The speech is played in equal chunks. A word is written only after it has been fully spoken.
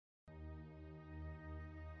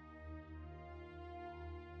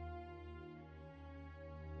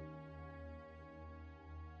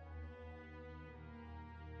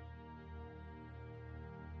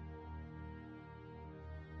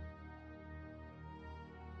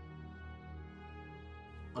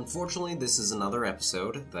Unfortunately, this is another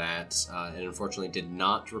episode that it unfortunately did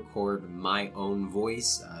not record my own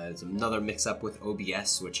voice. It's another mix-up with OBS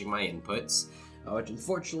switching my inputs, which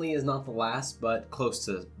unfortunately is not the last, but close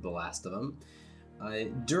to the last of them.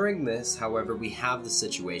 During this, however, we have the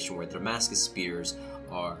situation where the Damascus Spears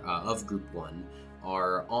are, of Group 1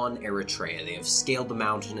 are on Eritrea. They have scaled the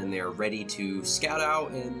mountain and they are ready to scout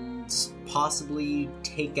out and possibly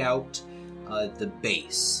take out the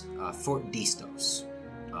base, Fort Distos.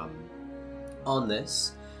 On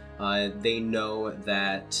this, they know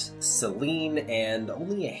that Celine and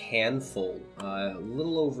only a handful, a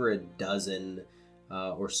little over a dozen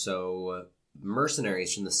or so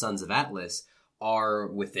mercenaries from the Sons of Atlas are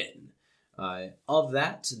within. Of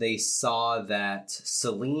that, they saw that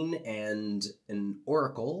Celine and an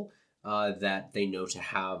oracle that they know to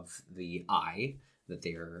have the eye that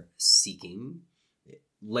they are seeking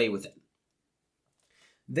lay within.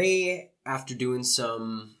 They, after doing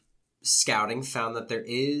some scouting, found that there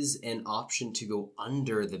is an option to go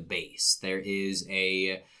under the base. There is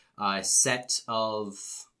a set of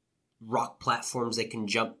rock platforms they can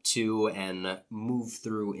jump to and move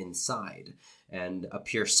through inside and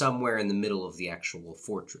appear somewhere in the middle of the actual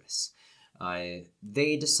fortress.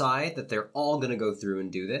 They decide that they're all going to go through and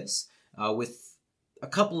do this with a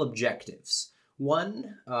couple objectives.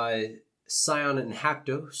 One, Scion and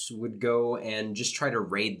Haktos would go and just try to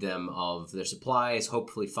raid them of their supplies,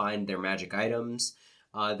 hopefully find their magic items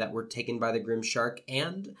that were taken by the Grim Shark,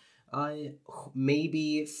 and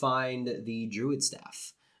maybe find the Druid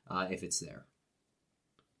Staff, if it's there.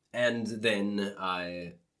 And then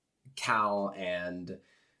Cal and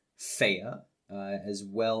Fea, as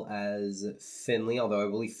well as Finley, although I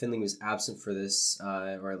believe Finley was absent for this,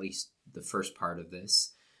 or at least the first part of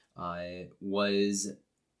this,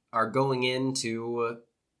 are going in to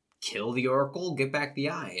kill the Oracle, get back the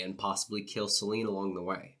eye, and possibly kill Celine along the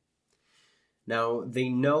way. Now, they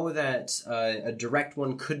know that a direct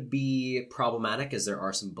one could be problematic as there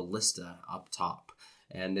are some ballista up top.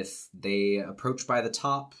 And if they approach by the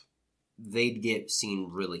top, they'd get seen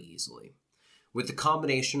really easily. With the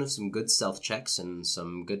combination of some good stealth checks and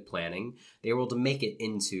some good planning, they were able to make it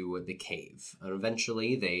into the cave. And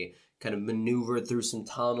eventually, they kind of maneuvered through some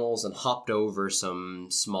tunnels and hopped over some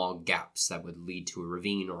small gaps that would lead to a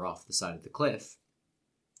ravine or off the side of the cliff,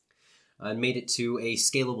 and made it to a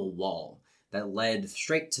scalable wall that led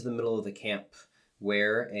straight to the middle of the camp,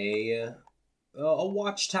 where a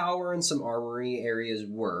watchtower and some armory areas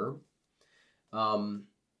were.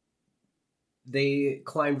 They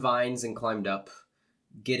climbed vines and climbed up,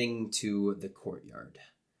 getting to the courtyard.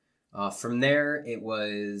 From there, it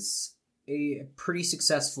was a pretty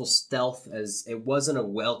successful stealth, as it wasn't a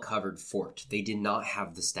well-covered fort. They did not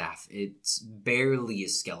have the staff. It's barely a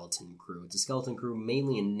skeleton crew. It's a skeleton crew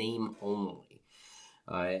mainly in name only.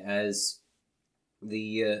 As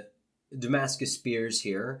the Damascus Spears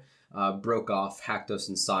here broke off, Haktos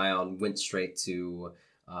and Scion went straight to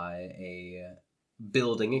a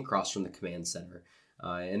building across from the command center.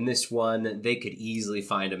 In this one, they could easily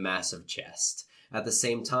find a massive chest. At the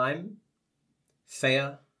same time,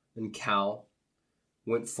 Fea and Cal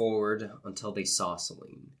went forward until they saw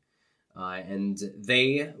Celine. And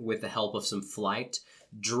they, with the help of some flight,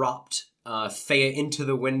 dropped Fea into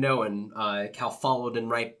the window, and Cal followed in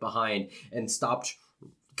right behind and stopped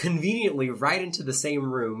conveniently right into the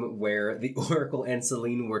same room where the Oracle and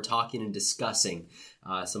Celine were talking and discussing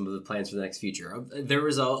some of the plans for the next future. There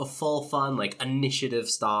was a full fun initiative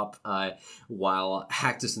stop while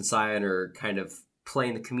Haktos and Scion are kind of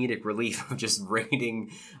playing the comedic relief of just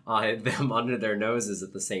raiding them under their noses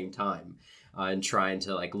at the same time and trying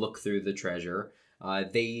to look through the treasure.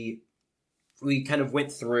 We kind of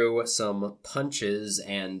went through some punches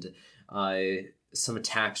and some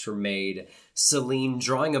attacks were made. Celine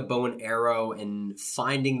drawing a bow and arrow and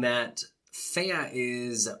finding that Fea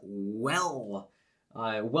is well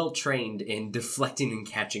trained in deflecting and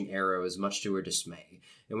catching arrows, much to her dismay.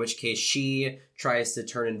 In which case she tries to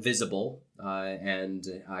turn invisible, and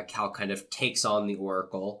Cal kind of takes on the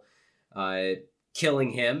Oracle,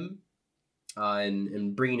 killing him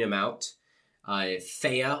and bringing him out.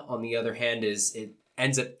 Fea, on the other hand,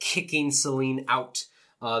 ends up kicking Celine out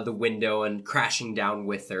the window and crashing down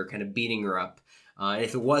with her, kind of beating her up. And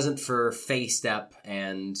if it wasn't for Fey Step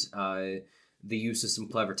and the use of some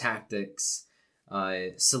clever tactics,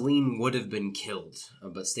 Celine would have been killed,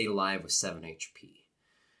 but stayed alive with 7 HP.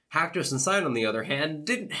 Haktos and Scion, on the other hand,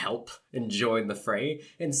 didn't help and join the fray.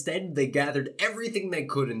 Instead, they gathered everything they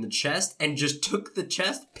could in the chest and just took the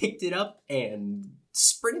chest, picked it up, and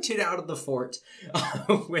sprinted out of the fort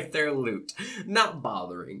with their loot. Not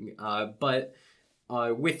bothering, but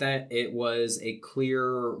With that, it was a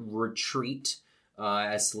clear retreat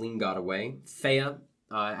as Selene got away. Fea,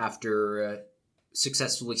 after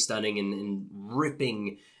successfully stunning and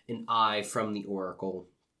ripping an eye from the Oracle,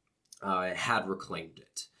 had reclaimed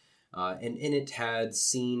it. And in it had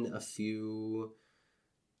seen a few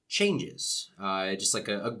changes, just like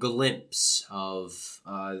a glimpse of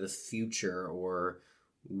the future or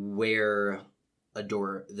where the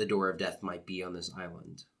door of death might be on this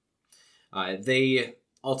island. They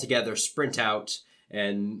altogether sprint out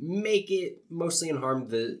and make it mostly unharmed.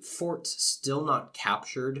 The fort still not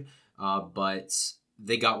captured, but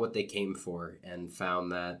they got what they came for and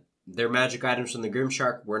found that their magic items from the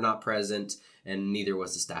Grimshark were not present, and neither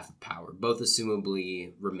was the Staff of Power. Both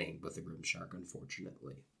assumably remained with the Grimshark,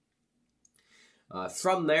 unfortunately.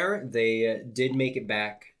 From there, they did make it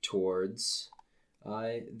back towards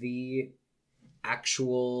the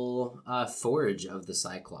actual forge of the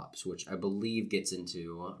Cyclops, which I believe gets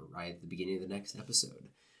into right at the beginning of the next episode.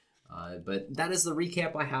 But that is the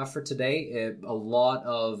recap I have for today. A lot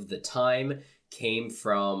of the time came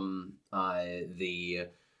from the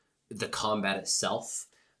combat itself.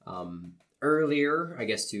 Earlier, I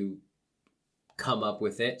guess to come up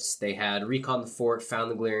with it, they had recon the fort, found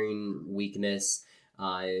the glaring weakness.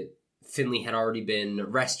 Finley had already been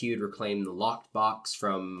rescued, reclaimed the locked box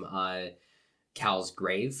from Cal's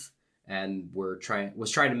grave, and was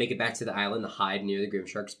trying to make it back to the island to hide near the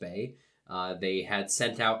Grimshark's Bay. They had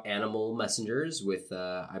sent out animal messengers with,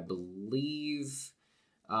 I believe,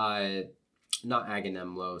 not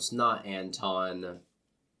Agamemnos, not Anton.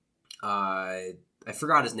 I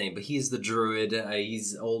forgot his name, but he's the druid.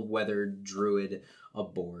 He's old weathered druid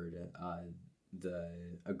aboard the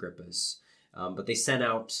Agrippus. But they sent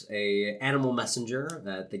out a animal messenger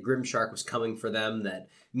that the Grimshark was coming for them, that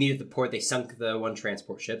needed the port. They sunk the one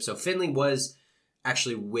transport ship. So Finley was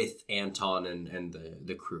actually with Anton and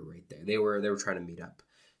the crew right there. They were trying to meet up.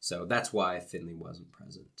 So that's why Finley wasn't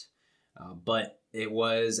present. But it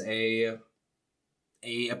was a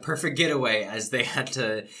perfect getaway, as they had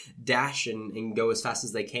to dash and go as fast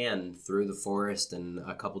as they can through the forest in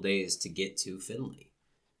a couple days to get to Finley.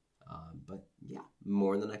 But yeah,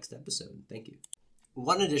 more in the next episode. Thank you.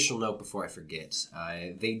 One additional note before I forget.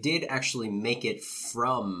 They did actually make it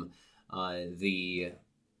from the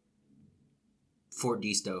Fort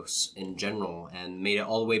Distos in general and made it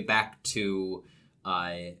all the way back to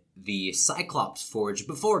the Cyclops Forge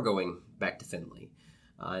before going back to Finley.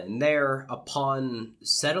 And there, upon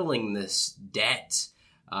settling this debt,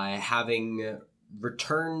 having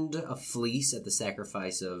returned a fleece at the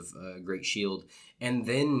sacrifice of Great Shield, and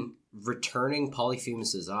then returning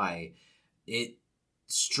Polyphemus's eye, it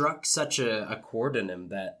struck such a chord in him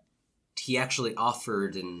that he actually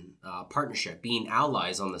offered in partnership, being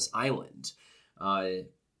allies on this island.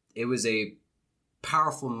 It was a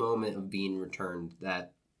powerful moment of being returned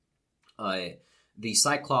that the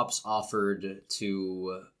Cyclops offered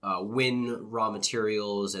to win raw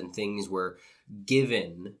materials, and things were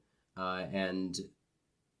given, and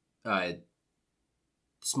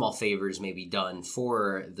small favors may be done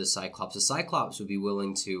for the Cyclops. The Cyclops would be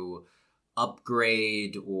willing to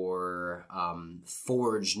upgrade or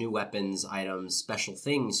forge new weapons, items, special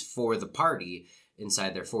things for the party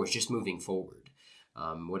inside their forge, just moving forward.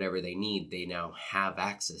 Whatever they need, they now have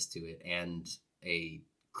access to it, and a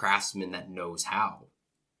craftsman that knows how.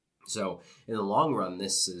 So in the long run,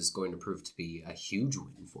 this is going to prove to be a huge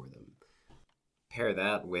win for them. Pair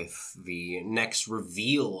that with the next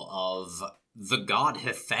reveal of the god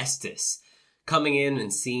Hephaestus coming in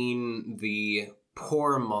and seeing the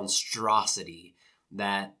poor monstrosity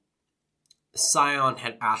that Scion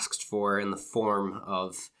had asked for in the form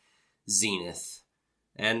of Zenith,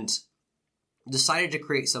 and decided to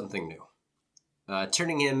create something new.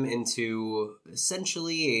 Turning him into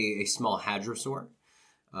essentially a small hadrosaur.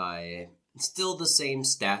 Still the same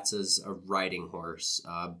stats as a riding horse,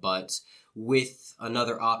 but with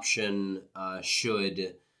another option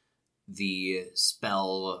should the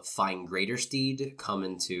spell Find Greater Steed come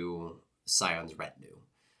into Scion's retinue.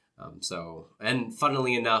 And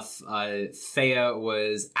funnily enough, Fea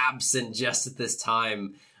was absent just at this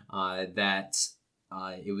time, that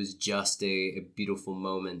it was just a beautiful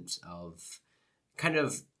moment of kind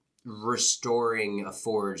of restoring a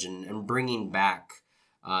forge and bringing back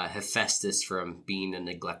Hephaestus from being a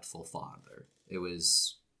neglectful father. It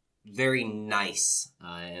was very nice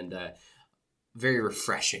and very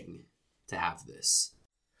refreshing to have this.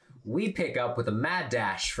 We pick up with a mad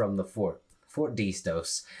dash from the Fort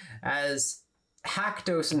Distos, as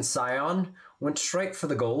Haktos and Scion went straight for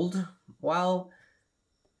the gold, while...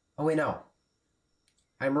 Oh wait, no.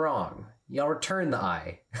 I'm wrong. Y'all return the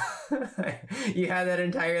eye. You had that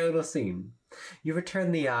entire little scene. You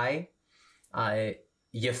return the eye.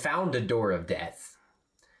 You found a door of death.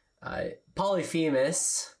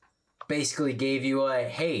 Polyphemus basically gave you a,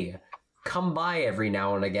 hey, come by every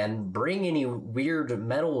now and again, bring any weird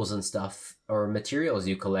metals and stuff or materials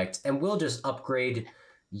you collect, and we'll just upgrade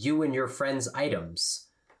you and your friends' items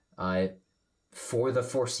for the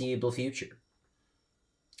foreseeable future.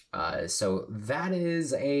 So that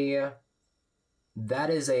is a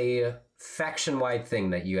faction-wide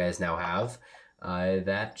thing that you guys now have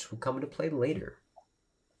that will come into play later.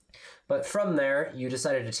 But from there, you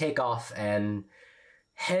decided to take off and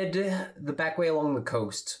head the back way along the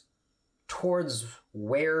coast towards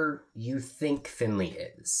where you think Finley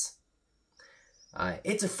is.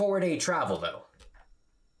 It's a 4-day travel, though.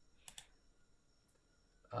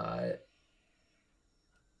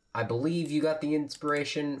 I believe you got the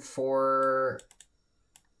inspiration for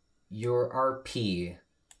your RP.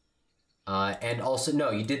 And also,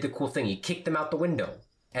 no, you did the cool thing. You kicked them out the window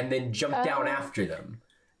and then jumped down after them.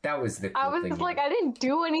 That was the cool thing. I was like, I didn't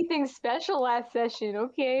do anything special last session,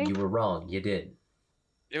 okay? You were wrong. You did.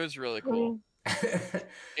 It was really cool.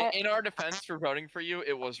 In our defense for voting for you,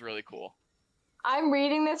 it was really cool. I'm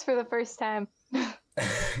reading this for the first time.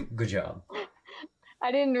 Good job.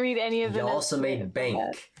 I didn't read any of the You notes also made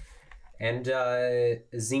bank. And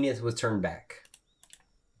Zenith was turned back.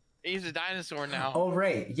 He's a dinosaur now. Oh,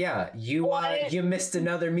 right. Yeah. You missed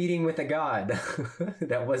another meeting with a god.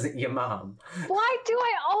 That wasn't your mom. Why do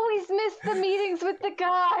I always miss the meetings with the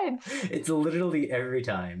gods? It's literally every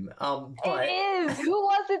time. But it is. Who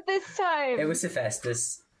was it this time? It was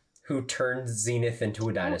Hephaestus, who turned Zenith into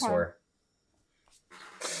a dinosaur.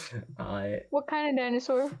 What kind of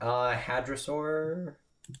dinosaur? Hadrosaur.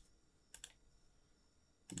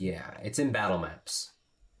 Yeah, it's in battle maps.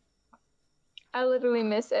 I literally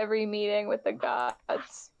miss every meeting with the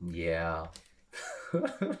gods. Yeah.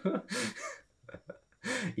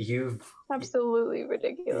 You've... Absolutely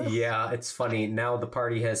ridiculous. Yeah, it's funny. Now the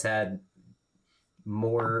party has met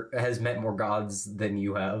more gods than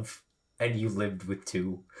you have. And you lived with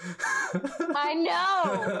 2. I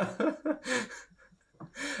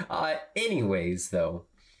know! Anyways, though,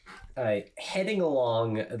 heading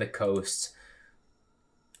along the coast,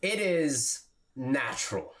 it is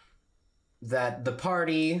natural that the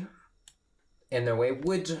party, in their way,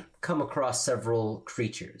 would come across several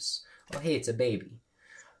creatures. Oh, hey, it's a baby.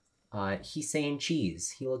 He's saying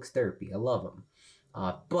cheese. He looks derpy. I love him.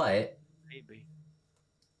 But Maybe.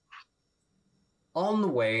 On the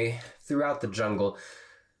way throughout the jungle,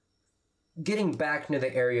 getting back near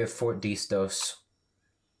the area of Fort Distos,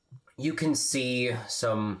 you can see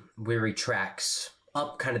some weary tracks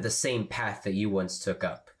up kind of the same path that you once took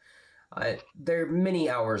up. They're many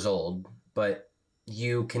hours old, but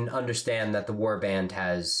you can understand that the warband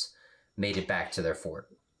has made it back to their fort.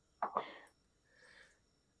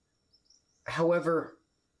 However,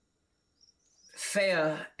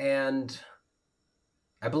 Fea and...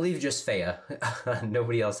 I believe just Fea.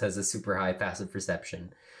 Nobody else has a super high passive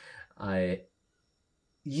perception.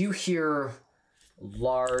 You hear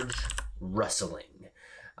large rustling.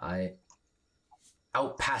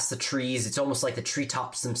 Out past the trees, it's almost like the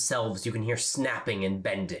treetops themselves. You can hear snapping and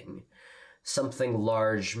bending. Something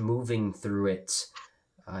large moving through it.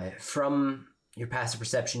 From your passive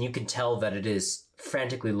perception, you can tell that it is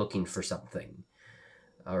frantically looking for something.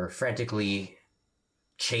 Or frantically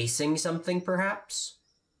chasing something, perhaps?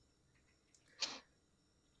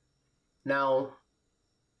 Now,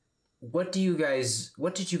 what did you guys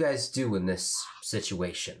do in this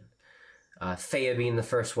situation? Fea being the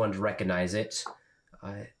first one to recognize it,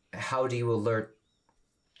 how do you alert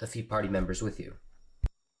the few party members with you?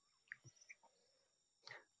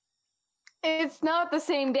 It's not the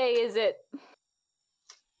same day, is it?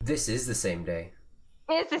 This is the same day.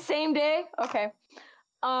 It's the same day? Okay.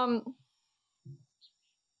 Right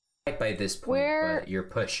by this point, but you're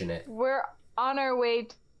pushing it. We're on our way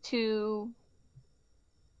to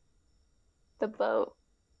the boat.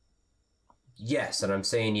 Yes, and I'm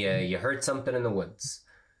saying you heard something in the woods.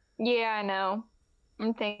 Yeah, I know.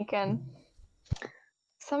 I'm thinking.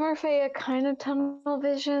 Some are Fea kind of tunnel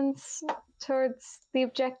visions towards the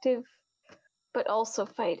objective, but also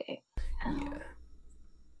fighting. Yeah.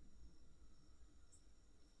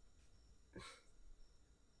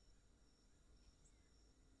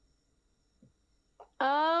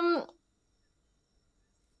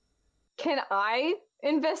 Can I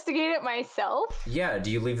investigate it myself? Yeah,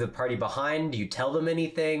 do you leave the party behind? Do you tell them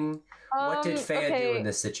anything? What did Fea do in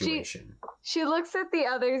this situation? She looks at the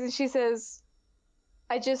others and she says,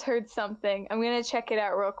 I just heard something. I'm going to check it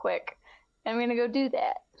out real quick. I'm going to go do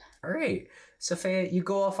that. All right. So, Faya, you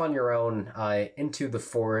go off on your own into the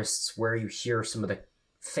forests where you hear some of the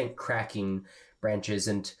faint cracking branches.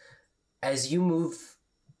 And as you move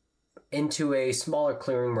into a smaller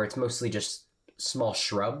clearing where it's mostly just small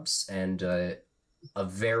shrubs and a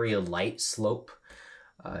very light slope,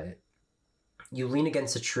 you lean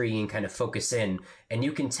against a tree and kind of focus in. And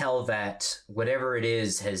you can tell that whatever it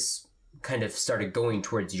is has kind of started going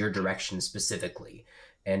towards your direction specifically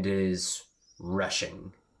and is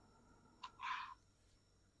rushing.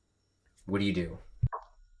 What do you do?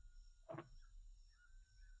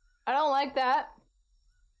 I don't like that.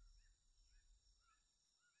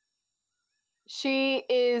 She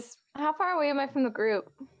is... How far away am I from the group?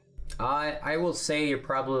 I will say you're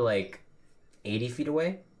probably like 80 feet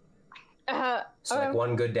away. So like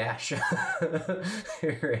one good dash.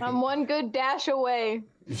 Right. I'm one good dash away.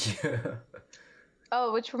 Yeah.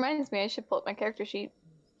 Oh, which reminds me, I should pull up my character sheet.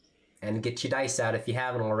 And get your dice out if you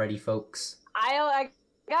haven't already, folks. I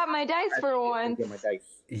got my dice for once. Get my dice.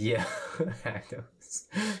 Yeah.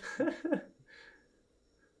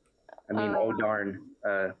 I mean, oh darn.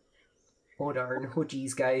 Oh darn. Oh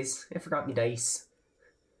geez, guys. I forgot me dice.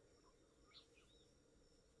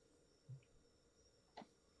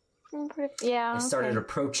 Yeah. I started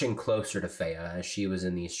approaching closer to Faya as she was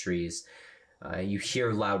in these trees. You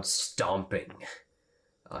hear loud stomping.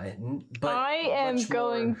 But I am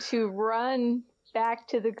going to run back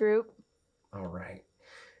to the group. All right.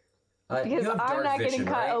 Because I'm not getting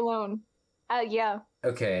caught alone. Yeah.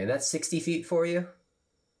 Okay, that's 60 feet for you?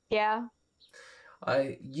 Yeah.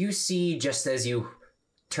 You see, just as you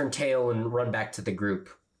turn tail and run back to the group,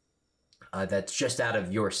 that's just out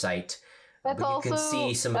of your sight. That's but you also, can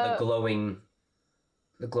see some of the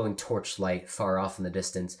glowing torchlight far off in the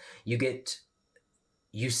distance.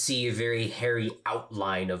 You see a very hairy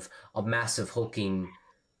outline of a massive hulking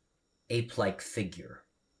ape-like figure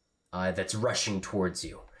that's rushing towards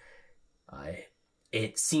you.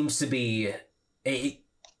 It seems to be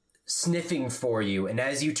sniffing for you, and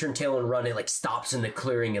as you turn tail and run, it like stops in the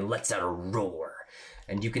clearing and lets out a roar.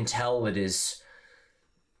 And you can tell it is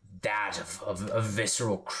that of a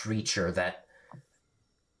visceral creature that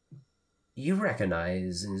you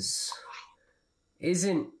recognize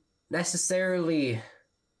isn't necessarily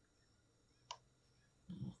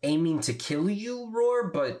aiming to kill you, Roar,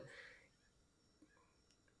 but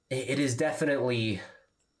it is definitely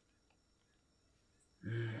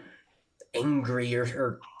angry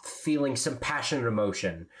or feeling some passionate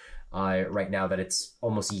emotion right now that it's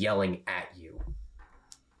almost yelling at you.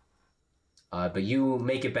 But you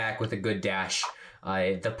make it back with a good dash.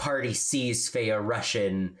 The party sees Faya rush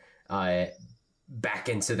in back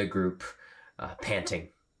into the group, panting.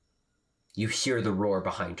 You hear the roar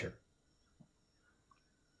behind her.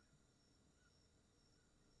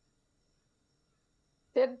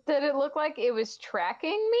 Did it look like it was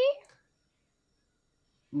tracking me?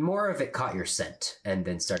 More of it caught your scent and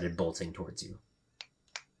then started bolting towards you.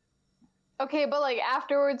 Okay, but like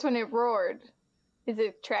afterwards when it roared, is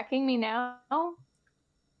it tracking me now? Do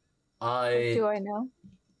I know?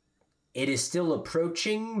 It is still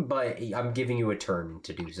approaching, but I'm giving you a turn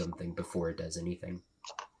to do something before it does anything.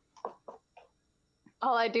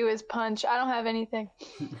 All I do is punch. I don't have anything.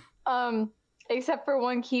 Except for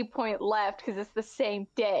one key point left, because it's the same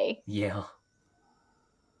day. Yeah.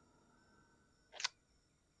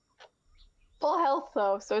 Full health,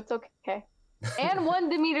 though, so it's okay. And 1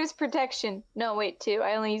 Demeter's protection. No, wait, 2.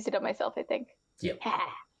 I only used it on myself, I think. Yep.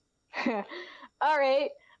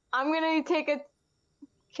 Alright, I'm gonna take a...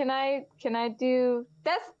 Can I do...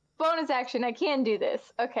 That's bonus action, I can do this.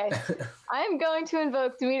 Okay. I'm going to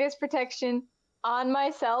invoke Demeter's protection on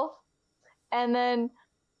myself, and then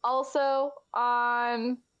also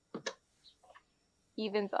on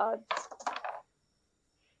evens odds.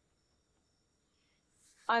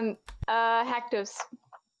 On Hactos.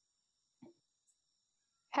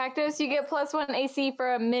 Hactos, you get +1 AC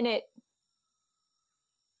for a minute.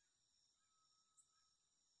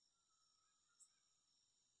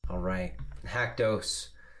 All right, Hactos.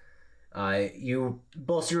 You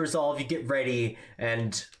bolster your resolve, you get ready,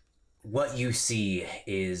 and what you see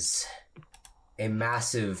is a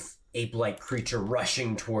massive ape-like creature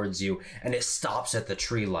rushing towards you, and it stops at the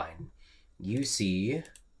tree line. You see,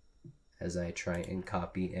 as I try and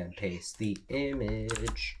copy and paste the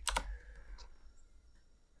image,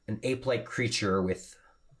 an ape-like creature with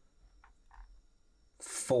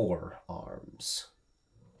 4 arms.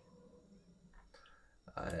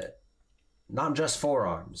 Not just 4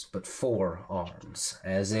 arms, but 4 arms.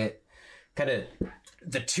 As it kind of,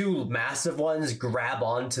 the 2 massive ones grab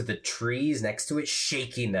onto the trees next to it,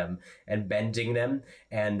 shaking them and bending them,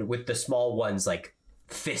 and with the small ones like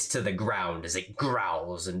fist to the ground as it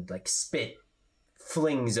growls and like spit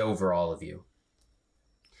flings over all of you.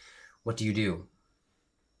 What do you do?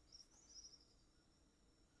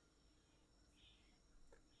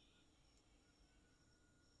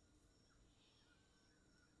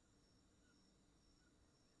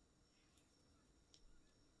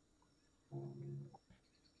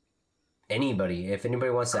 Anybody, if anybody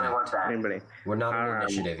wants to act. Anybody. We're not on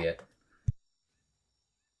initiative yet.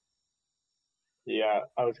 Yeah,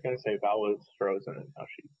 I was gonna say Val was frozen and now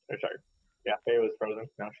yeah, Faye was frozen,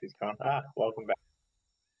 now she's gone. Welcome back.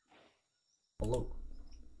 Hello.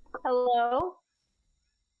 Hello?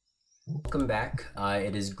 Welcome back.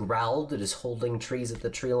 It is growled, it is holding trees at the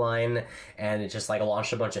tree line, and it just like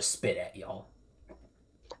launched a bunch of spit at y'all.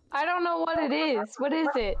 I don't know what it is. What is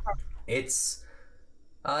it? It's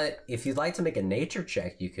if you'd like to make a nature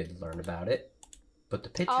check, you could learn about it. But the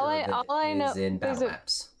picture is in Battle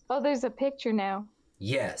Maps. Oh, there's a picture now.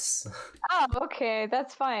 Yes. Oh, okay.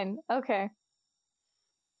 That's fine. Okay.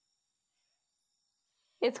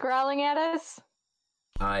 It's growling at us?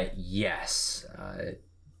 Yes.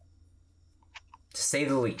 To say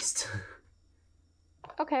the least.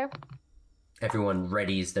 Okay. Everyone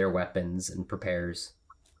readies their weapons and prepares.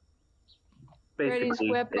 Ready's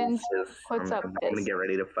weapons. What's up? I'm gonna get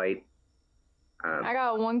ready to fight. I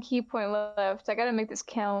got 1 key point left. I gotta make this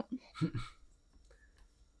count.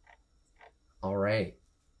 All right.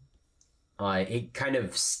 It kind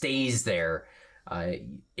of stays there.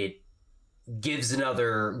 It gives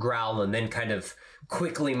another growl and then kind of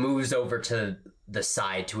quickly moves over to the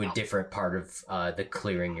side to a different part of the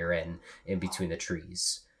clearing you're in between the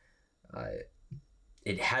trees.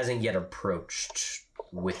 It hasn't yet approached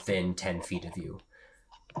within 10 feet of you.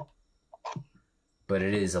 But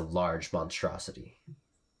it is a large monstrosity.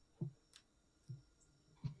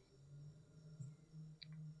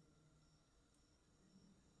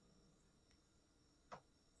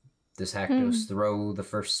 Does Haktos throw the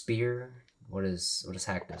first spear? What does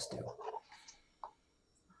Haktos do?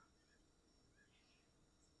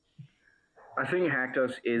 I think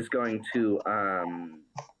Haktos is going to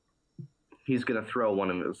he's going to throw one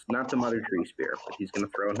of his, not the Mother Tree spear, but he's going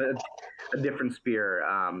to throw a different spear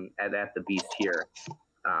at the beast here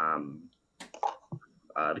to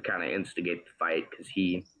kind of instigate the fight, because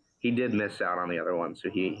he did miss out on the other one, so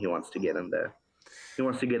he wants to get into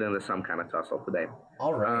some kind of tussle today.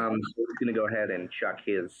 All right. So he's going to go ahead and chuck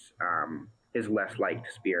his less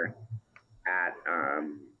liked spear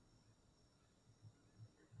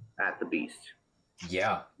at the beast.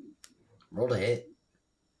 Yeah. Roll to hit.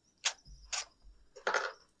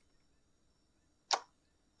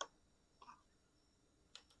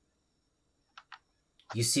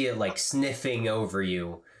 You see it like sniffing over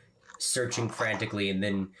you, searching frantically, and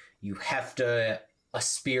then you heft a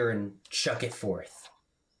spear and chuck it forth.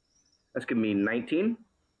 That's going to be 19.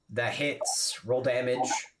 That hits. Roll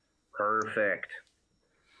damage. Perfect.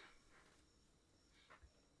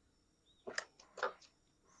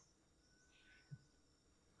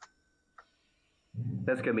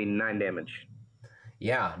 That's going to be 9 damage.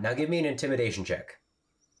 Yeah, now give me an intimidation check.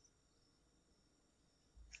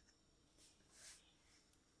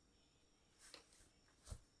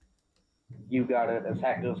 You got it. As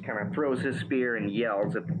Haktos kind of throws his spear and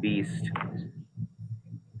yells at the beast.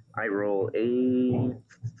 I roll a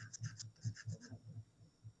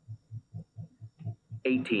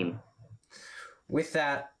 18. With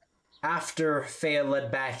that, after Fea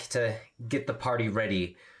led back to get the party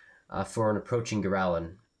ready for an approaching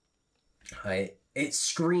Garalin, it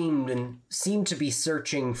screamed and seemed to be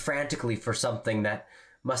searching frantically for something that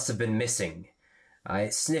must have been missing.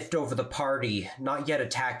 It sniffed over the party, not yet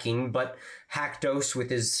attacking, but Haktos,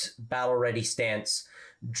 with his battle-ready stance,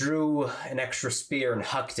 drew an extra spear and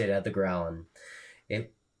hucked it at the Growlin.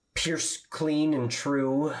 It pierced clean and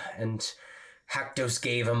true, and Haktos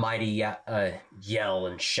gave a mighty yell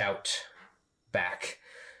and shout back.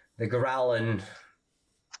 The Growlin,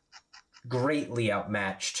 greatly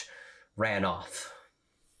outmatched, ran off.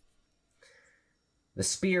 The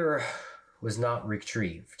spear was not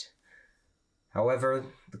retrieved. However,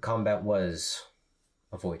 the combat was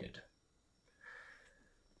avoided.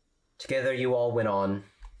 Together you all went on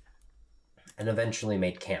and eventually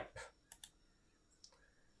made camp.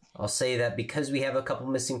 I'll say that because we have a couple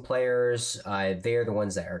missing players, they're the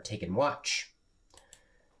ones that are taking watch.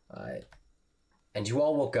 And you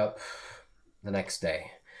all woke up the next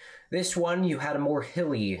day. This one, you had a more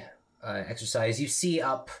hilly exercise. You see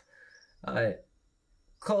up,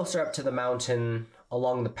 closer up to the mountain,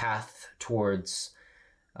 along the path towards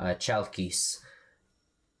Chalkis.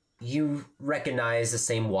 You recognize the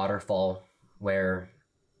same waterfall where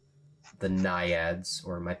the naiads,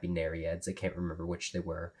 or it might be nereids, I can't remember which they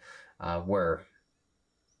were.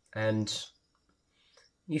 And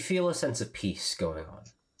you feel a sense of peace going on.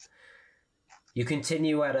 You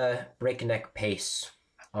continue at a breakneck pace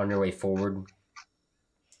on your way forward.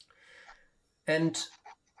 And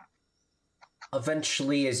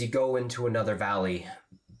eventually, as you go into another valley,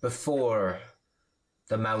 before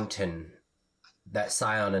the mountain that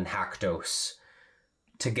Scion and Haktos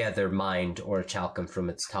together mined orichalcum from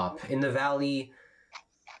its top, in the valley,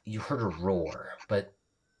 you heard a roar, but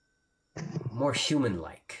more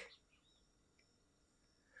human-like.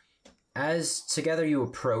 As together you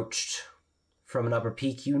approached from an upper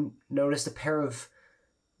peak, you noticed a pair of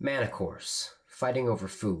manticores fighting over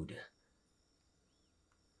food.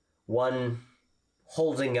 One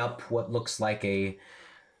holding up what looks like an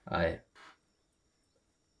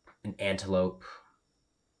antelope,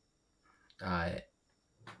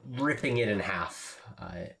 ripping it in half,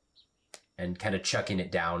 and kind of chucking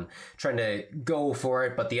it down, trying to go for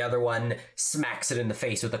it, but the other one smacks it in the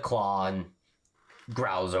face with a claw and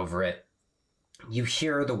growls over it. You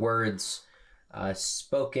hear the words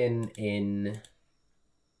spoken in...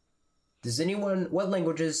 What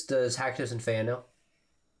languages does Haktos and Fea know?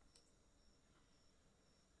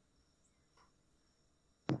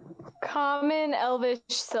 Common, Elvish,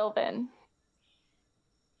 Sylvan.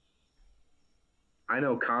 I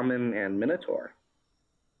know Common and Minotaur.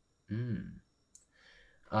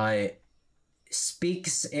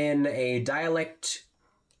 Speaks in a dialect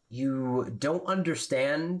you don't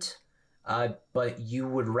understand, but you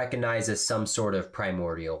would recognize as some sort of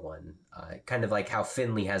primordial one. Kind of like how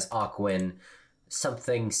Finley has Aquan,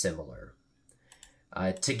 something similar.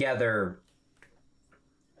 Together,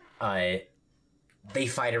 they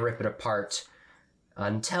fight and rip it apart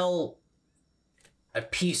until a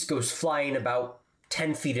piece goes flying about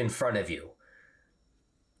 10 feet in front of you.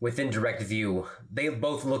 Within direct view, they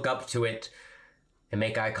both look up to it and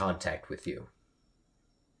make eye contact with you.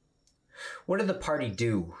 What did the party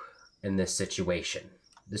do in this situation?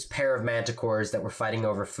 This pair of manticores that were fighting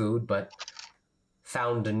over food, but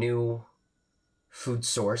found a new food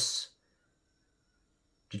source.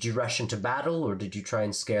 Did you rush into battle, or did you try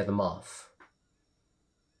and scare them off?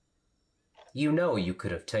 You know you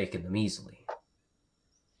could have taken them easily.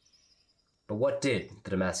 But what did the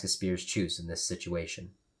Damascus Spears choose in this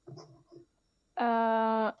situation?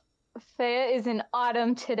 Fea is in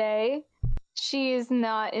autumn today. She is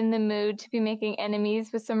not in the mood to be making enemies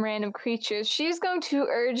with some random creatures. She's going to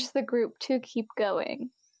urge the group to keep going.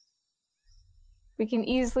 We can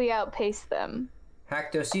easily outpace them.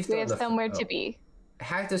 Haktos, you've we have somewhere to be.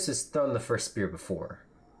 Haktos has thrown the first spear before.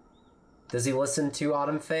 Does he listen to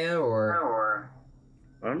Autumn Fea, or?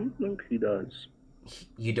 I don't think he does.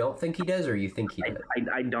 You don't think he does, or you think he does?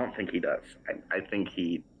 I don't think he does. I think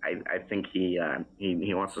he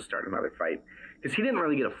wants to start another fight. Because he didn't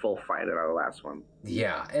really get a full fight out of the last one.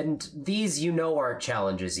 Yeah, and these, aren't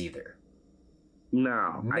challenges either.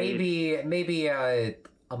 No. Maybe a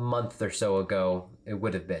month or so ago, it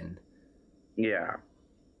would have been. Yeah.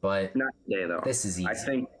 But not today, though. This is easy. I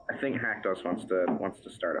think Haktos wants to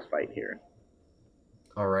start a fight here.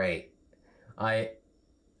 All right.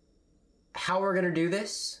 How we're gonna do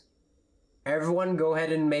this? Everyone, go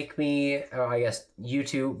ahead and make me. I guess you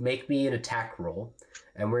two make me an attack roll,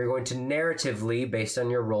 and we're going to narratively, based on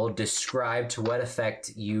your roll, describe to what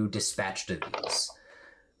effect you dispatched of these.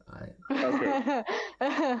 Okay.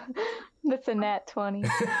 That's a nat 20.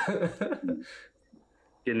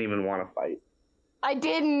 Didn't even want to fight. I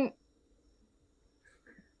didn't.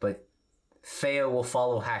 But Fea will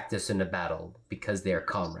follow Haktos into battle because they are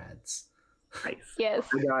comrades. Nice. Yes.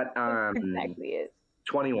 We got exactly it.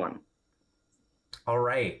 21. All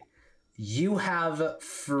right. You have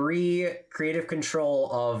free creative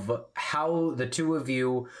control of how the two of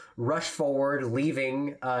you rush forward,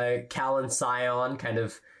 leaving Cal and Scion kind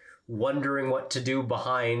of wondering what to do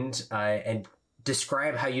behind, and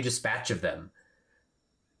describe how you dispatch of them.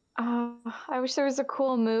 I wish there was a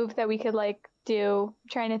cool move that we could do. I'm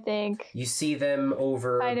trying to think. You see them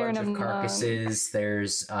over a bunch of monk. carcasses.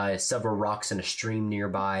 There's several rocks and a stream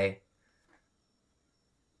nearby.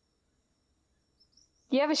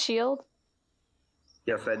 Do you have a shield?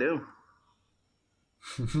 Yes, I do.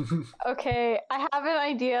 Okay, I have an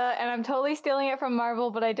idea, and I'm totally stealing it from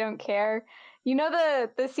Marvel, but I don't care. You know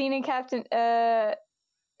the scene in Captain...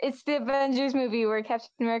 it's the Avengers movie where Captain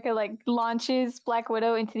America, launches Black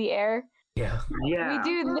Widow into the air? Yeah. Yeah. We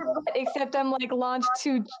do that, except I'm, launched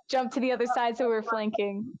to jump to the other side, so we're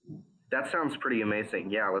flanking. That sounds pretty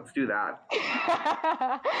amazing. Yeah, let's do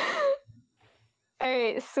that. All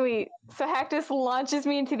right, sweet. So Hactus launches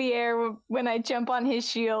me into the air when I jump on his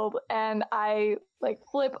shield, and I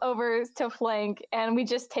flip over to flank, and we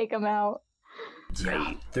just take him out.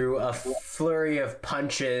 Yeah, through a flurry of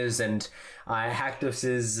punches and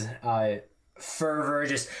Hactus's fervor,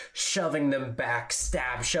 just shoving them back,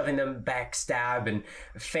 stab, and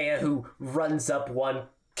Fea, who runs up one,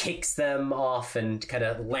 kicks them off and kind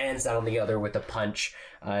of lands on the other with a punch.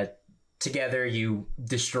 Together, you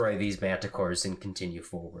destroy these manticores and continue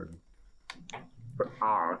forward.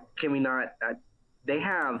 Can we not? They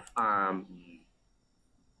have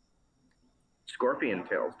scorpion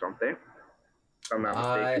tails, don't they? If I'm not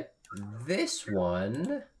mistaken. This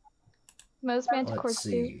one. Most manticores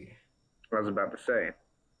do. I was about to say.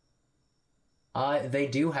 They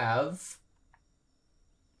do have.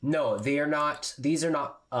 No, they are not. These are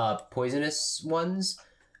not poisonous ones.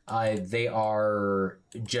 They are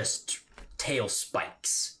just tail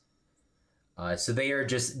spikes. So they are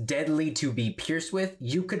just deadly to be pierced with.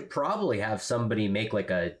 You could probably have somebody make like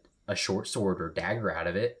a short sword or dagger out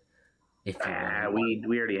of it. If you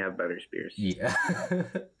we already have better spears. Yeah.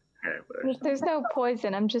 There's no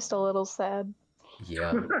poison. I'm just a little sad.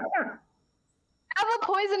 Yeah. I have a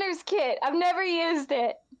poisoner's kit. I've never used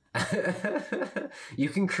it. You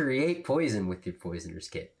can create poison with your poisoner's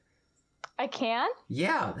kit. I can?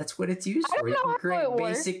 Yeah, that's what it's used for. You can create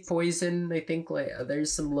basic poison. I think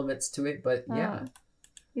there's some limits to it, but yeah.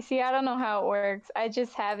 You see, I don't know how it works. I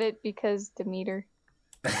just have it because Demeter.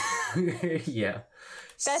 Yeah.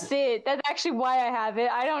 That's it. That's actually why I have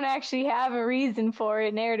it. I don't actually have a reason for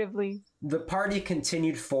it narratively. The party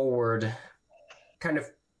continued forward, kind of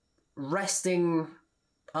resting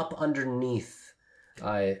up underneath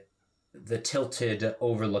the tilted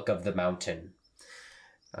overlook of the mountain,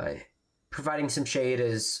 providing some shade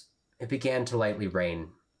as it began to lightly rain.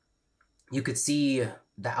 You could see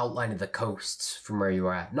the outline of the coast from where you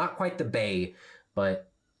were at. Not quite the bay,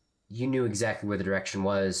 but you knew exactly where the direction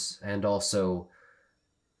was, and also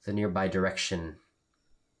the nearby direction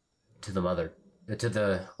to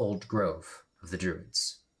the old grove of the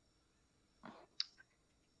druids.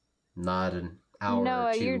 Not an hour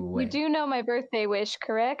or two away. You do know my birthday wish,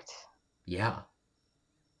 correct? Yeah.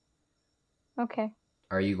 Okay.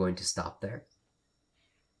 Are you going to stop there?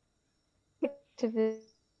 To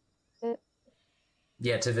visit.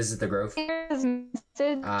 Yeah, to visit the grove.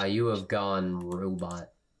 You have gone robot.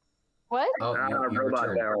 What? Oh, you robot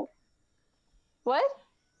returned. now. What?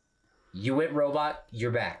 You went robot.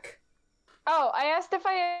 You're back. Oh, I asked if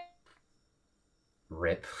I.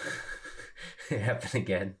 Rip. It happened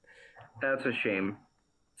again. That's a shame.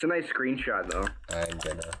 It's a nice screenshot, though. I'm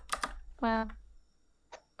gonna. Wow.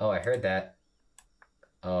 Oh, I heard that.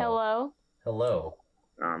 Oh. Hello. Hello.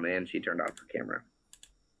 Oh man, she turned off her camera.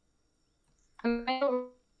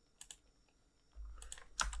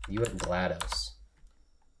 You went GLaDOS.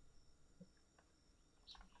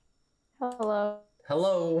 Hello.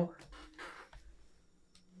 Hello.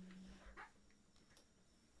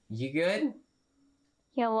 You good?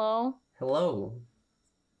 Hello. Hello.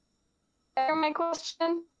 Answer my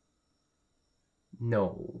question?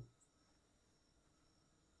 No.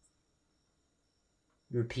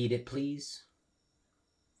 Repeat it, please.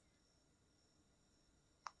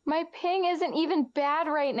 My ping isn't even bad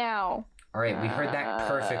right now. All right, we heard that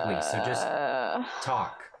perfectly, so just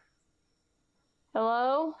talk.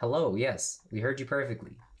 Hello? Hello, yes, we heard you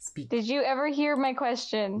perfectly. Speak. Did you ever hear my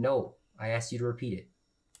question? No, I asked you to repeat it.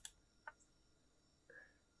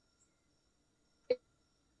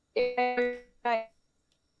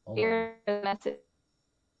 Hear the message.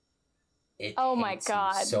 Oh my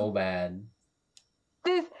God. So bad.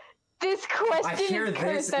 This question is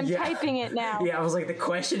cursed. I'm typing it now. Yeah, I was like, the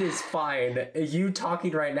question is fine. You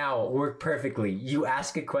talking right now worked perfectly. You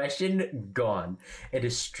ask a question, gone. It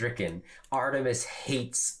is stricken. Artemis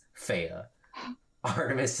hates Fea.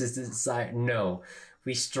 Artemis is decided, no.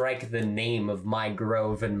 We strike the name of my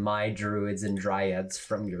grove and my druids and dryads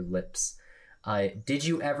from your lips. Did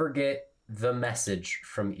you ever get the message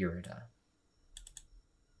from Irida?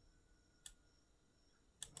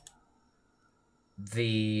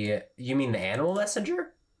 You mean the animal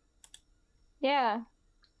messenger? Yeah.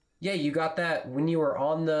 Yeah, you got that when you were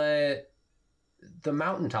on the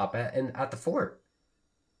mountaintop at the fort.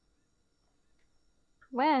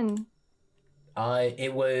 When?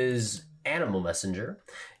 It was animal messenger.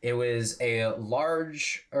 It was it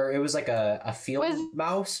was like a field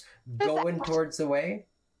mouse going towards the way.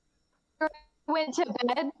 Went to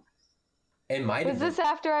bed. It might have been. Was this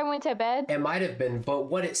after I went to bed? It might have been, but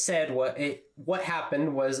what it said, what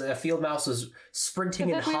happened was a field mouse was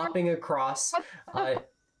sprinting and hopping across.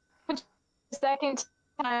 Second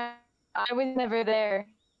time I was never there.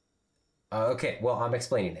 Okay, well, I'm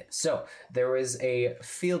explaining it. So, there was a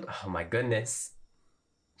field... Oh my goodness.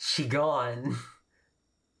 She gone.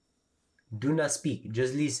 Do not speak,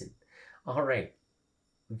 just listen. Alright.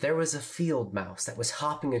 There was a field mouse that was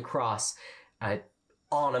hopping across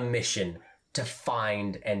on a mission to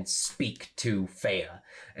find and speak to Fea.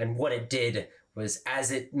 And what it did was,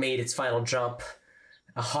 as it made its final jump,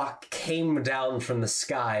 a hawk came down from the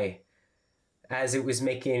sky as it was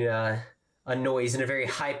making a noise in a very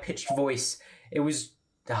high-pitched voice. It was...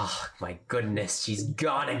 Oh, my goodness, she's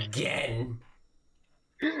gone again.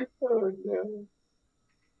 Oh, no.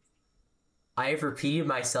 I've repeated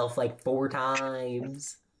myself like 4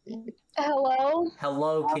 times. Hello?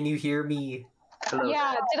 Hello, can you hear me? Hello.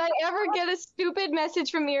 Yeah, did I ever get a stupid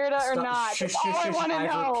message from Irida or not? That's all I want to I've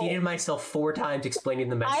know. repeated myself 4 times explaining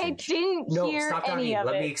the message. I didn't No, hear stop talking. any of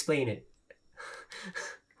Let it. me explain it.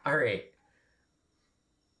 Alright.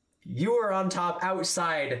 You were on top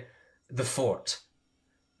outside the fort.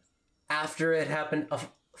 After it happened, a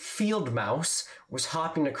field mouse was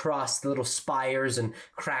hopping across the little spires and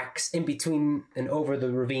cracks in between and over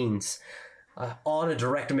the ravines on a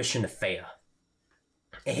direct mission to Fea.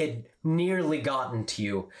 It had nearly gotten to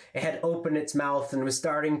you. It had opened its mouth and was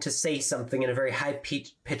starting to say something in a very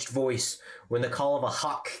high-pitched voice when the call of a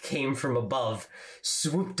hawk came from above,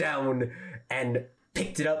 swooped down, and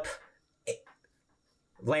picked it up,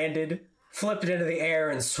 landed, flipped it into the air,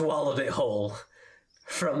 and swallowed it whole.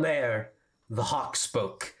 From there, the hawk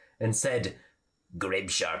spoke and said,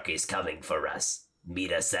 "Grimshark is coming for us.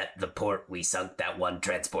 Meet us at the port we sunk that one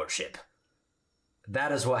transport ship."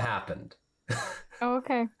 That is what happened. Oh,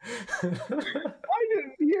 okay. I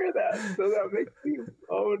didn't hear that, so that makes me...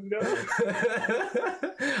 Oh, no.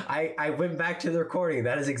 I went back to the recording.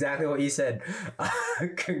 That is exactly what you said.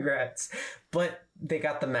 Congrats. But they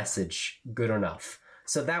got the message good enough.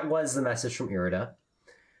 So that was the message from Irida.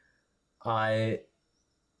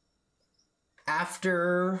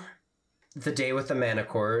 After the day with the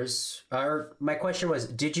Manicores, my question was,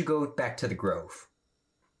 did you go back to the Grove?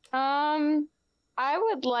 I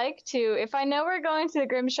would like to. If I know we're going to the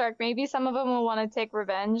Grimshark, maybe some of them will want to take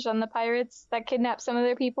revenge on the pirates that kidnapped some of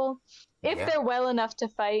their people. If they're well enough to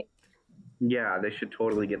fight. Yeah, they should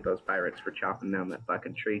totally get those pirates for chopping down that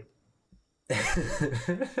fucking tree.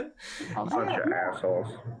 Bunch of assholes.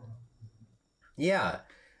 Yeah.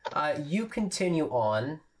 You continue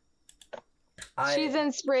on. She's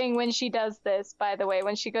in spring when she does this, by the way,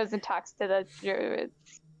 when she goes and talks to the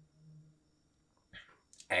druids.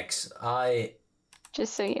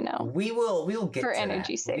 Just so you know. We will get for to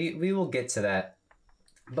energy's that. sake. We will get to that.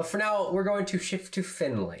 But for now, we're going to shift to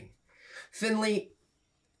Finley. Finley,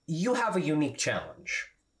 you have a unique challenge.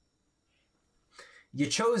 You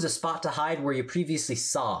chose a spot to hide where you previously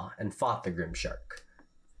saw and fought the Grimshark.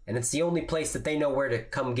 And it's the only place that they know where to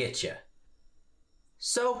come get you.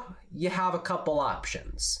 So, you have a couple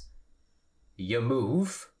options. You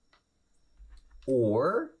move,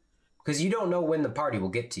 or, because you don't know when the party will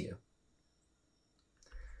get to you.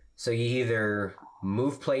 So you either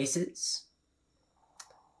move places,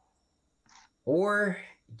 or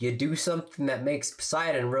you do something that makes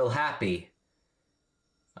Poseidon real happy,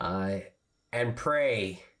 and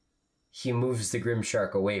pray he moves the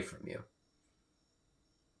Grimshark away from you.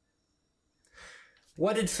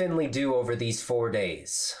 What did Finley do over these 4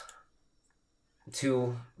 days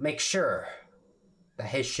to make sure that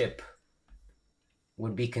his ship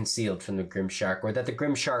would be concealed from the Grimshark, or that the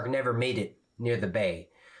Grimshark never made it near the bay?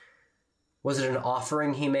 Was it an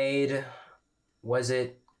offering he made? Was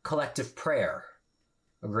it collective prayer?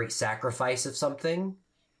 A great sacrifice of something?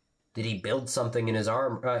 Did he build something in his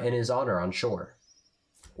honor on shore?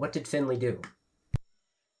 What did Finley do?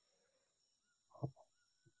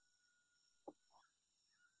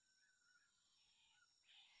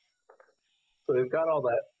 So we've got all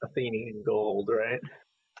that Athenian gold, right?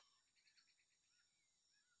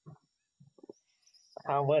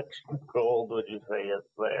 How much gold would you say is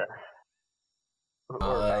there?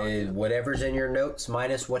 Whatever's in your notes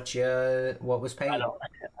minus what was paid. I don't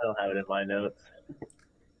have it in my notes.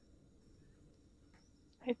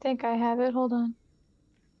 I think I have it. Hold on.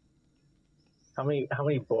 How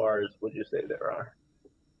many bars would you say there are?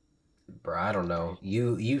 Bro, I don't know.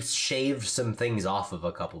 You shaved some things off of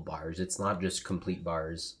a couple bars. It's not just complete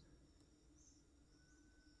bars.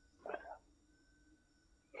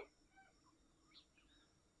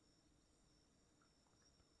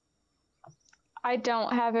 I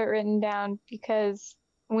don't have it written down because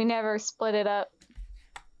we never split it up.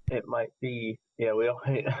 It might be. Yeah, we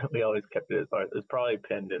always kept it as bars. It's probably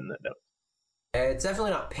pinned in the notes. It's definitely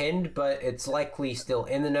not pinned, but it's likely still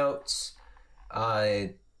in the notes.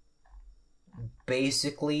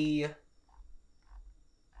 basically,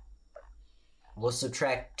 we'll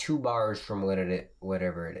subtract 2 bars from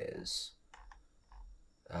whatever it is.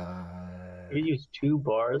 You used 2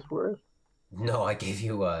 bars worth? No, I gave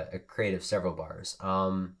you a crate of several bars.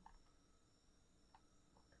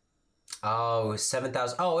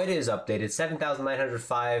 7,000. Oh, it is updated.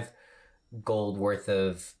 7,905 gold worth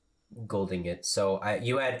of gold ingots. So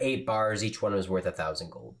you had 8 bars. Each one was worth 1,000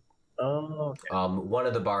 gold. Oh, okay. One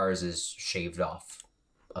of the bars is shaved off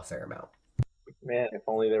a fair amount. Man, if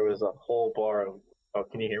only there was a whole bar of... Oh,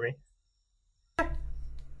 can you hear me?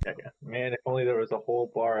 Okay. Man, if only there was a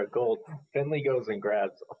whole bar of gold. Finley goes and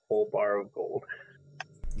grabs a whole bar of gold.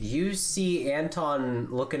 You see Anton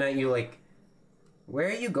looking at you like, where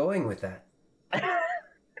are you going with that?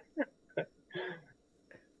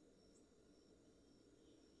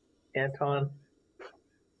 Anton,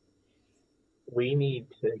 we need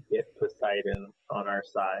to get Poseidon on our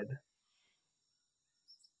side.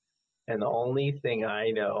 And the only thing I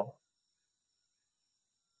know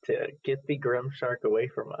to get the Grim Shark away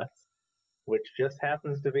from us, which just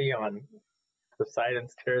happens to be on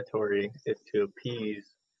Poseidon's territory, is to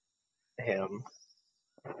appease him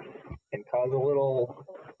and cause a little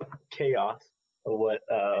chaos of what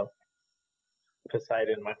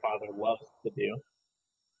Poseidon, my father, loves to do.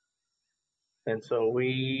 And so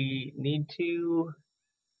we need to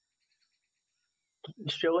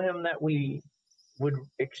show him that we would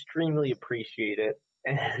extremely appreciate it.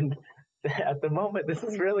 And at the moment, this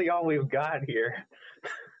is really all we've got here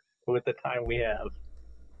with the time we have.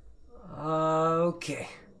 Okay.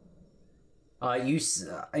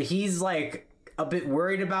 He's like a bit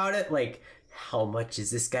worried about it. Like, how much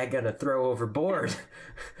is this guy gonna throw overboard?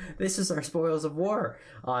 This is our spoils of war.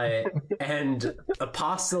 And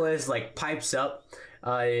Apostolos like pipes up,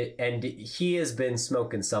 and he has been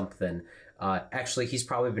smoking something. Actually, he's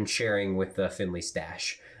probably been sharing with the Finley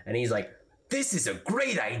stash, and he's like, "This is a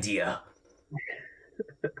great idea."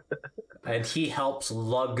 And he helps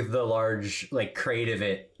lug the large like crate of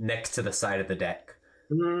it next to the side of the deck.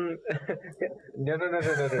 No.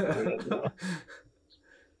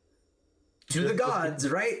 To the gods,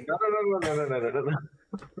 right? No.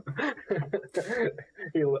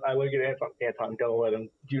 I look at Anton,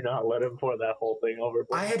 do not let him pour that whole thing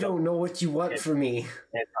overboard. I don't know what you want from me.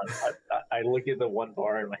 Anton, I look at the one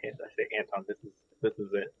bar in my hand, I say, Anton, this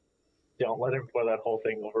is it. Don't let him pour that whole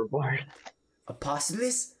thing overboard.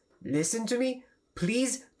 Apostolos, listen to me.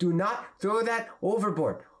 Please do not throw that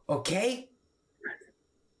overboard, okay?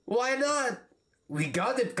 Why not? We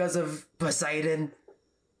got it because of Poseidon.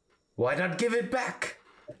 Why not give it back?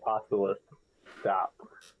 Apostolos, stop.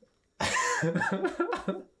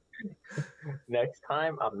 Next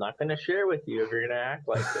time, I'm not going to share with you if you're going to act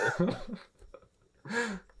like this.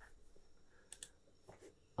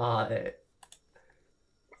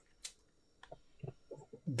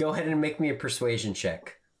 Go ahead and make me a persuasion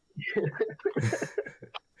check.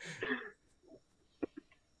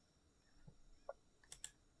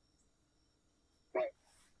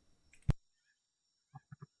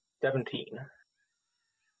 17.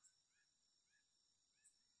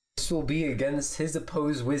 This will be against his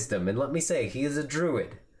opposed wisdom, and let me say, he is a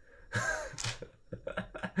druid.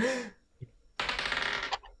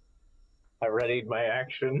 I readied my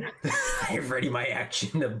action. I ready my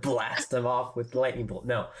action to blast him off with lightning bolt.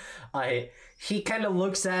 No, he kind of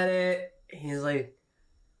looks at it. He's like,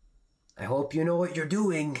 I hope you know what you're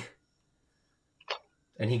doing.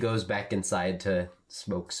 And he goes back inside to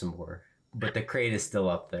smoke some more. But the crate is still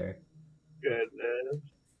up there. Goodness.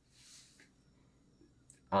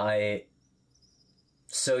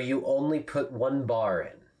 So you only put 1 bar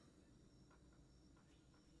in.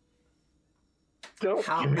 Don't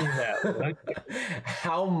give me that.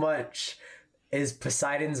 How much is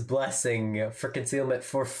Poseidon's blessing for concealment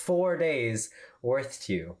for 4 days worth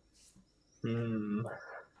to you?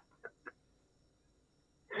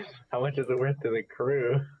 How much is it worth to the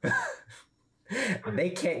crew?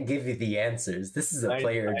 They can't give you the answers. This is a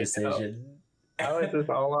player decision. How is this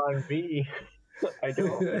all on me? I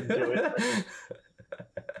don't enjoy it.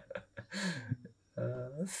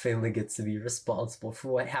 Finley gets to be responsible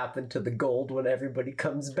for what happened to the gold when everybody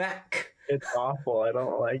comes back. It's awful. I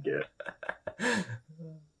don't like it.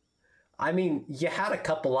 I mean, you had a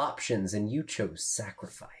couple options and you chose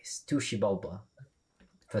sacrifice. Tushiboba.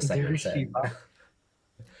 Poseidon said.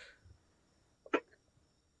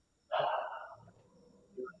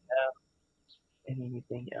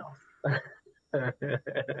 Anything else?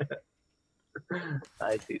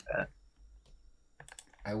 I see that.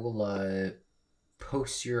 I will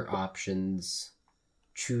post your options.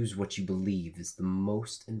 Choose what you believe is the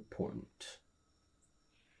most important.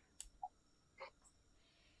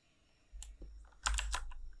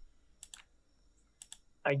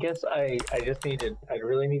 I guess I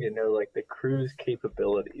really need to know like the crew's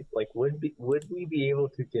capabilities. Like, would we be able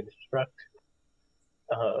to construct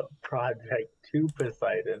a project to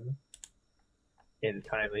Poseidon in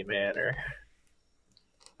timely manner?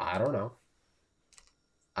 I don't know.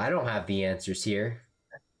 I don't have the answers here.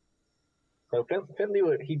 So Finley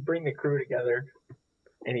he'd bring the crew together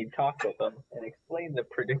and he'd talk with them and explain the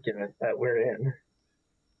predicament that we're in.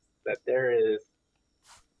 That there is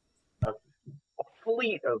a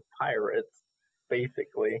fleet of pirates,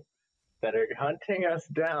 basically, that are hunting us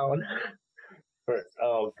down.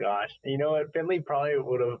 Oh gosh. You know what? Finley probably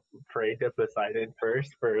would have prayed to Poseidon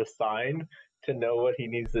first for a sign to know what he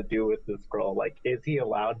needs to do with the scroll. Like, is he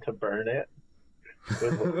allowed to burn it?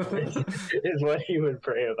 Is what he would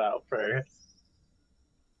pray about first.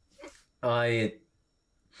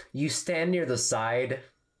 You stand near the side.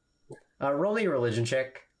 Roll me a religion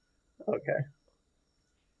check. Okay.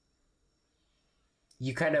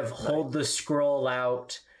 You kind of hold the scroll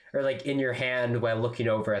out, or like in your hand while looking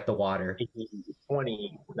over at the water.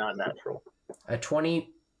 20, not natural. A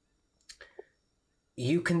 20.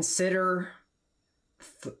 You consider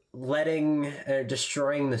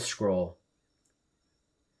destroying the scroll.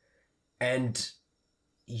 And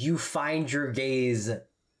you find your gaze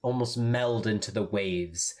almost meld into the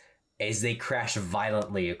waves as they crash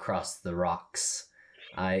violently across the rocks.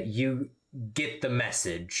 You get the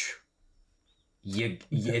message.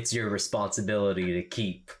 It's your responsibility to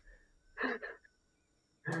keep.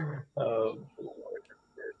 Lord have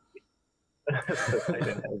mercy.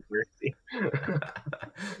 Poseidon have mercy.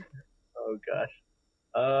 Oh gosh.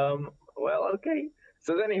 Well, okay.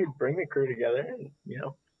 So then he'd bring the crew together and,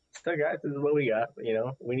 so guys, this is what we got.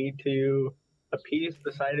 We need to appease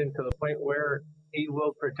Poseidon to the point where he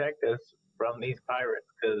will protect us from these pirates.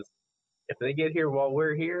 Because if they get here while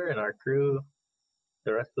we're here and our crew,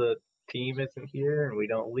 the rest of the team isn't here and we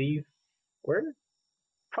don't leave, we're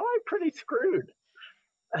probably pretty screwed.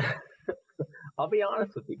 I'll be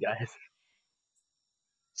honest with you guys.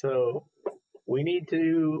 So we need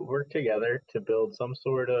to work together to build some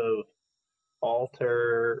sort of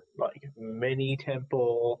altar, like mini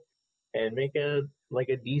temple, and make a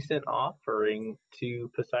decent offering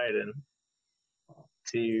to Poseidon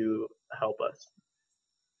to help us.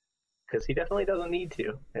 Because he definitely doesn't need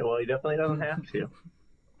to. Well, he definitely doesn't have to.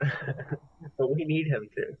 But we need him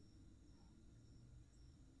to.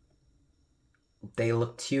 They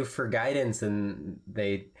look to you for guidance, and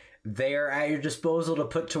they are at your disposal to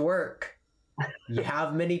put to work. You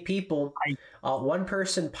have many people. One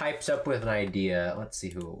person pipes up with an idea. Let's see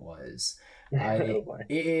who it was.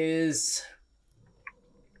 It is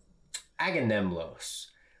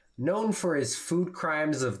Agamemnos, known for his food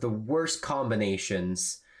crimes of the worst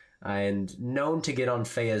combinations, and known to get on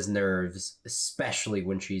Phaea's nerves, especially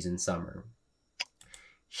when she's in summer.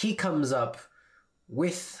 He comes up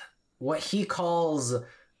with what he calls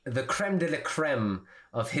the creme de la creme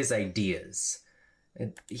of his ideas.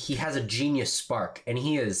 He has a genius spark, and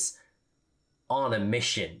he is on a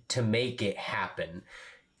mission to make it happen.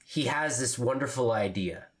 He has this wonderful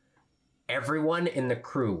idea. Everyone in the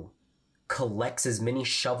crew collects as many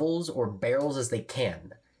shovels or barrels as they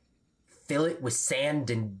can, fill it with sand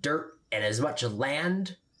and dirt and as much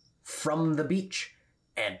land from the beach,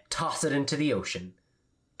 and toss it into the ocean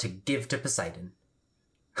to give to Poseidon.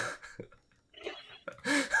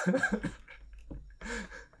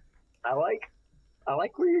 I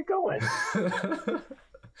like where you're going.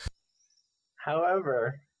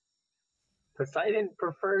 However, Poseidon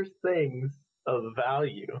prefers things of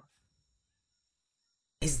value.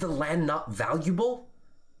 Is the land not valuable?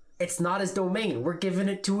 It's not his domain. We're giving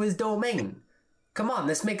it to his domain. Come on,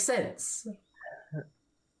 this makes sense.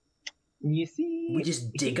 You see... We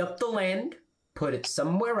just dig up the land, put it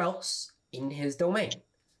somewhere else in his domain.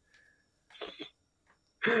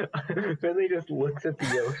 Finley just looks at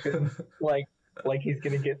the ocean like he's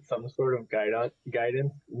going to get some sort of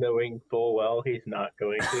guidance, knowing full well he's not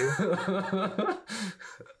going to.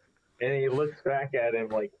 And he looks back at him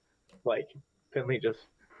like Finley just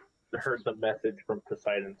heard the message from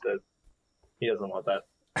Poseidon, says he doesn't want that.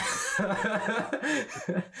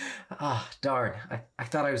 Darn. I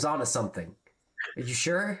thought I was onto something. Are you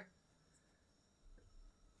sure?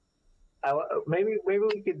 Maybe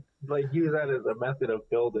we could use that as a method of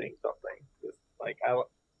building something.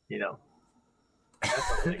 That's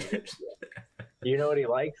something. You know what he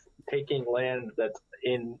likes? Taking land that's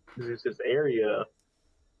in Zeus's area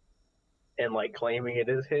and claiming it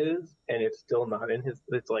is his, and it's still not in his.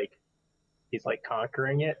 It's he's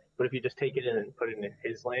conquering it. But if you just take it in and put it in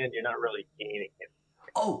his land, you're not really gaining it.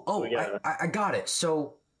 I got it.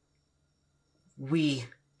 So we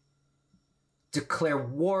declare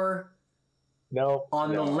war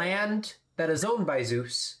on the land that is owned by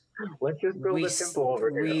Zeus. Let's just build a temple over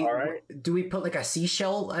here, all right? Do we put like a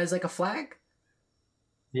seashell as like a flag?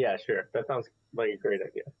 Yeah, sure. That sounds like a great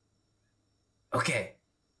idea. Okay.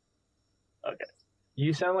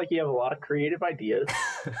 You sound like you have a lot of creative ideas.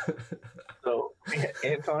 So,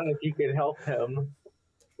 Anton, if you could help him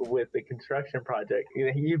with the construction project,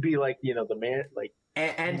 you'd be like, the man, like.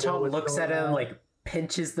 Anton looks at him, like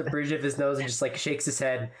pinches the bridge of his nose and just like shakes his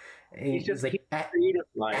head. And he's just like,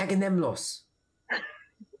 Agamemnos,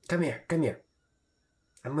 come here.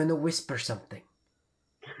 I'm gonna whisper something.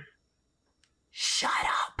 Shut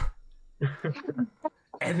up.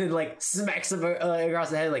 And then like smacks him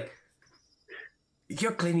across the head, like,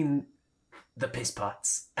 you're cleaning the piss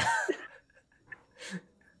pots.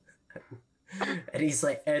 And he's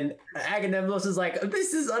like, and Agamemnos is like,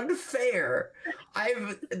 this is unfair.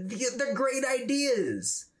 They're great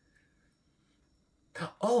ideas.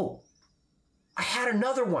 Oh, I had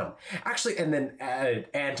another one. Actually, and then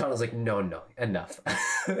Anton is like, no, enough.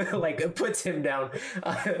 Like, puts him down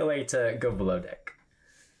like to go below deck.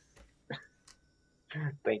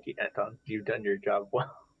 Thank you, Anton. You've done your job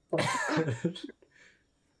well.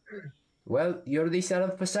 Well, you're the son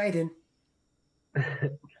of Poseidon.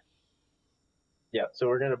 Yeah, so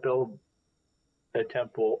we're going to build a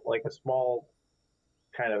temple, like a small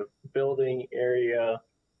kind of building area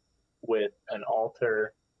with an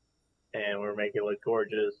altar, and we're making it look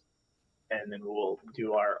gorgeous, and then we'll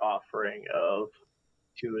do our offering of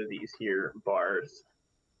 2 of these here bars.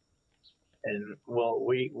 And, well,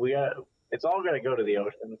 we got, it's all going to go to the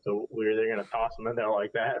ocean, so we're either going to toss them in there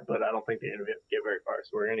like that, but I don't think they're going to get very far,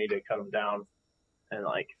 so we're going to need to cut them down and,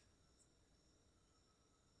 like,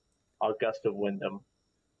 I'll gust of wind them.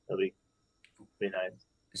 It'll be nice.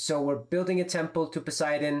 So we're building a temple to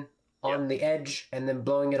Poseidon on the edge and then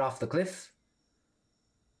blowing it off the cliff?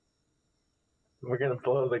 We're going to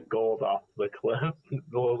blow the gold off the cliff.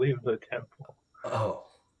 We'll leave the temple. Oh,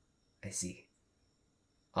 I see.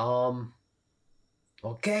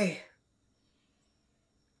 Okay.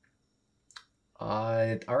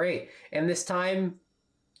 All right. And this time,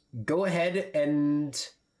 go ahead and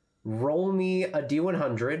roll me a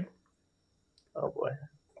D100. Oh boy.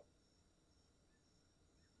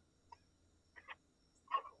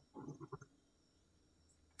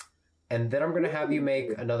 And then I'm going to have you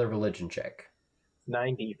make another religion check.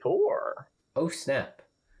 94. Oh, snap.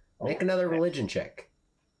 Make another religion check.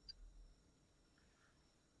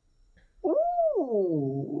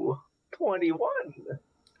 Ooh, 21.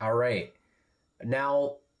 All right.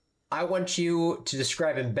 Now, I want you to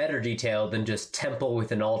describe in better detail than just temple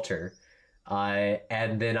with an altar.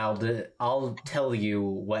 And then I'll tell you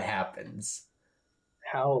what happens.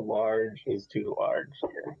 How large is too large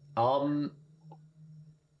here?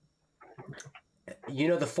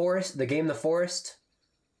 The forest, the game The Forest?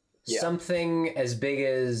 Yeah. Something as big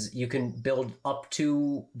as you can build up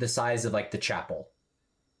to the size of like the chapel.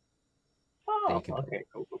 Oh, okay,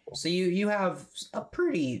 cool. So you have a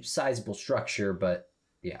pretty sizable structure, but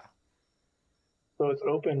yeah. So it's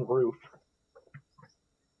open roof.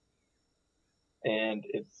 And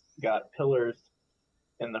it's got pillars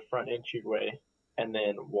in the front entryway and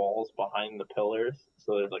then walls behind the pillars.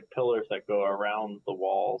 So there's like pillars that go around the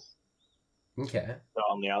walls. Okay. So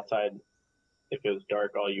on the outside, if it was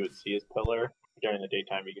dark, all you would see is pillar. During the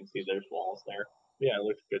daytime, you can see there's walls there. Yeah, it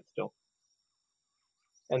looks good still.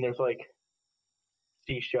 And there's like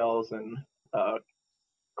seashells and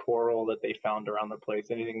coral that they found around the place.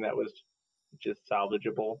 Anything that was just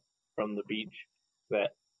salvageable from the beach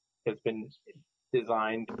that has been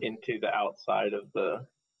designed into the outside of the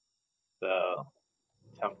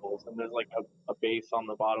temples. And there's like a base on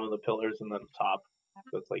the bottom of the pillars and then the top.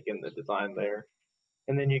 So it's like in the design there.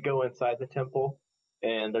 And then you go inside the temple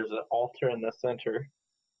and there's an altar in the center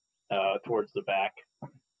towards the back.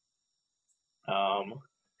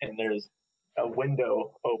 And there's a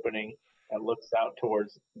window opening that looks out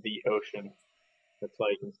towards the ocean. That's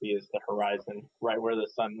all you can see is the horizon, right where the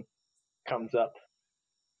sun comes up.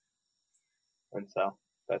 And so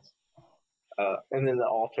that's, and then the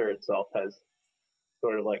altar itself has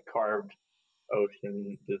sort of like carved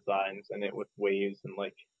ocean designs in it with waves and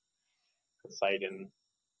like Poseidon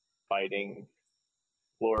fighting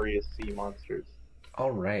glorious sea monsters.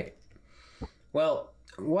 All right. Well,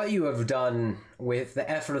 what you have done with the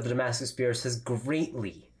effort of the Damascus Spears has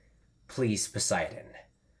greatly pleased Poseidon.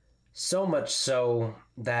 So much so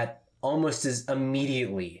that almost as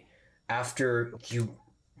immediately after you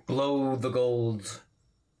blow the gold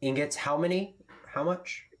ingots, how many? How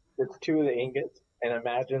much? It's 2 of the ingots, and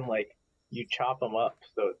imagine like you chop them up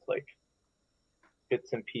so it's like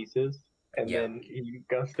bits and pieces, and then you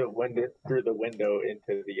gust of wind it through the window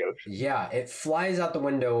into the ocean. Yeah, it flies out the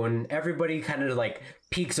window, and everybody kind of like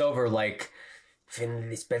peeks over, like, Finley,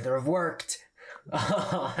 this better have worked.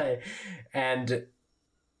 And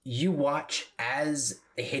you watch as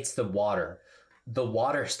it hits the water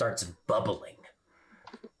starts bubbling.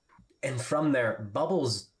 And from there,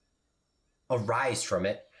 bubbles arise from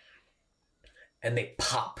it, and they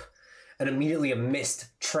pop. And immediately a mist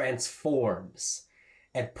transforms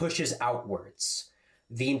and pushes outwards.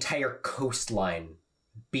 The entire coastline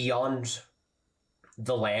beyond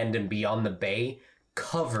the land and beyond the bay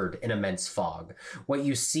covered in immense fog. What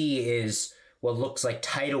you see is what looks like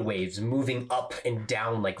tidal waves moving up and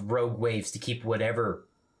down like rogue waves to keep whatever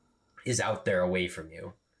is out there away from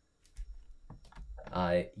you.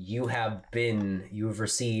 You have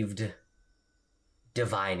received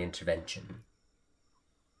divine intervention.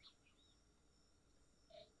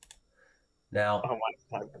 Now,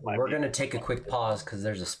 we're going to take a quick pause because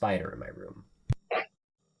there's a spider in my room.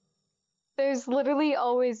 There's literally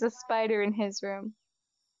always a spider in his room.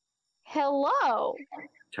 Hello!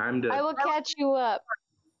 I will catch you up.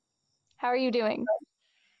 How are you doing?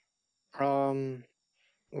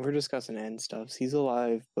 We're discussing end stuff. He's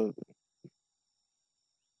alive, but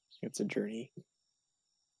it's a journey.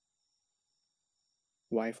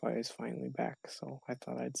 Wi-Fi is finally back, so I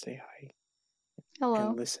thought I'd say hi. Hello.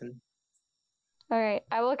 And listen. All right,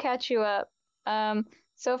 I will catch you up.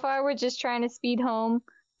 So far we're just trying to speed home.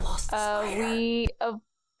 We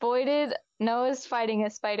avoided Noah's fighting a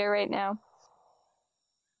spider right now.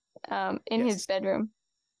 In his bedroom.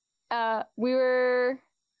 We were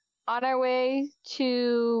on our way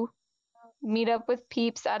to meet up with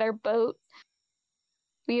peeps at our boat.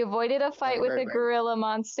 We avoided a fight with a gorilla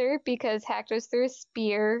monster because Hactos threw a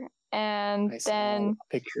spear, and then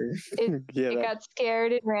it got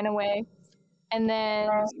scared and ran away. And then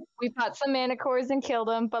we fought some manticores and killed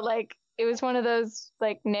them, but like it was one of those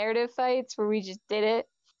like narrative fights where we just did it.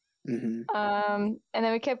 Mm-hmm. And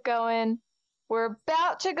then we kept going. We're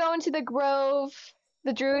about to go into the grove,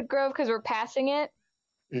 the Druid Grove, because we're passing it.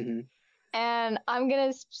 Mm-hmm. And I'm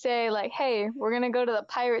gonna say like, hey, we're gonna go to the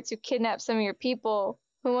pirates who kidnapped some of your people.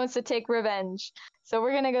 Who wants to take revenge? So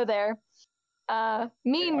we're gonna go there.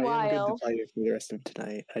 Meanwhile, I am good to play for the rest of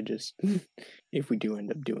tonight. I just, if we do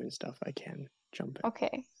end up doing stuff, I can jump in.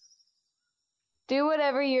 Okay. Do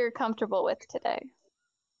whatever you're comfortable with today.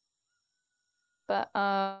 But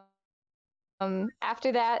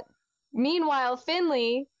after that, meanwhile,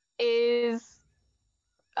 Finley is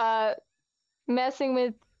messing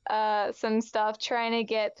with some stuff, trying to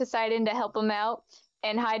get Poseidon to help him out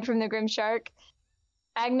and hide from the Grim Shark.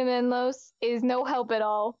 Agamemnos is no help at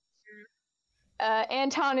all.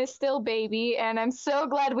 Anton is still baby, and I'm so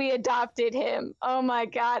glad we adopted him. Oh my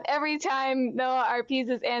god. Every time Noah RPs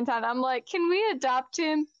as Anton, I'm like, can we adopt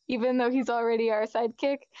him? Even though he's already our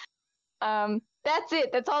sidekick. That's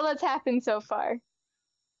it. That's all that's happened so far.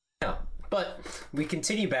 Yeah, but we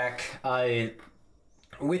continue back.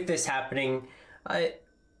 With this happening,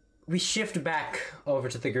 we shift back over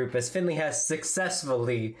to the group as Finley has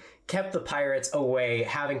successfully kept the pirates away,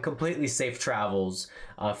 having completely safe travels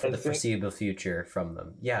for the foreseeable future from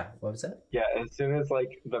them. Yeah, what was that? Yeah, as soon as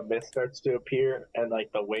like the mist starts to appear and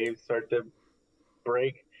like the waves start to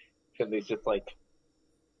break, Finley's just like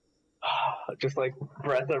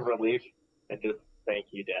breath of relief and just thank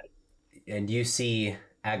you, Dad. And you see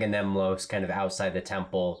Agamemnos kind of outside the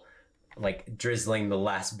temple, like drizzling the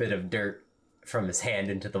last bit of dirt from his hand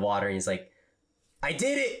into the water, and he's like, I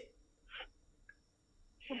did it!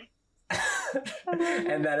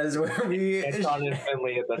 And that is where we... Anton and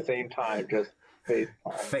Finley at the same time, just facepalm.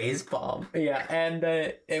 Facepalm, yeah. And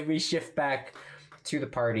we shift back to the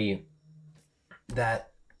party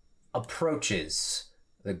that approaches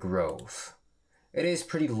the grove. It is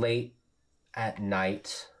pretty late at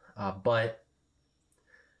night, but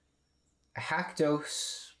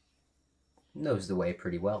Hactos knows the way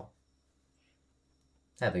pretty well.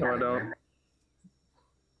 Having been there.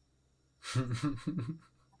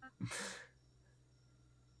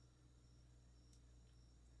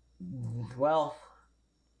 Well,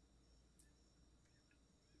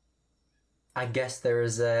 I guess there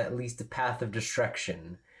is at least a path of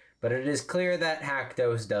destruction, but it is clear that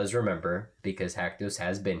Hactos does remember, because Hactos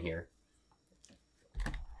has been here.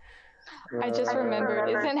 I just remembered,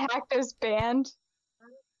 isn't Hactos banned?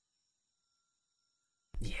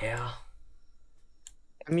 Yeah.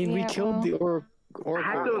 I mean, we killed the Oracle.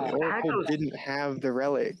 Hactos- The Oracle Hactos- didn't have the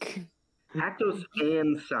relic. Hactos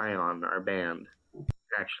and Scion are banned.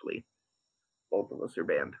 Actually, both of us are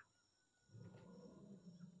banned.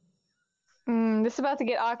 This is about to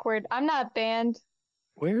get awkward. I'm not banned.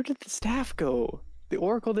 Where did the staff go? The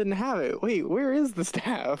Oracle didn't have it. Wait, where is the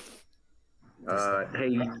staff? Hey,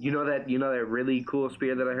 you know that really cool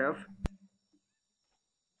spear that I have?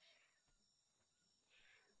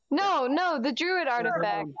 No, the druid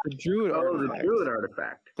artifact. The druid artifact. The druid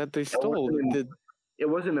artifact. That they stole. It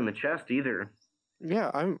wasn't in the chest either.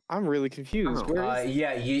 Yeah, I'm really confused. Oh. Where is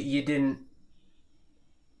Yeah, you didn't.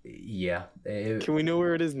 Yeah. Can we know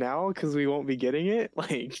where it is now? Because we won't be getting it.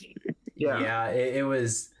 Like. Yeah. It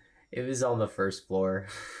was on the first floor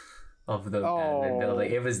of the admin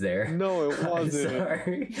building. It was there. No, it wasn't.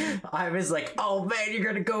 Sorry. I was like, oh man, you're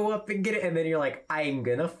gonna go up and get it, and then you're like, I'm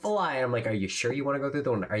gonna fly. And I'm like, are you sure you want to go through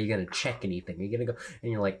the one? Are you gonna check anything? Are you gonna go?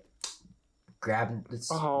 And you're like, grab,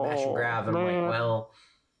 smash and grab. And I'm like, well,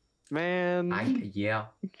 man. Yeah.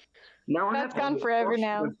 Now I That's have gone forever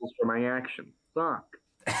now. For my action. Fuck.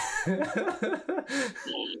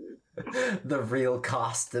 The real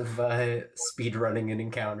cost of speed running an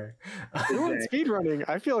encounter. It wasn't speed running.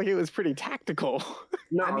 I feel like it was pretty tactical.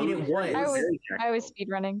 No, I mean, it was. I was speed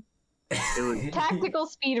running. It was Tactical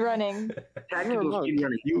speed running. tactical speed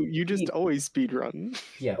running. You just always speed run.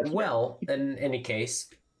 Yeah. Well, in any case,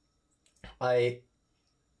 you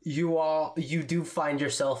do find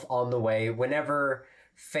yourself on the way whenever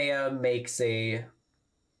Fea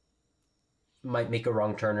might make a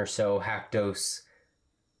wrong turn or so. Hakdos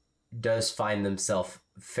does find themselves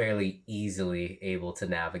fairly easily able to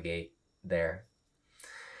navigate there.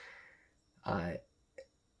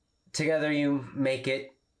 Together you make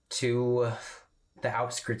it to the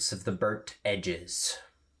outskirts of the burnt edges.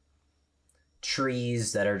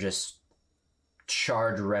 Trees that are just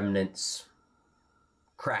charred remnants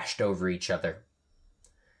crashed over each other.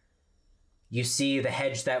 You see the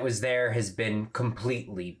hedge that was there has been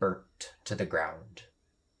completely burnt to the ground,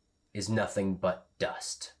 is nothing but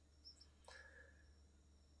dust.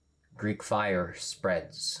 Greek fire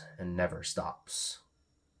spreads and never stops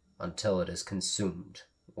until it has consumed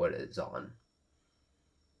what it is on.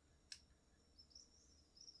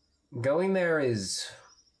 Going there is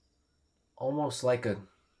almost like a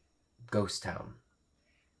ghost town.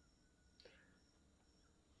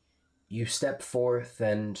 You step forth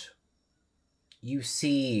and you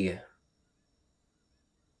see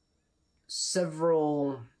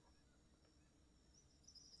several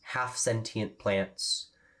half-sentient plants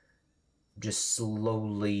just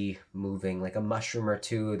slowly moving, like a mushroom or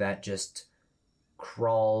two that just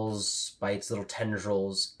crawls by its little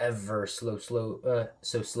tendrils ever so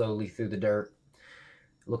slowly through the dirt.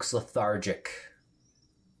 Looks lethargic,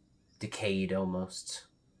 decayed almost.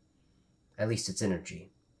 At least its energy.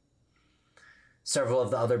 Several of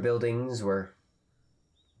the other buildings were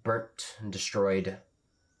burnt and destroyed.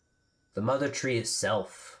 The mother tree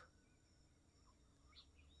itself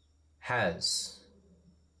has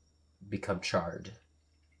become charred.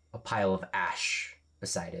 A pile of ash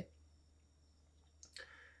beside it.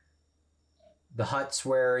 The huts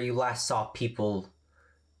where you last saw people,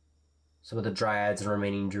 some of the dryads and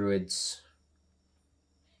remaining druids,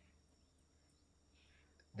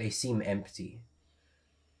 they seem empty.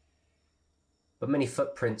 But many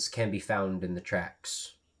footprints can be found in the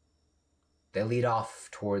tracks. They lead off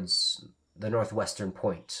towards the northwestern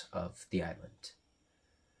point of the island.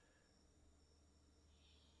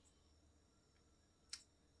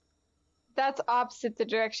 That's opposite the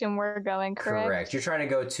direction we're going, correct? Correct. You're trying to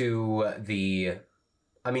go to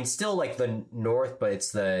still like the north, but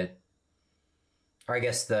it's the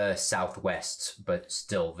southwest, but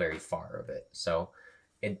still very far of it. So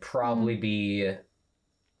it'd probably be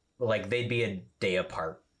like they'd be a day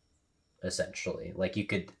apart, essentially. Like you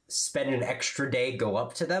could spend an extra day, go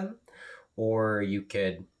up to them, or you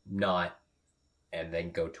could not and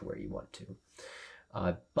then go to where you want to.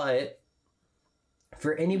 But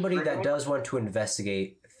for anybody that does want to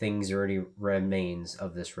investigate things or any remains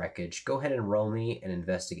of this wreckage, go ahead and roll me an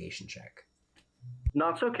investigation check. No,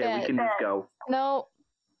 it's okay. We can just go. No.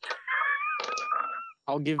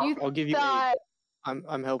 I'll give you thought...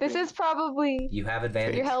 I'm helping. This is probably... You have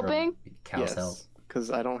advantage. You're helping? Cal's help. Because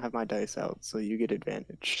I don't have my dice out, so you get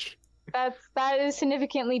advantage. That is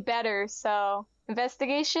significantly better, so...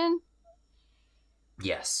 Investigation?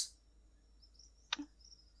 Yes.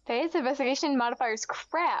 Today's investigation modifier's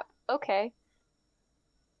crap. Okay.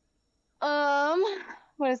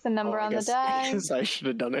 What is the number on the die? I guess I should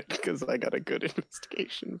have done it because I got a good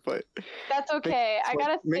investigation, but that's okay. I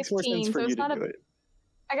got a 15, so it's not a.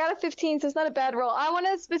 I got a 15, so it's not a bad roll. I want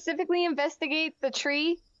to specifically investigate the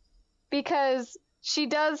tree because she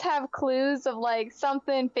does have clues of like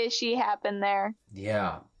something fishy happened there.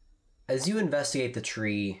 Yeah. As you investigate the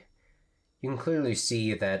tree, you can clearly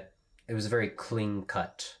see that it was very clean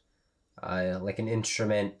cut. like an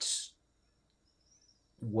instrument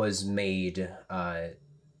was made, or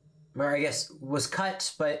I guess was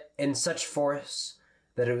cut, but in such force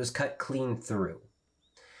that it was cut clean through.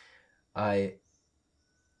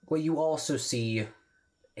 What you also see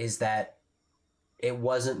is that it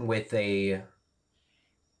wasn't with a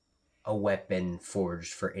weapon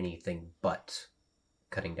forged for anything but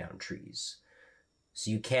cutting down trees.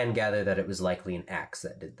 So you can gather that it was likely an axe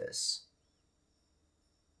that did this.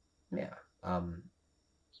 Yeah.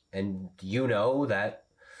 And you know that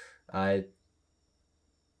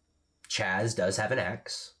Chaz does have an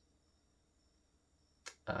axe.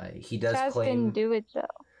 He does Chaz claim... didn't do it, though.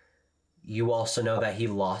 You also know that he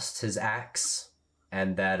lost his axe,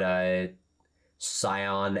 and that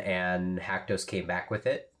Scion and Haktos came back with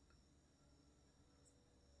it.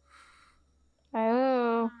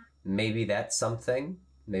 Oh. Maybe that's something.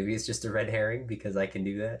 Maybe it's just a red herring because I can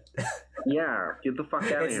do that. Yeah, get the fuck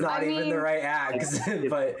out of here. It's not even the right axe,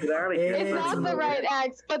 but it's not the right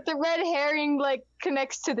axe, but the red herring like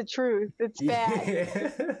connects to the truth. It's bad. Get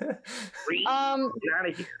out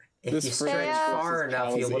of here. If you stretch far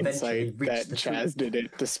enough, you'll eventually reach that the Chaz truth. did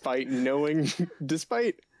it, despite knowing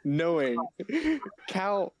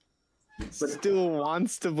Cal still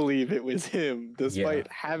wants to believe it was him, despite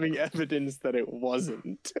having evidence that it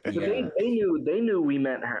wasn't. Yeah. They knew we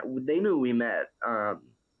met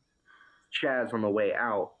Chaz on the way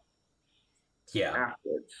out. Yeah.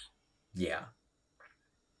 Afterwards. Yeah.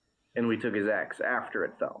 And we took his axe after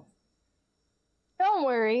it fell. Don't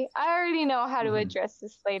worry, I already know how to address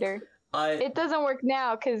this later. It doesn't work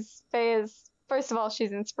now because Faye is, first of all,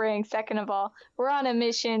 she's in spring. Second of all, we're on a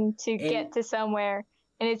mission to get to somewhere,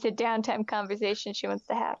 and it's a downtime conversation she wants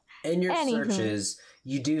to have. In your searches,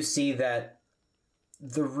 you do see that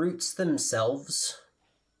the roots themselves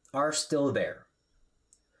are still there.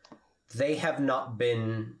 They have not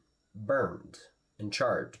been burned and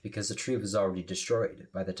charred because the tree was already destroyed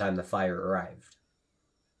by the time the fire arrived.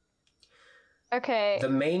 Okay. The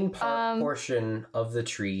main portion of the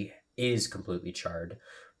tree is completely charred,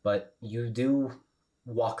 but you do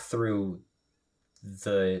walk through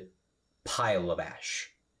the pile of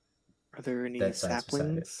ash. Are there any that sides beside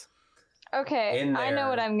saplings? Okay, In I know there,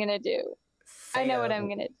 what I'm gonna do. I know what I'm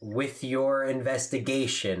gonna do. With your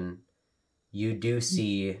investigation, you do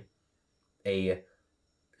see a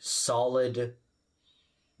solid,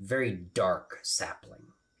 very dark sapling.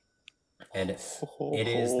 And it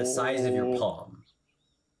is the size of your palm.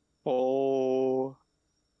 Oh.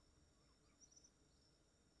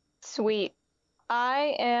 Sweet.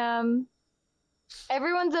 Everyone's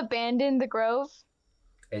abandoned the grove?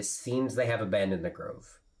 It seems they have abandoned the grove.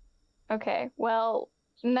 Okay, well,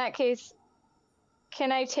 in that case,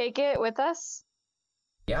 can I take it with us?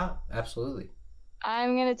 Yeah, absolutely.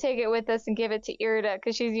 I'm gonna take it with us and give it to Irida,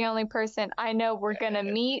 because she's the only person I know we're gonna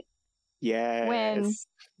meet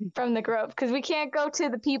from the grove, because we can't go to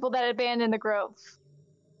the people that abandoned the grove.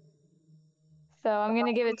 So I'm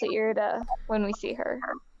gonna give it to Irida when we see her.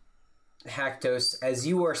 Haktos, as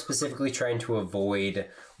you are specifically trying to avoid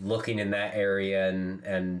looking in that area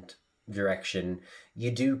and direction,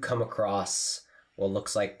 you do come across what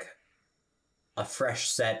looks like a fresh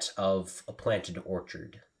set of a planted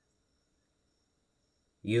orchard.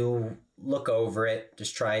 You look over it,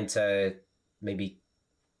 just trying to maybe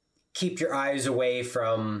keep your eyes away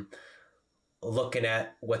from looking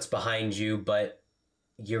at what's behind you, but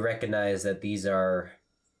you recognize that these are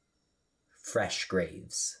fresh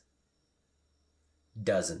graves.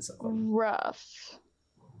 Dozens of them. Rough.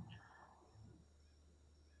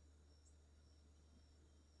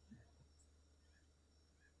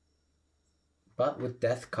 But with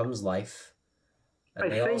death comes life, and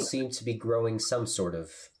they all seem to be growing some sort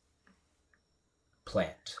of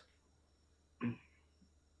plant.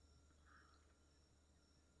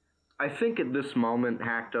 I think at this moment,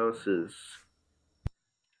 Haktos is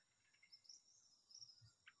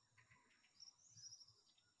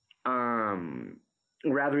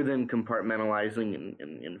rather than compartmentalizing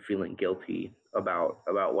and feeling guilty about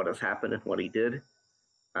what has happened and what he did,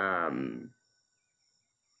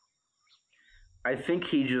 I think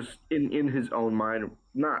he just, in his own mind,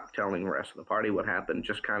 not telling the rest of the party what happened,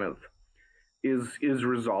 just kind of is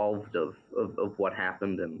resolved of what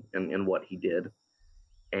happened and what he did,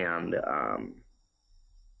 and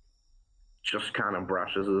just kind of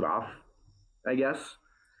brushes it off, I guess.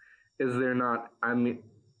 Is there not, I mean,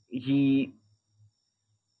 he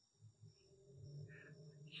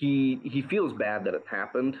feels bad that it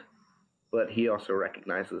happened, but he also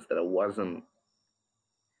recognizes that it wasn't,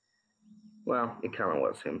 well, it kind of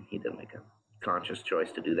was him. He didn't make a conscious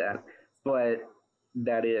choice to do that, but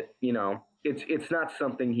that it, it's not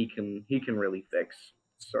something he can really fix.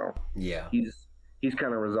 So Yeah. he's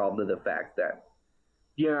kind of resolved to the fact that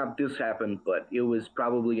yeah, this happened, but it was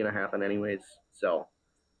probably going to happen anyways. So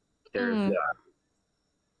there's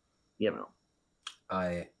you know.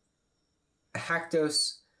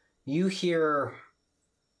 Haktos, you hear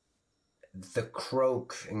the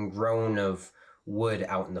croak and groan of wood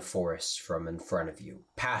out in the forest from in front of you,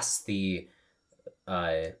 past the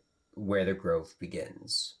where the grove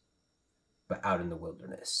begins, but out in the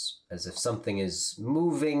wilderness, as if something is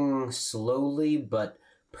moving slowly but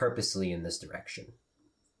purposely in this direction.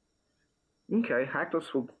 Okay,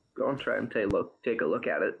 Haktos will go and try and take a look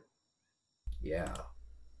at it. Yeah.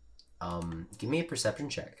 Give me a perception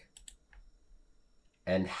check.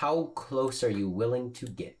 And how close are you willing to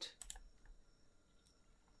get?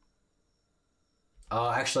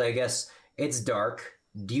 Actually, I guess it's dark.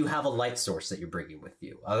 Do you have a light source that you're bringing with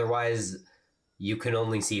you? Otherwise, you can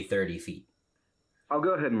only see 30 feet. I'll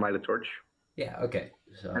go ahead and light a torch. Yeah, okay.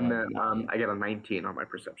 So, and then I get a 19 on my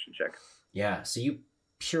perception check. Yeah, so you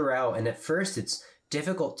peer out, and at first it's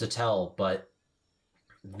difficult to tell, but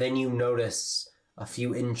then you notice a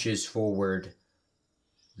few inches forward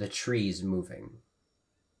the trees moving.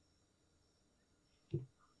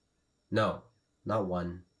 No, not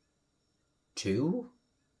 1, 2,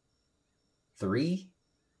 3.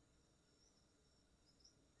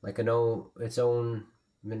 Like its own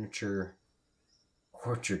miniature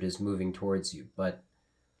orchard is moving towards you, but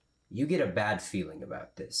you get a bad feeling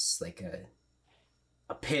about this, like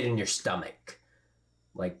a pit in your stomach,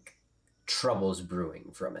 like trouble's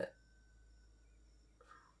brewing from it.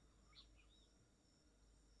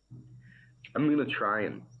 I'm gonna try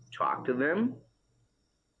and talk to them,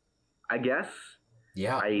 I guess.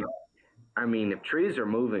 Yeah. I mean, if trees are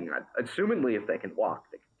moving, assumingly if they can walk,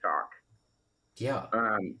 they can talk. Yeah.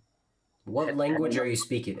 What language are you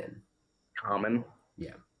speaking in? Common.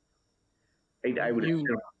 Yeah. I would assume.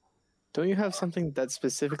 Don't you have something that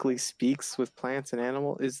specifically speaks with plants and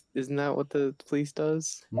animals? Isn't that what the police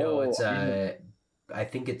does? No, it's I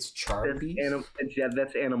think it's Charby.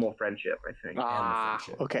 That's animal friendship, I think.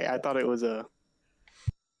 Okay. I thought it was a.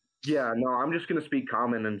 Yeah, no, I'm just gonna speak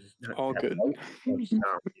common and. All good.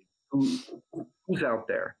 Who's out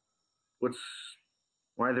there?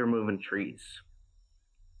 Why they're moving trees?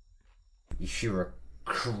 You hear a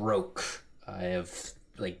croak of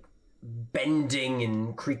like bending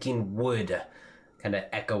and creaking wood kind of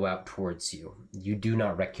echo out towards you. You do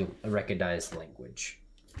not recognize the language.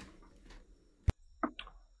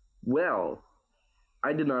 Well,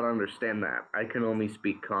 I did not understand that. I can only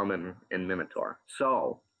speak Common and Minotaur.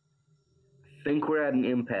 So, I think we're at an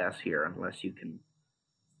impasse here unless you can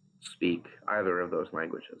speak either of those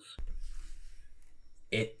languages.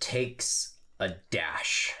 It takes a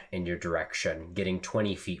dash in your direction, getting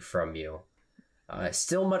 20 feet from you.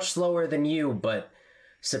 Still much slower than you, but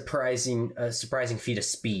surprising feat of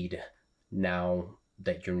speed now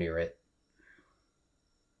that you're near it.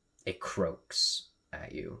 It croaks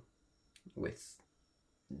at you with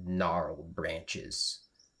gnarled branches.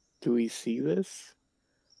 Do we see this?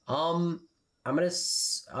 I'm gonna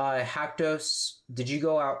Haktos, did you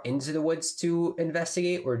go out into the woods to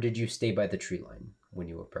investigate, or did you stay by the tree line when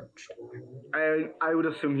you approached? I would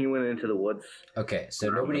assume he went into the woods. Okay, so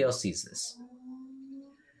nobody else sees this.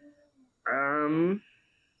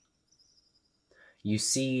 You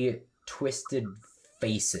see twisted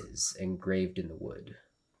faces engraved in the wood.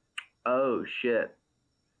 Oh shit.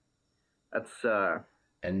 That's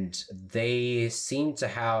And they seem to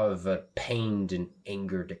have a pained and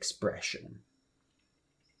angered expression.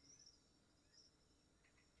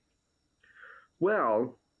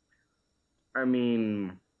 Well, I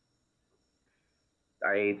mean,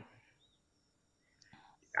 I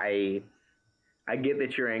get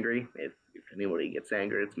that you're angry. If anybody gets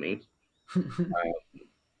angry, it's me.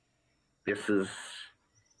 This is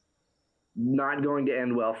not going to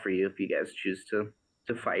end well for you if you guys choose to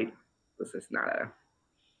fight. This is not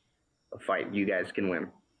a fight you guys can win.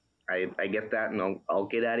 I get that, and I'll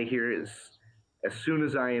get out of here as soon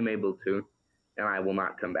as I am able to, and I will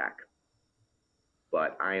not come back.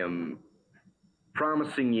 But I am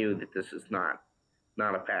promising you that this is not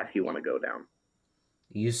a path you want to go down.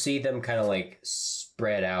 You see them kind of like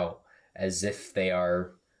spread out as if they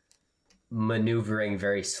are maneuvering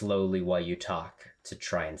very slowly while you talk to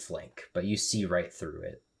try and flank, but you see right through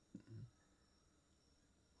it.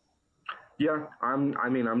 Yeah, I'm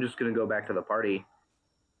just gonna go back to the party.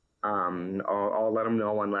 I'll let them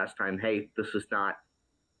know one last time. Hey, this is not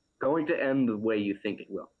going to end the way you think it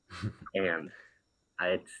will, and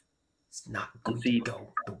it's not going to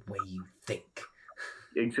go the way you think.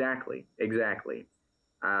 Exactly.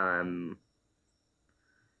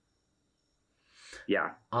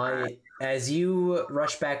 Yeah. As you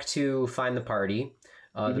rush back to find the party,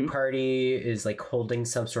 the party is like holding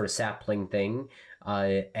some sort of sapling thing,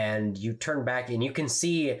 and you turn back and you can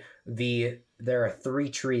see there are 3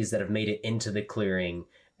 trees that have made it into the clearing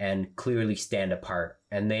and clearly stand apart,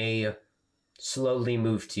 and they slowly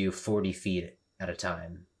move to you 40 feet at a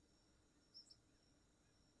time.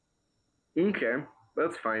 Okay,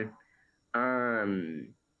 that's fine.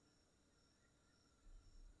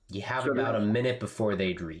 You have about a minute before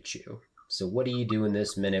they'd reach you. So what do you do in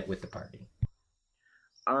this minute with the party?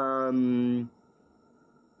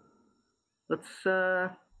 Let's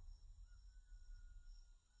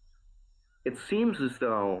it seems as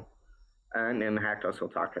though, and Haktos will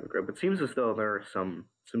talk to the group, it seems as though there are some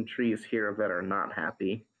trees here that are not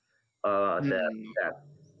happy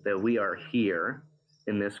that we are here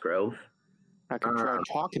in this grove. I could try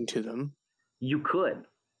talking to them. You could,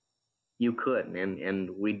 and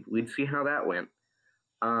we'd see how that went.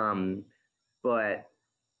 But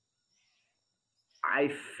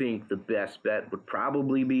I think the best bet would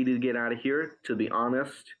probably be to get out of here, to be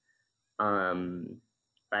honest.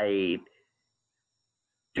 I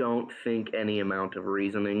don't think any amount of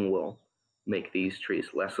reasoning will make these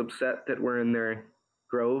trees less upset that we're in their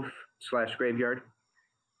grove/graveyard.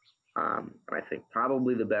 And I think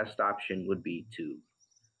probably the best option would be to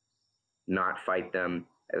not fight them.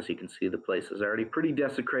 As you can see, the place is already pretty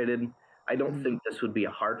desecrated. I don't think this would be a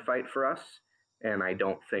hard fight for us, and I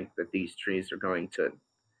don't think that these trees are going to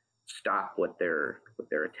stop what they're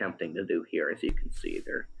attempting to do here. As you can see,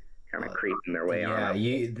 they're kind of creeping their way on.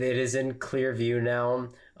 Yeah, it is in clear view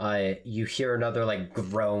now. You hear another like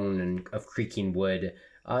groan of creaking wood.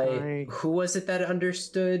 Who was it that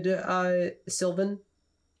understood Sylvan?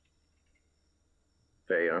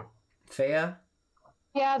 Fea?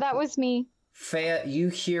 Yeah, that was me. Fea, you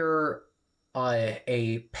hear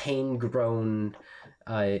a pain groan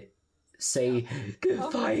say,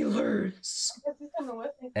 "Defilers!"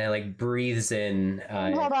 and like breathes in.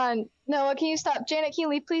 Hold on. Noah, can you stop? Janet, can you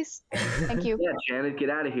leave, please? Thank you. Yeah, Janet, get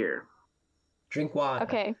out of here. Drink water.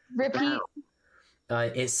 Okay, repeat.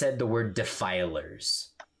 It said the word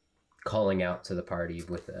defilers, calling out to the party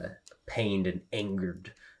with a pained and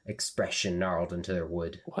angered expression gnarled into their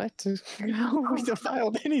wood. What? How have we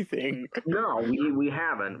defiled anything? No, we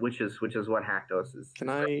haven't, which is what Haktos is. Can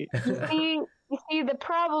I? You see, the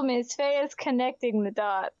problem is Fea's connecting the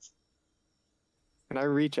dots. Can I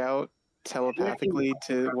reach out telepathically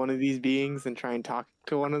to one of these beings and try and talk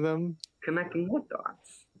to one of them? Connecting what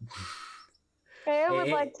dots? Fea would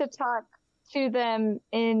like to talk to them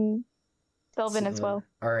in Sylvan as well.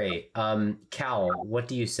 All right, Cal, what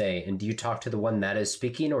do you say? And do you talk to the one that is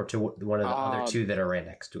speaking, or to one of the other 2 that are right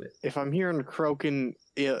next to it? If I'm hearing croaking,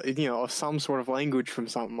 some sort of language from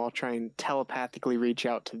something, I'll try and telepathically reach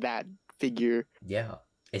out to that figure. Yeah,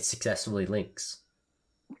 it successfully links.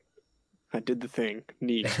 I did the thing.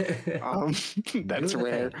 Neat. That's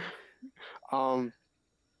rare. Oh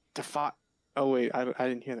wait, I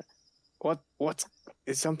didn't hear that.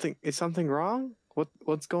 Is something wrong?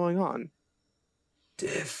 What's going on?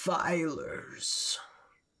 Defilers.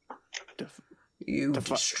 You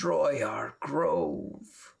destroy our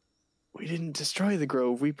grove. We didn't destroy the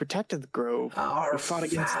grove. We protected the grove. Our we fought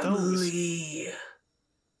against family.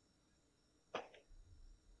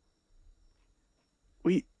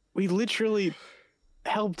 those. We literally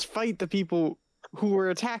helped fight the people who were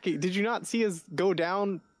attacking. Did you not see us go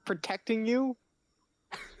down protecting you?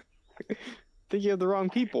 I think you have the wrong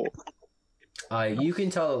people. You can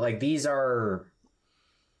tell, like, these are...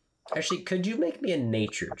 Actually, could you make me a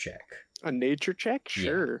nature check? A nature check?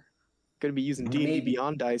 Sure. Yeah. Gonna be using D&D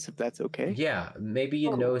Beyond dice if that's okay. Yeah, maybe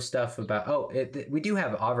you know stuff about... we do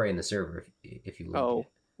have Avre in the server if you link it.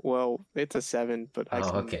 Well, it's a 7, but I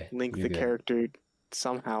can link the character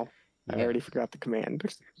somehow. I already forgot the command.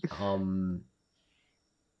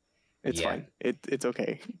 It's fine. It's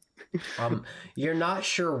okay. You're not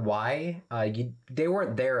sure why. They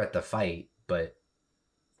weren't there at the fight, but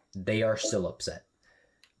they are still upset.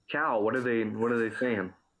 Cal, what are they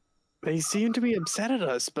saying? They seem to be upset at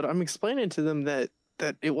us, but I'm explaining to them that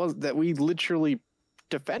we literally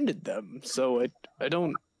defended them. So I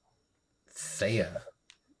don't. Fea,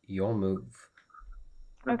 your move.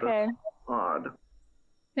 Okay. Odd.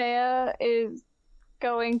 Fea is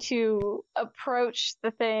going to approach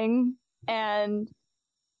the thing and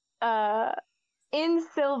in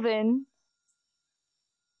Sylvan,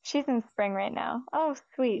 she's in spring right now. Oh,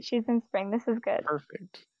 sweet. She's in spring. This is good.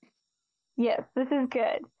 Perfect. Yes, this is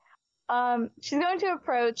good. She's going to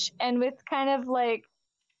approach and with kind of like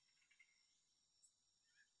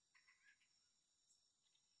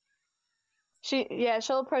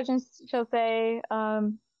she'll approach and she'll say,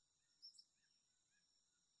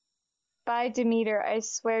 by Demeter, I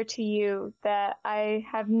swear to you that I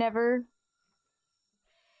have never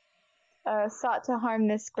sought to harm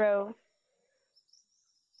this grove.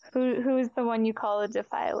 Who is the one you call a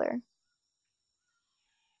defiler?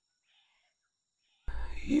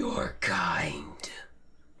 Your kind.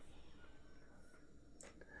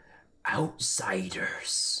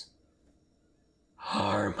 Outsiders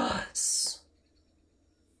harm us.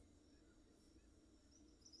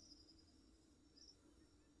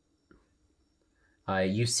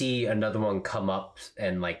 You see another one come up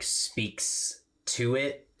and speaks to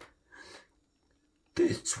it.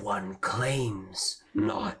 This one claims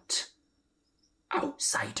not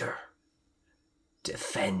outsider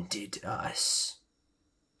defended us.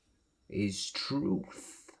 Is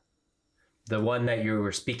truth. The one that you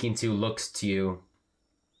were speaking to looks to you.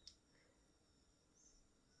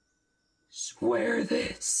 Swear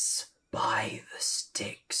this by the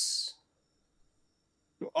sticks.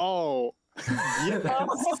 Oh.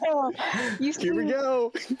 Yes. Here we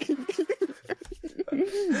go.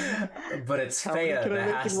 But it's Faya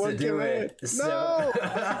that has to do it. No!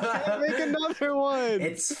 Can't make another one.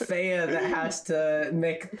 It's Faya that has to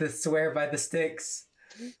make the swear by the sticks.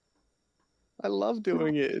 I love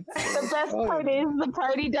doing it. The best part is the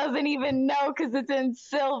party doesn't even know because it's in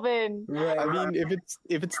Sylvan. Right. I mean,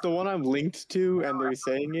 if it's the one I'm linked to and they're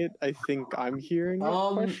saying it, I think I'm hearing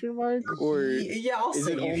it, question mark? Or yeah, I'll is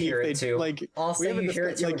say it you only hear if it they, too. like, I'll say you hear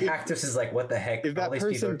it too. like, And Cactus is like, "What the heck?" If all that these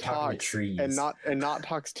people are person talking to talks trees and not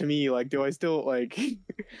talks to me, like, do I still like?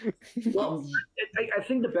 Well, I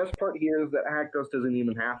think the best part here is that Haktos doesn't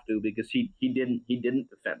even have to because he didn't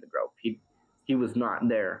defend the grove. He was not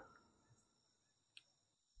there.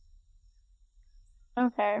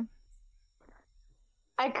 Okay.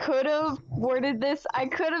 I could have worded this. I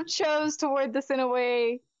could have chose to word this in a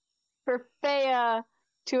way for Faya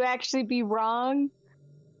to actually be wrong,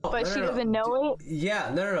 but she doesn't know it. Yeah,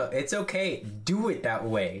 no. It's okay. Do it that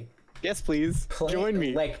way. Yes, please. Join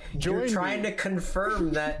me. You're trying to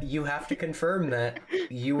confirm that you have to confirm that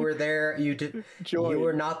you were there. You did. You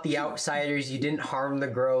were not the outsiders. You didn't harm the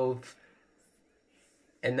grove,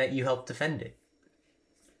 and that you helped defend it.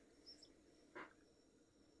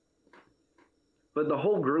 But the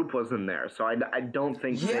whole group wasn't there, so I don't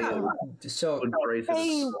think they would raise it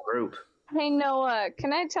as a group. Hey, Noah,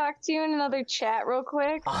 can I talk to you in another chat real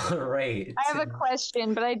quick? All right. I have a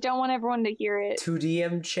question, but I don't want everyone to hear it.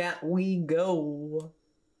 2DM chat we go.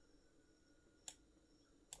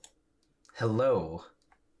 Hello.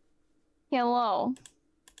 Hello.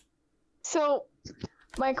 So,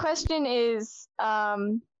 my question is,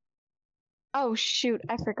 oh shoot,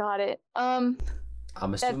 I forgot it.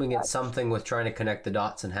 I'm assuming it's something with trying to connect the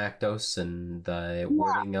dots in Haktos and the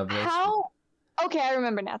wording of this. Okay, I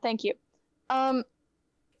remember now. Thank you. Faya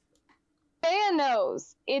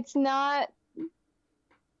knows it's not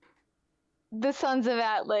the Sons of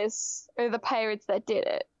Atlas or the pirates that did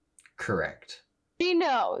it. Correct. She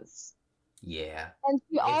knows. Yeah. And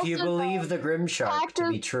she if you believe the Grimshark to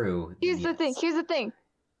be true. Here's the thing.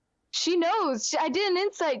 She knows. I did an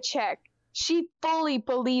insight check. She fully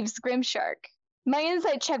believes Grimshark. My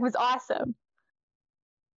insight check was awesome.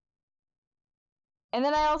 And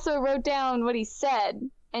then I also wrote down what he said.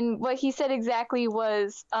 And what he said exactly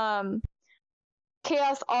was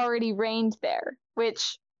chaos already reigned there.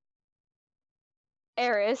 Which,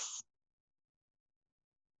 Eris,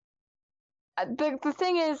 the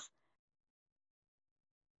thing is,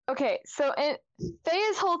 okay, so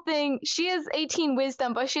Faya's whole thing, she has 18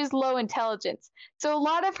 wisdom, but she has low intelligence. So a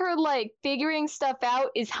lot of her, figuring stuff out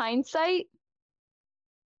is hindsight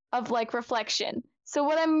of, reflection. So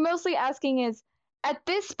what I'm mostly asking is, at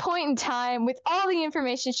this point in time, with all the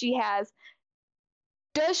information she has,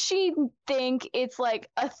 does she think it's,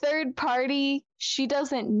 a third party she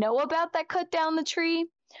doesn't know about that cut down the tree?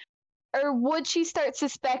 Or would she start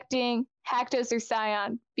suspecting Haktos or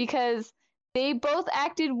Scion? Because they both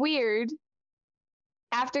acted weird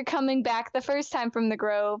after coming back the first time from the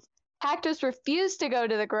Grove. Haktos refused to go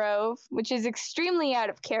to the Grove, which is extremely out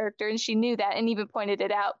of character, and she knew that and even pointed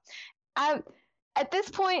it out. At this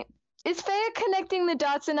point, is Faya connecting the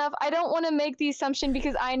dots enough? I don't want to make the assumption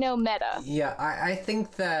because I know meta. Yeah, I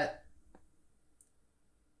think that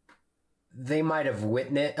they might have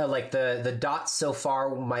witnessed, the dots so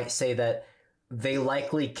far might say that they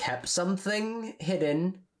likely kept something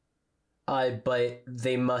hidden, but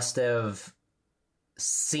they must have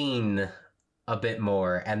seen a bit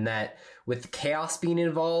more, and that with chaos being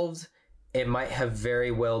involved, it might have very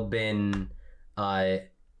well been a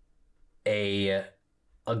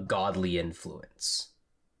godly influence.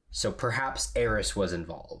 So perhaps Eris was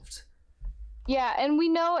involved. Yeah, and we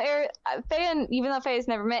know Feyre, even though Feyre's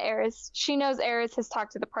never met Eris, she knows Eris has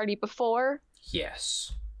talked to the party before.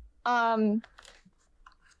 Yes. Because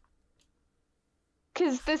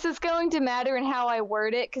this is going to matter in how I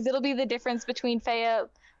word it, because it'll be the difference between Feyre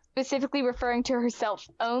specifically referring to herself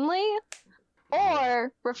only,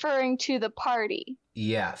 or referring to the party.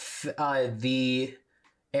 Yeah, the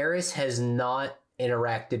Eris has not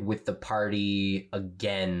interacted with the party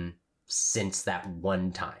again since that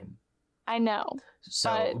one time. I know.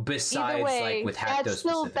 So besides, way, like with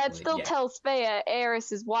Hacto that still tells Feyre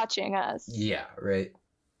Eris is watching us. Yeah, right.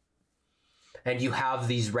 And you have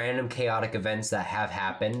these random chaotic events that have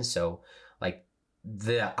happened. So, like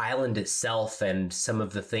the island itself and some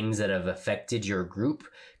of the things that have affected your group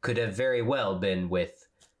could have very well been with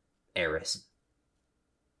Eris.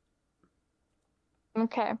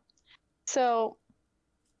 Okay, so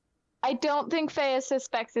I don't think Feyre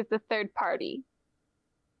suspects it's a third party.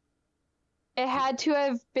 It had to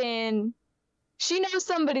have been... She knows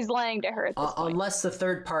somebody's lying to her at this point. Unless the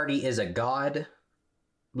third party is a god.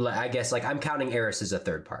 I guess, like, I'm counting Eris as a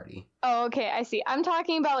third party. Oh, okay, I see. I'm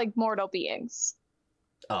talking about, like, mortal beings.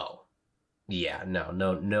 Oh. Yeah,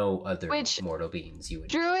 no other mortal beings you would...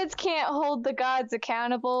 Druids can't hold the gods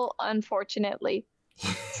accountable, unfortunately.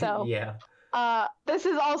 So... yeah. This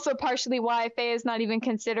is also partially why Faye is not even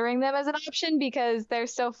considering them as an option, because they're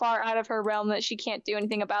so far out of her realm that she can't do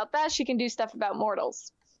anything about that. She can do stuff about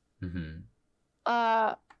mortals. Mm-hmm.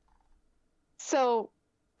 So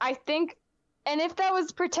I think, and if that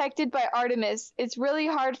was protected by Artemis, it's really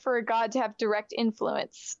hard for a god to have direct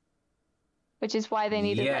influence, which is why they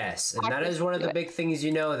needed. Yes, and that is one of the big things,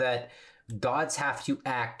 that gods have to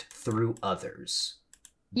act through others.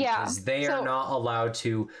 Because they are not allowed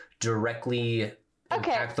to directly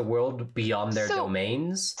impact the world beyond their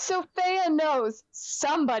domains. So Feyre knows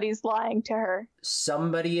somebody's lying to her.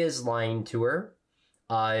 Somebody is lying to her,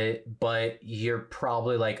 but you're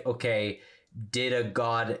probably like, okay, did a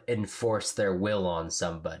god enforce their will on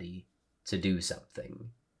somebody to do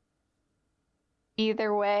something?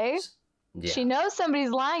 Either way, she knows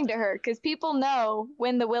somebody's lying to her, because people know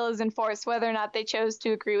when the will is enforced, whether or not they chose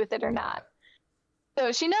to agree with it or not.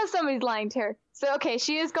 So she knows somebody's lying to her. So, okay,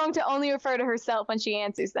 she is going to only refer to herself when she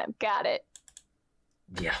answers them. Got it.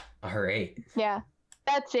 Yeah, all right. Yeah,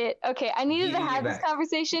 that's it. Okay, I needed to have this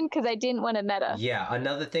conversation because I didn't want to meta. Yeah,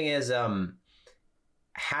 another thing is,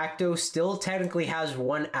 Hacto still technically has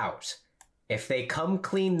one out. If they come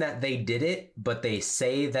clean that they did it, but they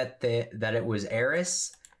say that it was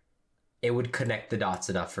Eris, it would connect the dots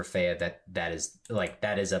enough for Feyre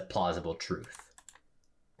that is a plausible truth.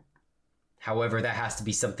 However, that has to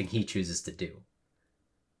be something he chooses to do.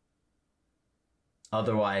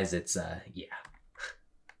 Otherwise, it's, yeah.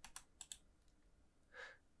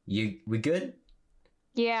 We good?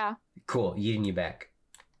 Yeah. Cool, you back.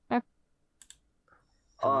 Okay.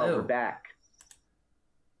 Hello. We're back.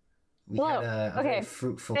 We had a very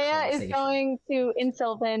fruitful conversation. Is going to, in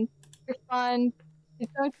Sylvan, respond. She's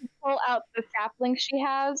going to pull out the sapling she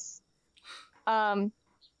has. And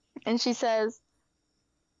she says,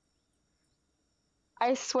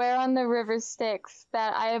 I swear on the river Styx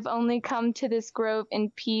that I have only come to this grove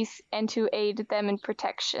in peace and to aid them in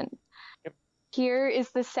protection. Yep. Here is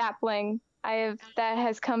the sapling that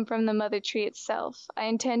has come from the mother tree itself. I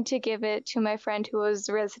intend to give it to my friend who was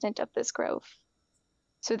a resident of this grove,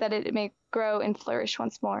 so that it may grow and flourish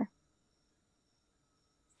once more.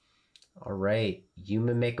 All right, you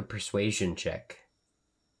may make a persuasion check.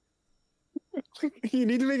 You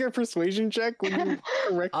need to make a persuasion check when you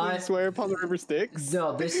correctly swear upon the river Styx?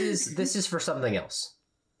 No, this is for something else.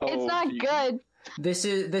 It's not good. This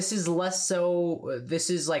is less so. This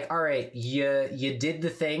is like, all right, you did the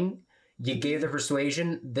thing, you gave the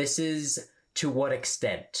persuasion. This is to what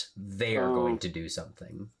extent they are going to do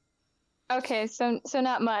something. Okay, so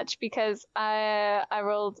not much, because I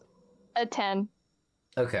rolled a 10.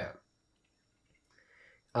 Okay.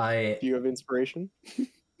 Do you have inspiration?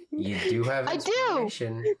 You do have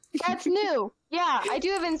inspiration. I do. That's new. Yeah, I do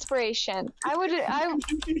have inspiration.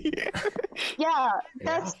 Yeah,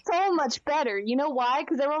 that's so much better. You know why?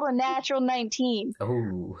 Because I rolled a natural 19.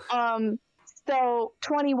 Oh. So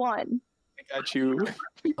 21. I got you.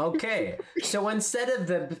 Okay, so instead of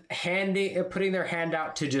them putting their hand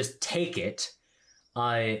out to just take it,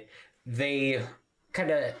 they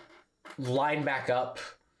kind of line back up.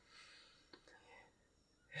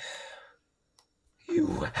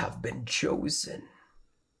 You have been chosen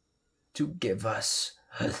to give us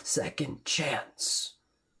a second chance.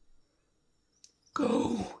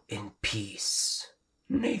 Go in peace.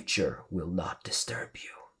 Nature will not disturb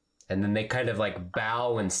you. And then they kind of like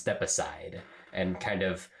bow and step aside and kind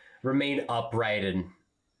of remain upright and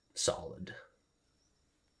solid.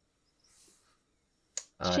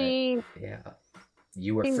 Yeah.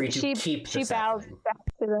 You were free to keep the bows sapling. back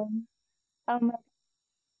to them.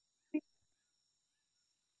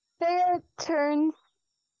 Thea turns,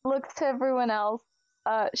 looks to everyone else.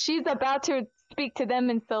 She's about to speak to them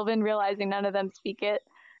in Sylvan, realizing none of them speak it,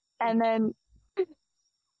 and then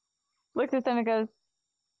looks at them and goes,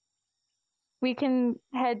 "We can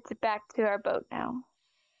head back to our boat now.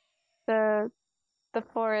 The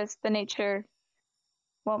forest, the nature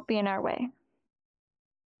won't be in our way."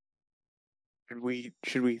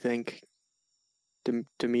 Should we thank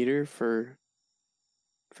Demeter for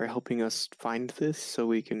helping us find this, so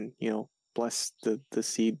we can, bless the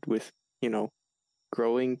seed with,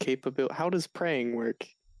 growing capability? How does praying work?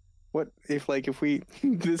 What if we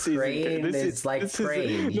praying is like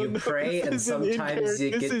praying. You pray and sometimes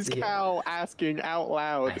you get. This is Cal asking out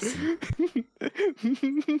loud.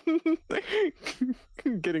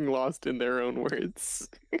 Getting lost in their own words.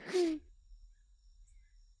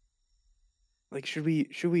 Like, should we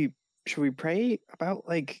pray about,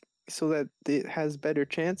 like, so that it has better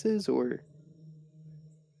chances, or?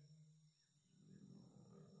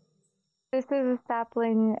 This is a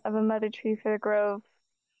sapling of a mother tree for the grove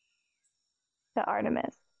to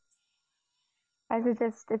Artemis. I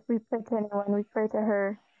suggest if we pray to anyone, we pray to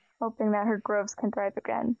her, hoping that her groves can thrive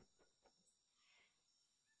again.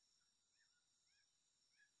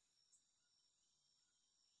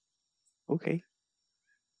 Okay.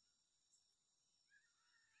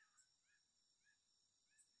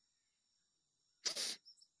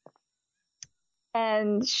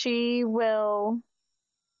 And she will,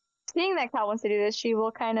 seeing that Cal wants to do this, she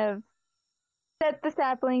will kind of set the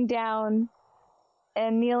sapling down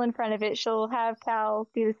and kneel in front of it. She'll have Cal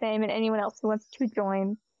do the same and anyone else who wants to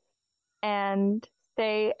join, and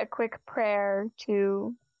say a quick prayer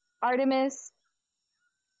to Artemis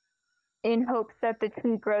in hopes that the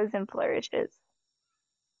tree grows and flourishes.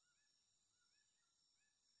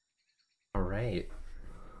 All right.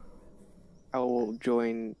 I will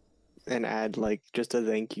join and add, like, just a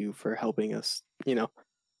thank you for helping us,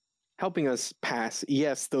 helping us pass.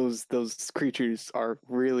 Yes, those creatures are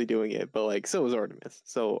really doing it, but, like, so is Artemis.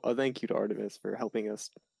 So a thank you to Artemis for helping us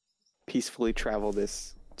peacefully travel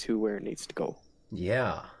this to where it needs to go.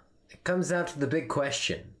 Yeah. It comes down to the big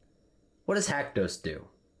question. What does Haktos do?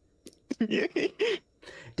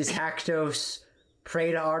 Does Haktos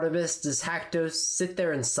pray to Artemis? Does Haktos sit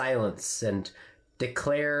there in silence and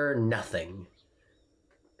declare nothing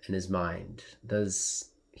in his mind? Does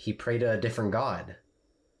he pray to a different god?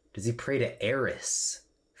 Does he pray to Eris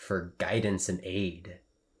for guidance and aid?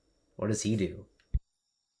 What does he do?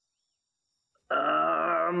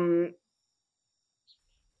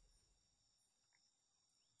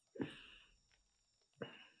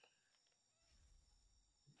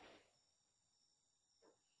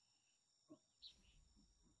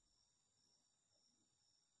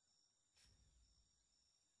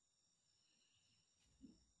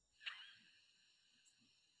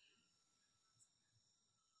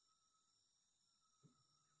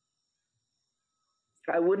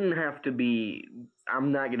 I wouldn't have to be.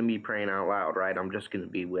 I'm not going to be praying out loud, right? I'm just going to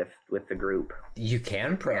be with the group. You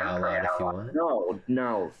can pray out loud if you want.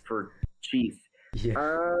 No, for Chief. Yeah.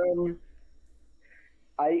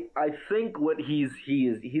 I think what he's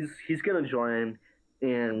going to join,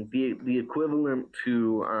 and the equivalent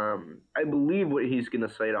to I believe what he's going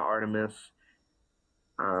to say to Artemis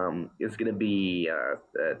is going to be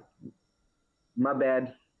my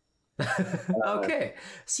bad. Okay,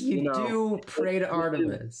 so you do pray to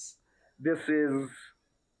Artemis. This is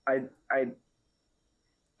I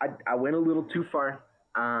went a little too far.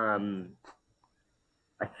 I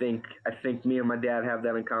think me and my dad have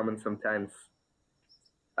that in common sometimes.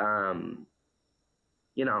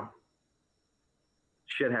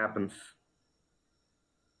 Shit happens.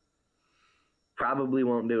 Probably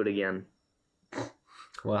won't do it again.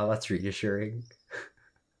 Well, that's reassuring.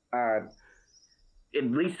 At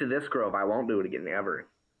least to this grove, I won't do it again ever.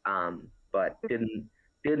 But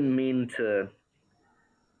didn't mean to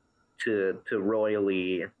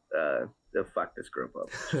royally fuck this grove up.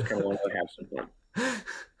 Just kind of want to have some fun.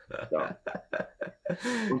 So,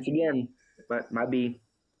 once again, my B.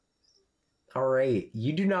 All right,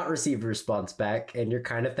 you do not receive a response back, and you're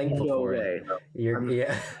kind of thankful for it.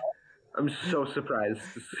 I'm so surprised.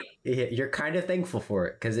 You're kind of thankful for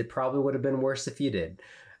it because it probably would have been worse if you did.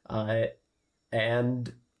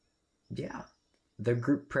 And yeah, the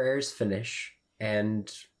group prayers finish, and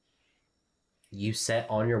you set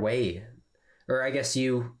on your way. Or I guess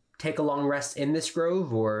you take a long rest in this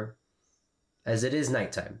grove, or as it is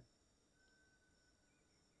nighttime.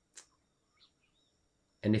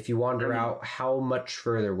 And if you wander out, how much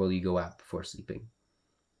further will you go out before sleeping?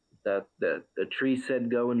 The tree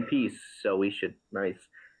said go in peace, so we should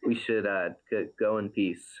go in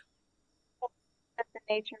peace. That the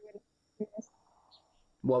nature would.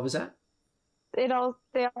 What was that? They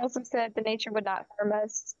also said the nature would not harm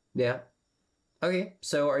us. Yeah. Okay,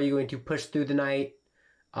 so are you going to push through the night,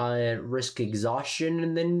 risk exhaustion,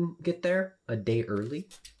 and then get there a day early?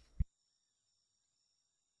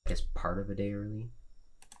 I guess part of a day early.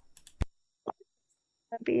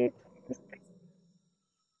 That'd be.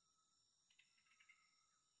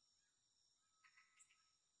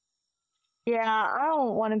 Yeah, I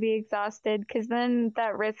don't want to be exhausted because then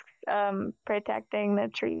that risks protecting the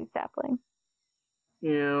tree sapling.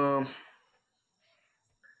 Yeah.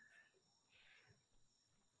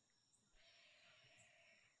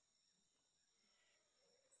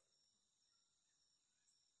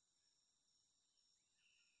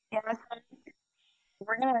 Yeah, so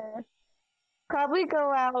we're gonna probably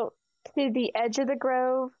go out to the edge of the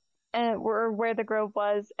grove and where the grove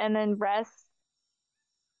was, and then rest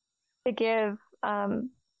to give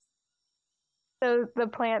the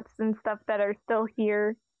plants and stuff that are still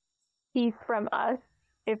here peace from us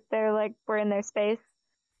if they're like we're in their space,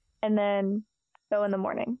 and then go in the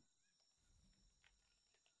morning.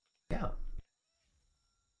 Yeah.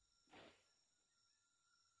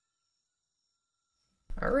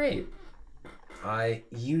 All right.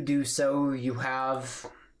 You do so. You have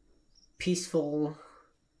peaceful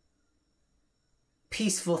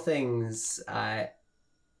things.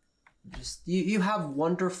 You have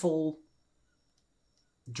wonderful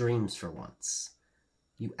dreams for once.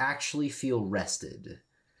 You actually feel rested,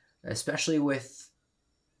 especially with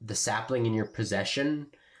the sapling in your possession.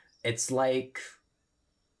 It's like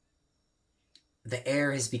the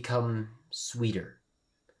air has become sweeter.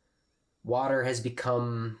 Water has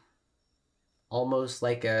become almost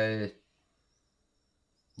like a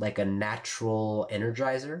natural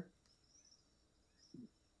energizer.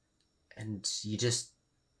 And you just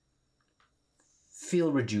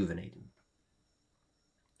feel rejuvenated.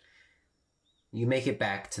 You make it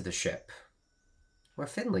back to the ship where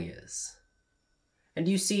Finley is. And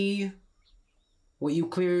you see what you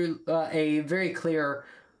a very clear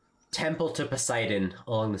temple to Poseidon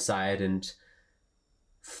along the side, and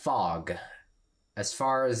fog as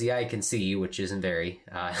far as the eye can see, which isn't very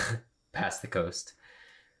past the coast.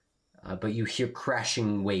 But you hear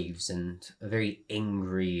crashing waves and a very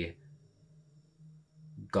angry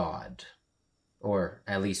god. Or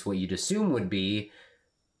at least what you'd assume would be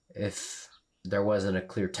if there wasn't a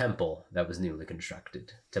clear temple that was newly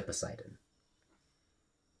constructed to Poseidon.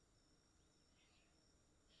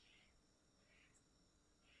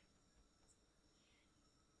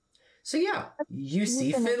 So yeah, you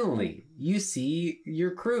see Finley. You see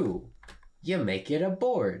your crew. You make it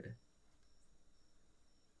aboard.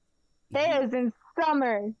 It is in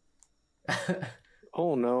summer.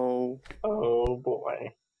 Oh no. Oh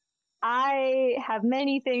boy. I have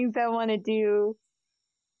many things I want to do.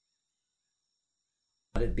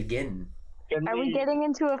 Let it begin. Are we getting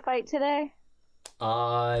into a fight today?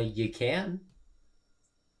 You can.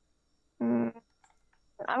 I'm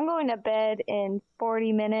going to bed in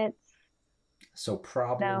 40 minutes. So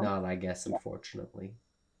probably not, I guess, unfortunately.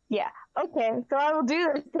 Yeah. Okay, so I will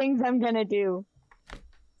do the things I'm gonna do.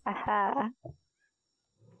 Aha.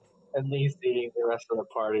 At least seeing the rest of the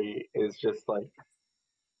party is just like,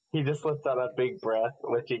 he just lets out a big breath,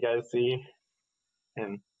 which you guys see,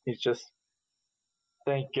 and he's just,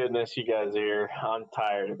 thank goodness you guys are here. I'm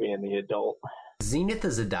tired of being the adult. Zenith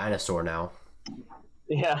is a dinosaur now.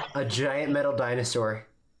 Yeah. A giant metal dinosaur.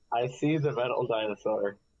 I see the metal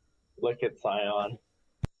dinosaur. Look at Scion.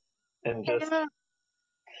 And just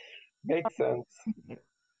makes sense.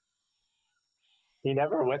 He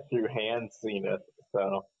never went through hand Zenith,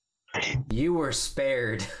 so. You were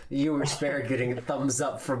spared. You were spared getting a thumbs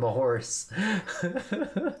up from a horse.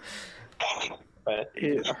 But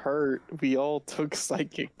it hurt. We all took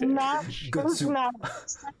psychic damage. Good soup.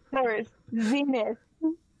 Horse. Zenith.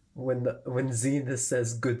 When Zenith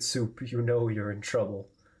says good soup, you know you're in trouble.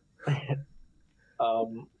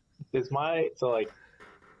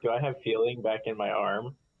 Do I have feeling back in my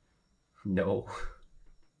arm? No.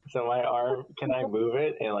 So my arm, can I move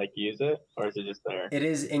it and use it, or is it just there? It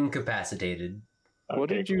is incapacitated. Okay, what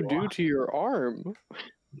did you do to your arm?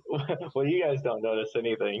 Well, you guys don't notice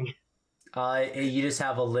anything. You just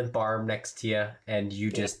have a limp arm next to you, and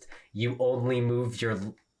you only move your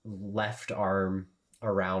left arm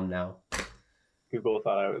around now. People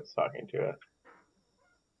thought I was talking to it.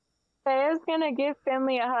 Fair. was gonna give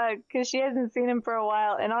Finley a hug because she hasn't seen him for a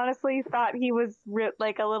while, and honestly thought he was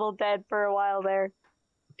like a little dead for a while there.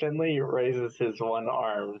 Finley raises his one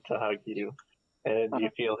arm to hug you, and you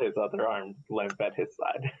feel his other arm limp at his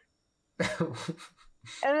side.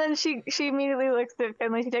 And then she immediately looks at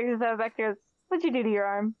Finley. She takes his head back and goes, "What'd you do to your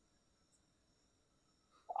arm?"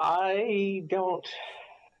 I don't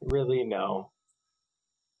really know.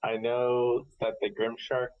 I know that the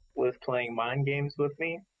Grimshark was playing mind games with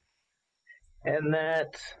me, and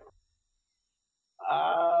that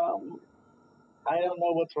I don't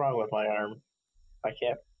know what's wrong with my arm. I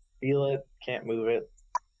can't feel it, can't move it,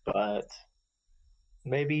 but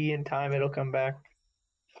maybe in time it'll come back.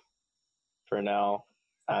 For now,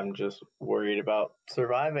 I'm just worried about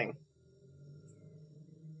surviving.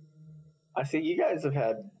 I see you guys have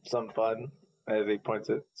had some fun, as he points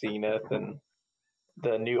at Zenith and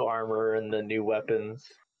the new armor and the new weapons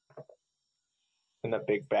and a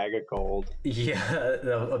big bag of gold. Yeah,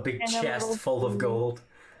 a big chest full of gold.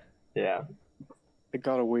 Yeah. They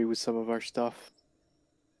got away with some of our stuff.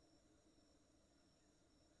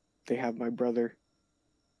 They have my brother.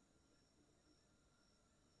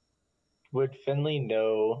 Would Finley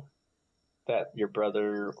know that your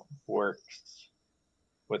brother works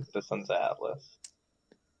with the Sons of Atlas?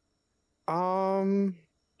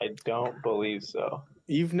 I don't believe so.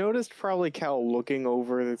 You've noticed probably Cal looking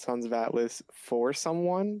over the Sons of Atlas for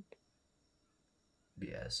someone.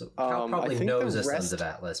 Yeah, so Cal probably knows the Sons of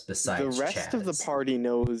Atlas besides the rest Chaz. of the party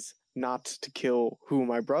knows not to kill who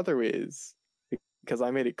my brother is, because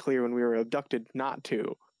I made it clear when we were abducted not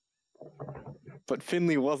to. But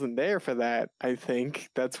Finley wasn't there for that, I think.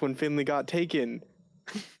 That's when Finley got taken.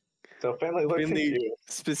 So Finley looks at you.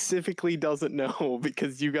 Specifically doesn't know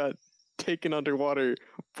because you got taken underwater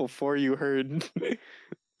before you heard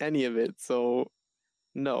any of it. So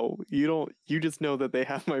no, you don't. You just know that they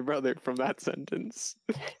have my brother from that sentence.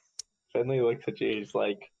 Finley looks at you. He's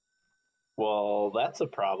like, "Well, that's a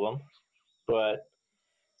problem. But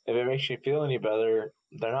if it makes you feel any better,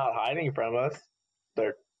 they're not hiding from us.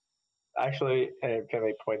 They're actually," and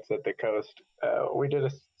Finley points at the coast. We did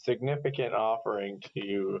a significant offering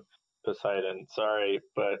to Poseidon. Sorry,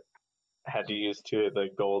 but had to use 2 of the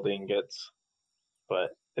gold ingots.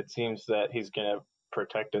 But it seems that he's gonna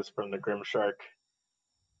protect us from the Grimshark.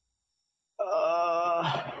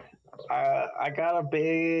 I got a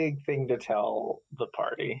big thing to tell the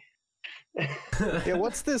party. Yeah,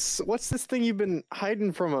 what's this thing you've been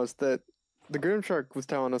hiding from us that the Grimshark was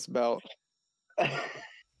telling us about?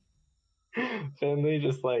 Finley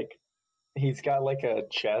just he's got a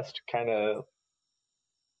chest kind of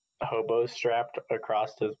hobo strapped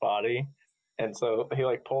across his body, and so he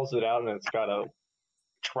pulls it out and it's got a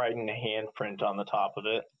trident handprint on the top of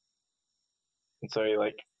it, and so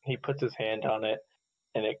he puts his hand on it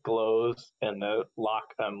and it glows and the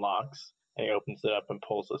lock unlocks and he opens it up and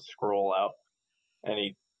pulls a scroll out and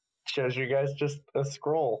he shows you guys just a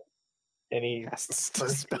scroll and he has to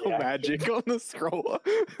spell magic on the scroll.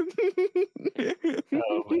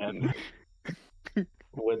 Oh man,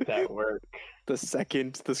 would that work? The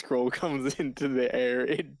second the scroll comes into the air,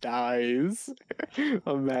 it dies.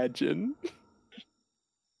 Imagine.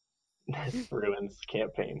 This ruins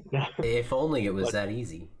campaign. If only it was that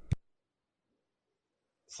easy.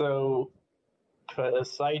 So,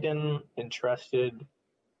 Poseidon entrusted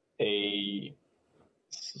a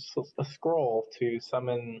scroll to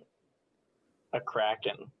summon a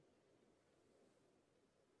kraken.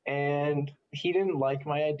 And he didn't like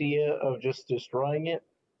my idea of just destroying it.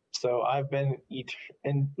 So I've been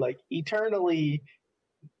eternally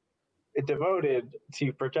devoted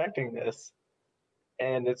to protecting this.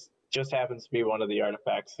 And it just happens to be one of the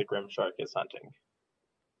artifacts the Grimshark is hunting.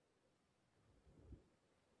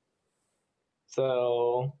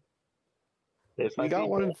 So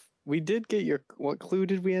we did get what clue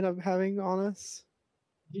did we end up having on us?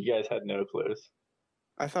 You guys had no clues.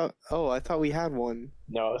 I thought we had one.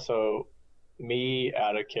 No, so me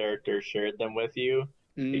out of character shared them with you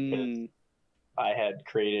because I had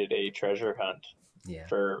created a treasure hunt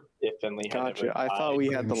for if Finley had Gotcha. I thought we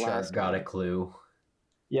had the last got a clue.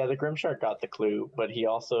 Yeah, the Grimshark got the clue, but he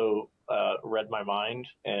also read my mind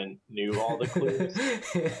and knew all the clues.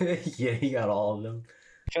 Yeah, he got all of them.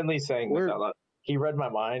 Finley's saying this out loud. He read my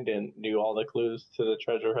mind and knew all the clues to the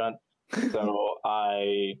treasure hunt. So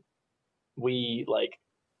we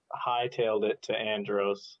hightailed it to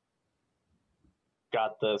Andros,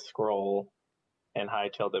 got the scroll, and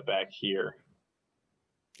hightailed it back here.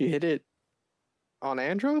 You hit it on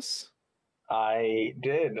Andros? I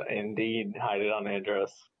did indeed hide it on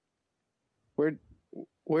Andros.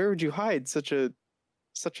 Where would you hide such a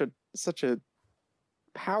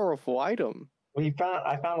powerful item. I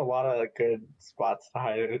found a lot of good spots to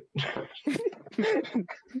hide it.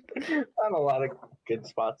 Found a lot of good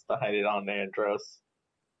spots to hide it on Andros.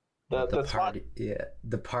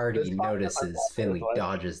 The party spot notices that Finley was-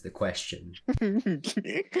 dodges the question.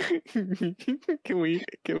 Can we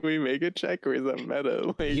make a check, or is that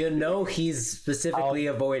meta? Like, You know he's specifically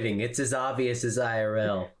avoiding. It's as obvious as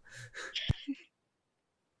IRL.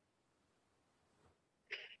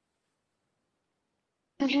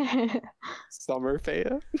 Summer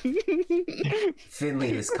Faya?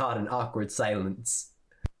 Finley is caught in awkward silence.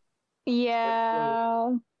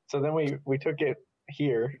 Yeah. So then we took it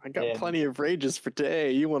here. I got and plenty of rages for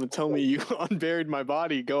today. You want to tell me you unburied my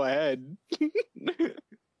body? Go ahead.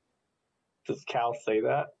 Does Cal say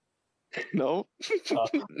that? No, Oh,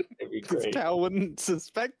 it'd be because great. Cal wouldn't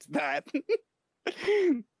suspect that.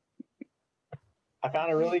 I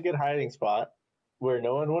found a really good hiding spot where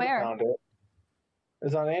no one would have Where? found it. It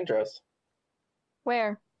was on Andros.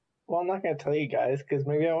 Where? Well, I'm not going to tell you guys because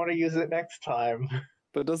maybe I want to use it next time.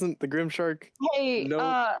 But doesn't the Grim Shark? Hey,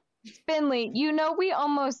 No. Finley, you know we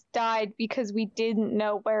almost died because we didn't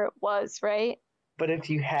know where it was, right? But if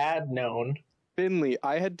you had known, Finley,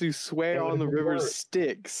 I had to It swear on would've the been river worse.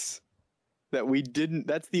 Styx that we didn't.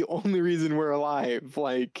 That's the only reason we're alive.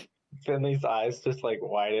 Like, Finley's eyes just like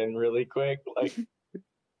widen really quick. Like,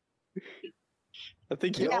 I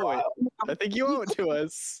think you Yeah. owe it. I think you owe it to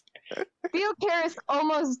us. Theocaris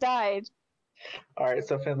almost died. all right,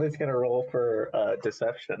 so Finley's gonna roll for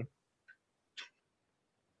deception.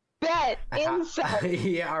 Bet inside.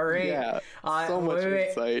 Yeah, all right. Yeah, so much wait.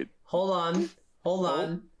 insight. Hold on.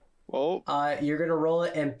 Oh, You're gonna roll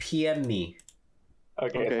it and PM me.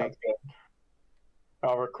 Okay, Okay. sounds good.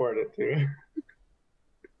 I'll record it too.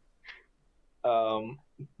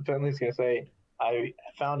 Finley's gonna say, I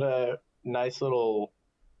found a nice little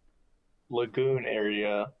lagoon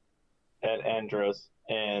area at Andros,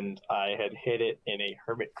 and I had hid it in a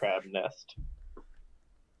hermit crab nest.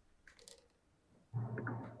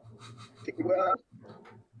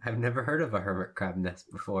 I've never heard of a hermit crab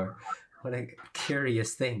nest before. What a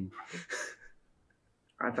curious thing.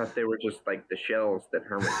 I thought they were just like the shells that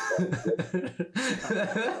hermits.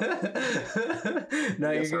 No,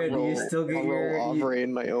 I you're guess I'll good. roll- You still get I'll your. roll you- Aubrey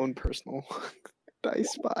in my own personal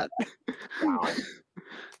dice spot. Wow.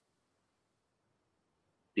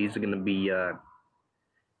 These are gonna be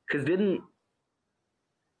because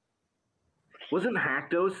wasn't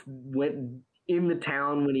Haktos went in the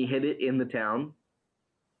town when he hid it in the town?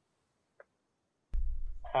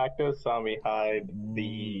 Hakto saw me hide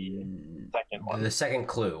the second one. The second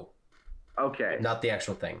clue, Okay, not the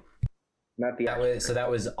actual thing. not the That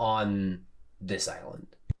was on this island.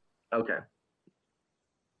 okay.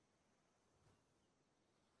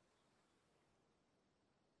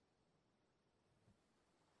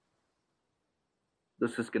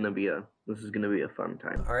 This is gonna be a fun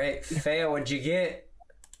time. All right, Fea, what'd you get?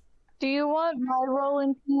 Do you want my roll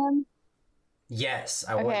in PM? Yes,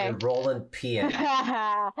 I want Okay. you rolling PM.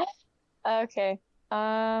 Okay.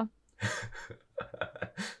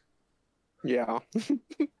 Yeah.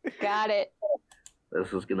 Got it.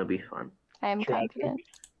 This is gonna be fun. I'm Tragic. confident.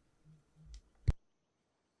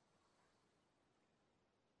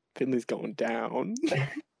 Finley's going down.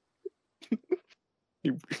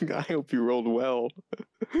 I hope you rolled well.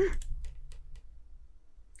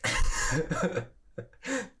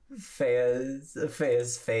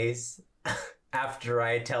 Fea's face after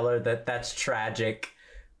I tell her that that's tragic,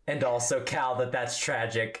 and also Cal that that's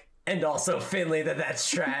tragic, and also Finley that that's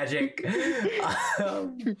tragic.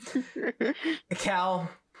 Cal,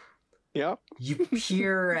 Yeah. you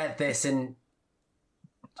peer at this and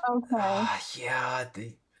Okay. yeah,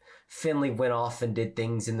 Finley went off and did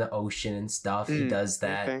things in the ocean and stuff. He does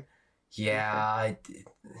that. Okay. Yeah, it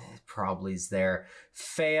probably is there.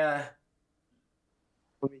 Fea,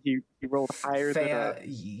 He rolled higher than Fea, a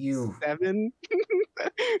you 7.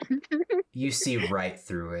 you see right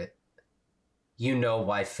through it. You know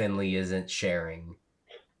why Finley isn't sharing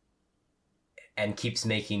and keeps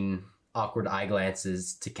making awkward eye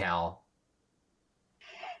glances to Cal.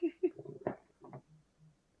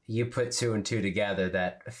 You put two and two together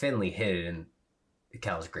that Finley hid it in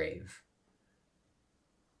Cal's grave.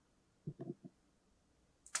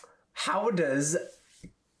 How does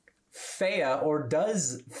Fea, or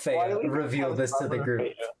does Why do Fea we reveal have this to the Summer group?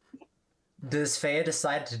 Fea? Does Fea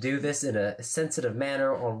decide to do this in a sensitive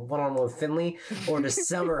manner on one-on-one with Finley, or does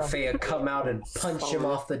Summer Fea come out and punch him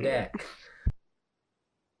off the deck?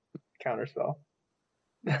 Counterspell.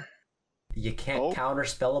 You can't Oh.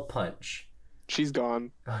 counterspell a punch. She's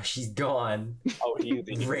gone. Oh, she's gone. Oh,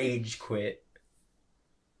 easy. Rage quit.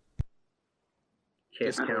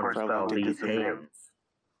 Can't counterspell these hands.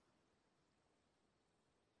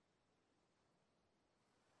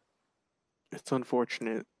 It's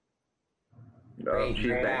unfortunate. Hey, She's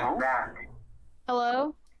you're back. back.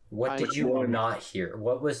 Hello? What did you not hear?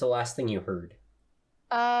 What was the last thing you heard?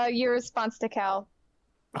 Your response to Cal.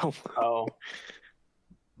 Oh.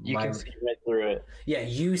 You can see right through it. Yeah,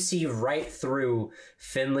 you see right through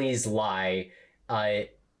Finley's lie.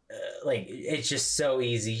 Like, it's just so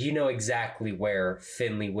easy. You know exactly where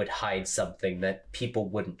Finley would hide something that people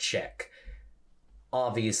wouldn't check.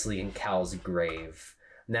 Obviously in Cal's grave.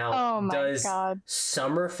 Now, does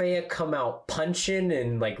Summerfeya come out punching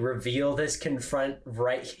and like reveal this confront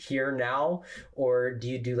right here now? Or do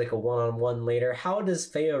you do like a one-on-one later? How does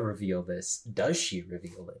Feya reveal this? Does she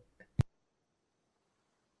reveal it?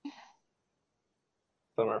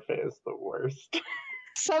 Summerfeya is the worst.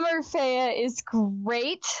 Summerfeya is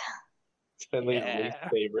great. It's Finley's least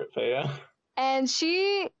favorite Feya. And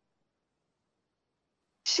she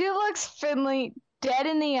looks Finley dead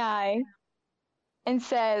in the eye and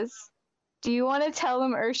says, "Do you want to tell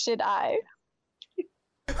him or should I?"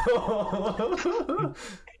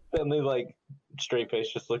 Finley, like, straight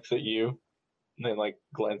face just looks at you and then, like,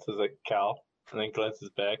 glances at Cal and then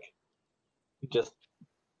glances back. Just.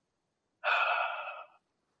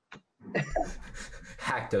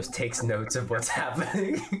 Haktos takes notes of what's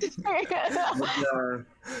happening.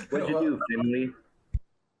 What'd you do, Finley?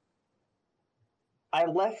 I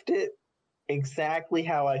left it exactly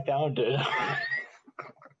how I found it.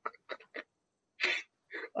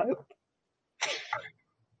 I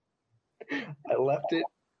left it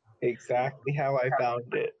exactly how I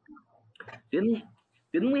found it. Didn't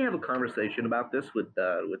we have a conversation about this with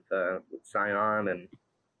Scion and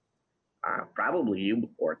probably you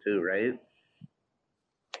before too, right?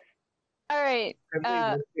 All right.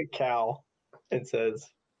 Finley looks at Cal and says,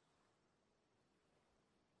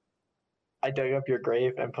 "I dug up your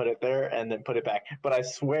grave and put it there and then put it back. But I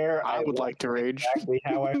swear I would like to rage." Exactly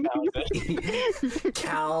how I found it."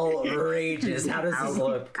 Cal rages. How does this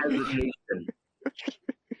look?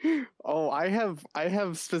 Oh, I have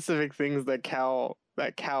specific things that Cal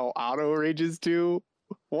auto rages to.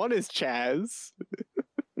 One is Chaz.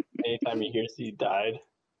 Anytime he hears he died,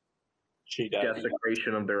 she died.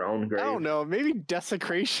 Desecration of their own grave. I don't know. Maybe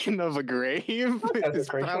desecration of a grave is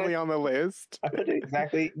probably on the list. I put it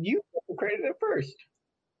exactly. You desecrated it first.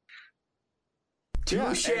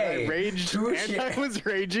 Touche. Yeah, and I raged, and I was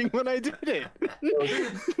raging when I did it.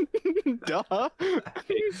 Duh.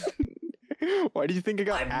 Why do you think it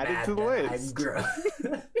got added to the list?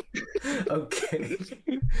 Okay.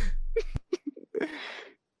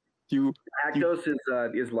 Actos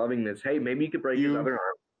is loving this. Hey, maybe you could break his other arm.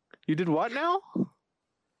 You did what now?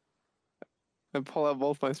 I pull out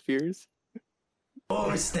both my spears.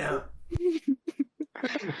 Oh, snap.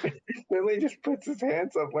 Lily just puts his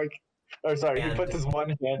hands up like... Oh, sorry, he puts his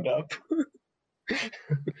one hand up.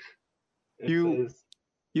 You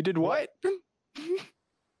did what?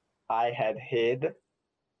 I had hid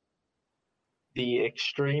the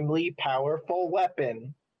extremely powerful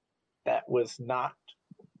weapon that was not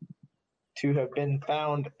to have been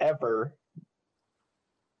found ever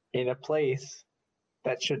in a place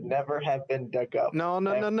that should never have been dug up.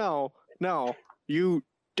 No. You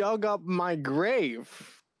dug up my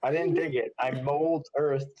grave. I didn't dig it. I mold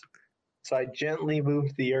earth, so I gently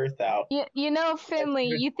moved the earth out. You know, Finley,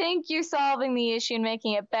 you think you're solving the issue and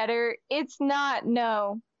making it better. It's not,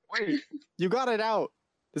 no. Wait, you got it out.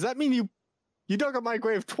 Does that mean you dug up my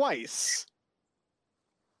grave twice?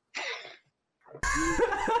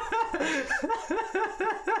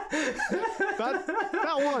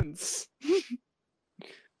 Not once.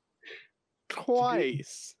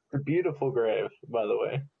 Twice. It's a beautiful grave, by the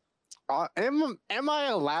way. Am I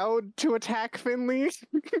allowed to attack Finley?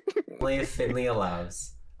 Only if Finley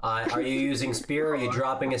allows. Are you using spear or are you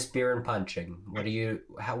dropping a spear and punching? What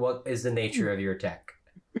is the nature of your attack?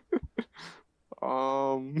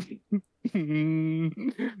 I'd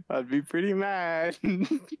be pretty mad.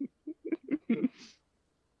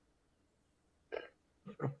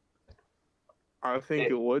 I think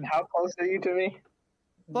it would. How close are you to me?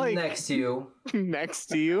 Like, next to you. Next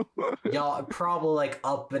to you. Y'all probably like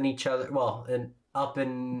up in each other. Well, and up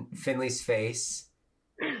in Finley's face.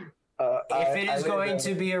 If it is going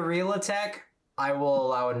to be a real attack, I will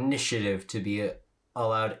allow initiative to be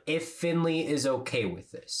allowed if Finley is okay with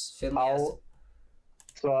this. I'll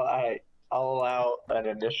allow an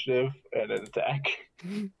initiative and an attack.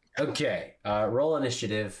 Okay, roll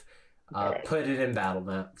initiative. Right. Put it in battle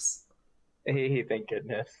maps. Hey, thank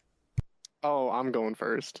goodness. Oh, I'm going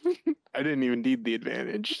first. I didn't even need the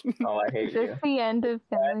advantage. Oh, I hate you. Just the end of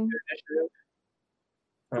Finley.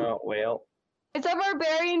 Oh, well. It's a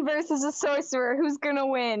barbarian versus a sorcerer. Who's gonna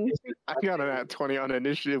win? I got an at 20 on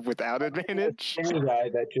initiative without advantage. Any guy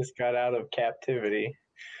that just got out of captivity.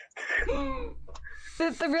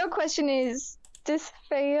 The real question is, does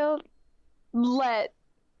Fail let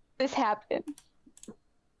this happen?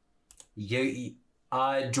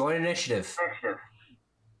 Join initiative.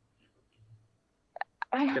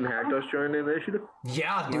 Can Haktos join the initiative?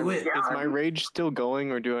 Yeah, do it. Is my rage still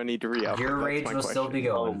going, or do I need to re-up? Your That's rage my will still be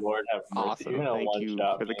Oh, going. Lord have mercy. Awesome. You're gonna Thank you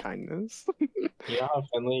one-shot for the me. kindness. You know how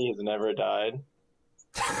Finley has never died?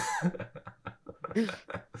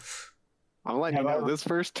 I'm letting you Have know, I- this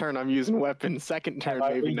first turn I'm using weapons, second turn Have I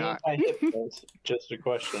maybe regained not. my hit points? Just a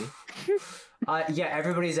question. Yeah,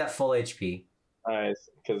 everybody's at full HP. Nice,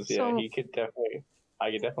 because yeah, So- he could definitely. I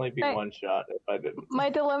could definitely be Right. one shot if I didn't. My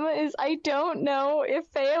dilemma is I don't know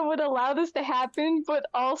if Faya would allow this to happen, but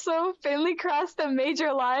also Finley crossed a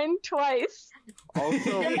major line twice.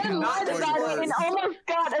 Also, And then not lied about twice. it and almost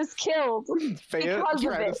got us killed. Faya, because of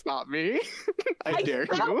try to it. stop me. I dare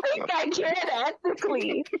you. don't think I can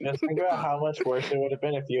ethically. Just think about how much worse it would have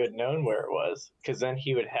been if you had known where it was, because then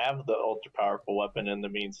he would have the ultra powerful weapon and the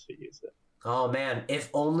means to use it. Oh man, if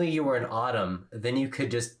only you were an autumn, then you could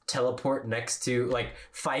just teleport next to, like,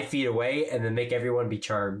 5 feet away and then make everyone be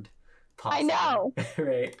charmed. I know.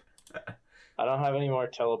 Right. I don't have any more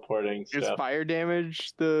teleporting Is stuff. fire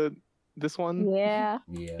damage this one? Yeah.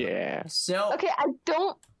 Yeah. Yeah. So, Okay,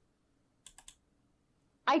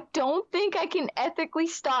 I don't think I can ethically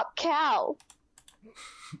stop Cal.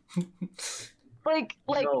 Like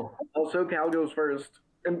No. Also, Cal goes first.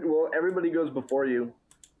 And, well, everybody goes before you.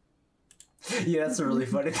 yeah, that's a really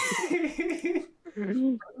funny thing.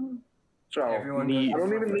 So, Everyone Neat. I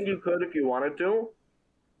don't even think you could if you wanted to.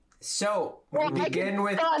 So, well, we I begin can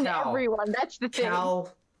with stun Cal. everyone. That's the thing.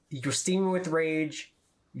 Cal, you're steaming with rage.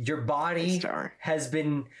 Your body Star. has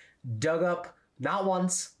been dug up not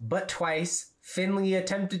once, but twice. Finley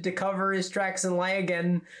attempted to cover his tracks and lie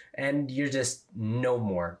again, and you're just no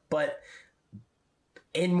more. But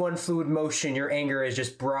in one fluid motion, your anger has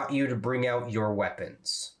just brought you to bring out your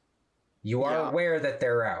weapons. You are Yeah. aware that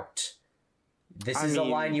they're out. This I is a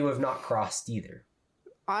mean- line line you have not crossed either.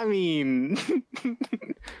 I mean,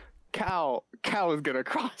 Cal is gonna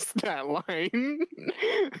cross that line.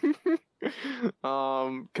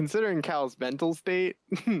 Considering Cal's mental state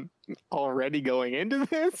already going into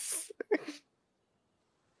this,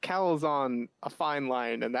 Cal is on a fine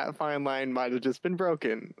line, and that fine line might have just been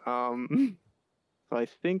broken. So I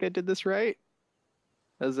think I did this right.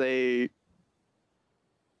 As a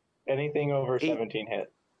Anything over 8. 17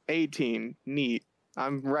 hit. 18, neat.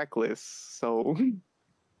 I'm reckless, so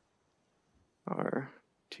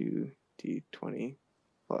R2D20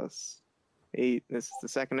 plus 8. This is the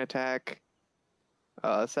second attack.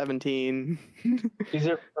 17. These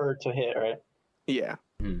are for to hit, right? Yeah.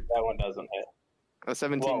 That one doesn't hit. A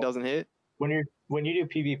 17 Well- doesn't hit. When you do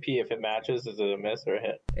PvP, if it matches, is it a miss or a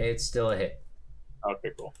hit? It's still a hit. Okay,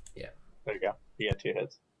 cool. Yeah. There you go. You got 2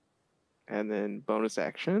 hits. And then bonus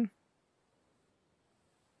action.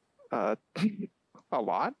 A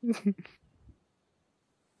lot.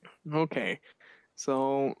 Okay.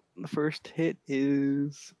 So the first hit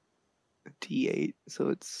is a D8.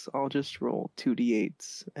 So I'll just roll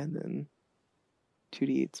 2D8s and then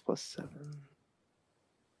 2D8s plus 7.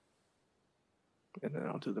 And then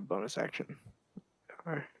I'll do the bonus action.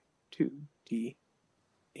 2D8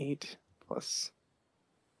 plus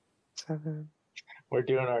 7. We're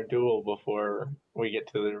doing our duel before we get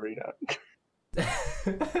to the arena.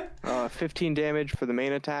 15 damage for the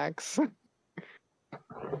main attacks.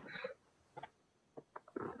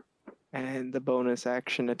 And the bonus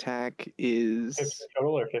action attack is 15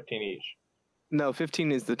 total or 15 each? no,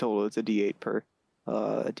 15 is the total. It's a D8 per.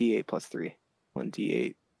 A D8 plus 3. 1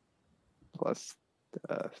 D8 plus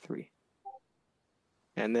 3.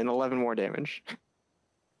 And then 11 more damage.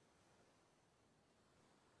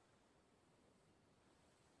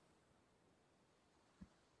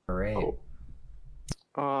 All right.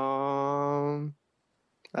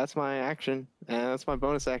 That's my action. And that's my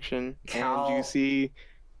bonus action. Cal- And you see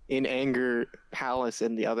in anger Palace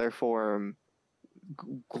in the other form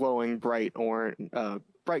glowing bright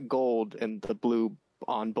gold and the blue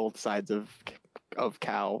on both sides of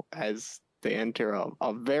Cal as they enter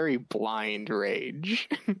a very blind rage.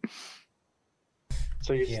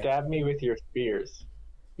 So you Yeah. stab me with your spears.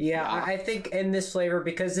 Yeah, Yeah. I think in this flavor,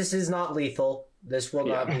 because this is not lethal, this will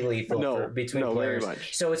not Yeah. be lethal No, between no, very players.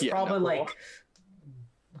 much. So it's Yeah, probably no. like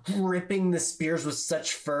gripping the spears with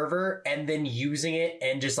such fervor and then using it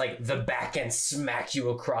and just like the back end smack you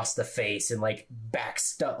across the face and like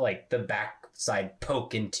the backside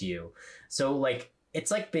poke into you. So like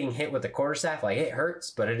it's like being hit with a quarterstaff. Like, it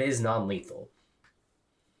hurts, but it is non-lethal.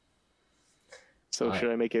 So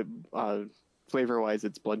should I make it flavor-wise?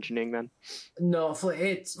 It's bludgeoning then. No,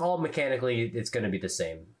 it's all mechanically. It's going to be the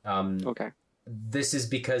same. Okay. This is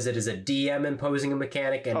because it is a DM imposing a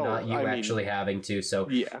mechanic and not you actually having to. So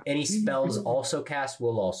any spells also cast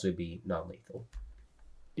will also be non-lethal.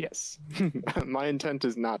 Yes. My intent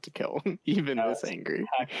is not to kill, even this angry.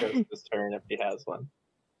 Hacktos' turn if he has one.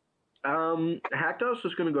 Hacktos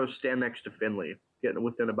is going to go stand next to Finley, getting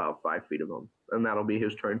within about 5 feet of him, and that'll be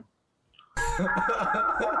his turn. What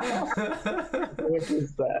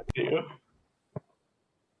does that do?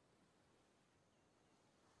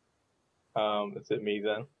 Is it me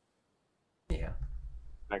then? Yeah.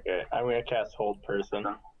 Okay, I'm gonna cast Hold Person.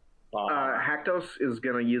 Hacktos is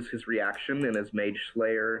gonna use his reaction and his Mage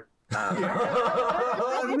Slayer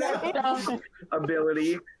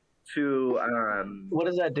ability to. What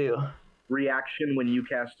does that do? Reaction when you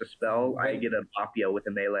cast a spell, I get a pop you with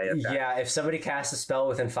a melee attack. Yeah, if somebody casts a spell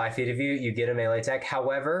within 5 feet of you, you get a melee attack.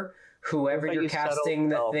 However, whoever you're casting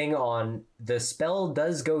the thing on, the spell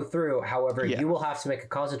does go through. However, you will have to make a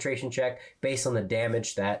concentration check based on the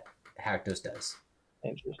damage that Hacktos does.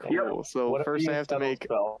 Interesting. Cool. So first I have to make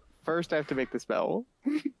the spell.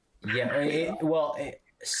 Yeah,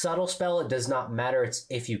 subtle spell, it does not matter. It's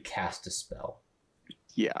if you cast a spell.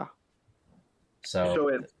 Yeah. So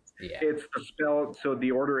it's the spell. So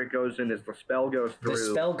the order it goes in is the spell goes through.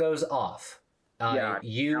 The spell goes off.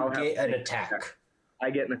 You get an attack. I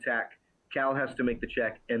get an attack. Cal has to make the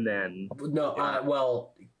check, and then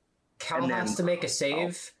Cal has to make a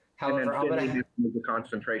save. However, I'm gonna do the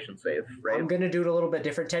concentration save. Right. I'm gonna do it a little bit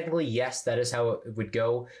different. Technically, yes, that is how it would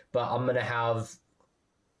go. But I'm gonna have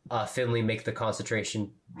Finley make the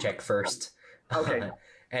concentration check first. Okay.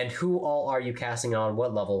 And who all are you casting on?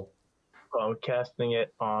 What level? I'm casting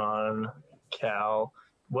it on Cal.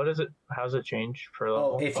 What is it? How's it change per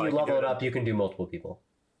level? If you level it up, you can do multiple people.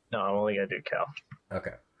 No, I'm only gonna do Cal.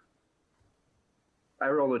 Okay. I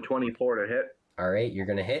rolled a 24 to hit. All right, you're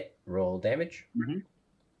gonna hit. Roll damage. Mm-hmm.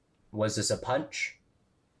 Was this a punch?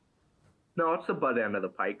 No, it's the butt end of the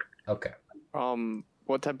pike. Okay.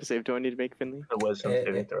 What type of save do I need to make, Finley? The wisdom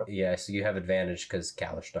saving throw. Yeah, so you have advantage because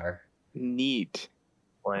Kalistar. Neat.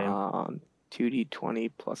 Lame.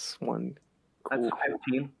 2d20 plus 1. Cool. That's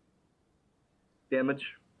 15 damage.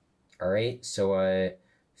 All right, so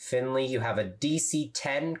Finley, you have a DC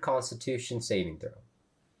 10 Constitution saving throw.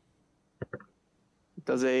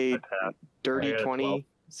 Does a dirty 20 12.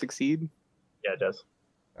 succeed? Yeah, it does.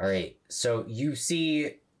 All right, so you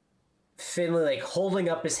see Finley like holding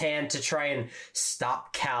up his hand to try and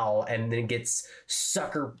stop Cal, and then gets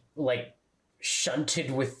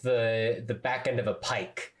shunted with the back end of a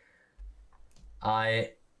pike.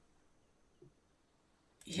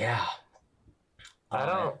 Yeah. I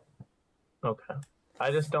don't. Okay. I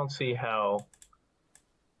just don't see how,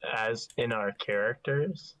 as in our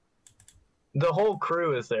characters, the whole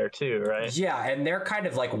crew is there too, right? Yeah, and they're kind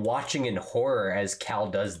of like watching in horror as Cal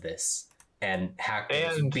does this, and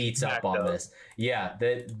Hacktos beats up on this. Yeah,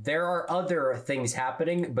 there are other things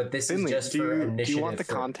happening, but this Finley, is just for initiative. Do you want the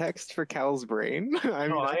context for Cal's brain? I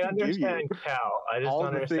understand Cal. I just don't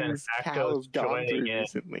understand Hacktos joining in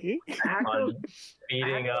recently. on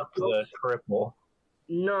beating up the cripple.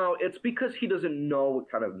 No, it's because he doesn't know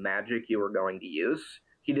what kind of magic you were going to use.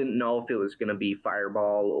 He didn't know if it was going to be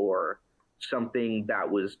fireball or something that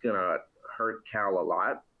was going to hurt Cal a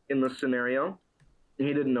lot in this scenario.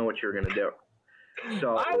 He didn't know what you were going to do.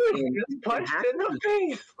 So I was just punched in the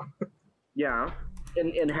face. Yeah.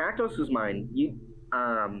 In Hacktos' mind,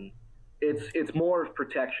 it's more of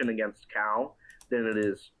protection against Cal than it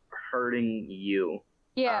is hurting you.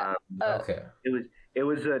 Yeah. Okay. It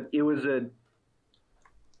was a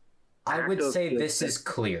I would say this is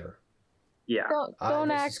clear. Yeah. Don't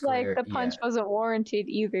act like the punch wasn't warranted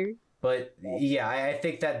either. But yeah, I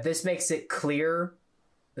think that this makes it clear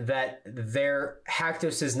that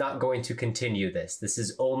Hacktos is not going to continue this. This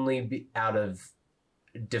is only out of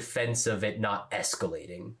defense of it not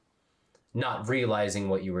escalating, not realizing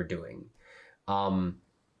what you were doing. And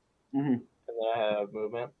then I have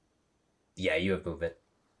movement. Yeah, you have movement.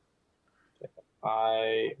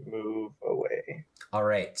 I move away. All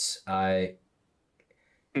right.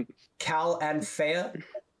 Cal and Fea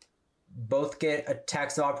both get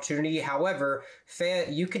attacks of opportunity. However, Fea,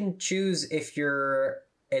 you can choose if you're...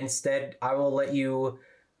 Instead, I will let you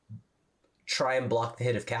try and block the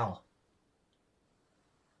hit of Cal.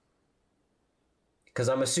 Because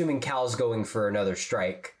I'm assuming Cal's going for another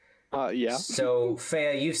strike. Yeah. So,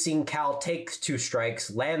 Fea, you've seen Cal take 2 strikes,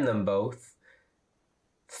 land them both.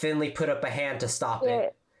 Finley put up a hand to stop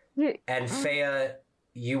it. And Fea,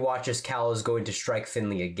 you watch as Cal is going to strike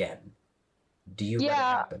Finley again. Do you let it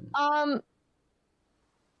happen?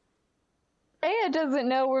 Fea doesn't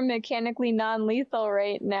know we're mechanically non-lethal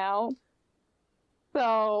right now.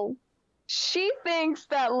 So she thinks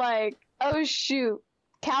that, like, oh shoot,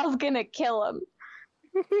 Cal's gonna kill him.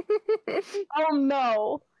 Oh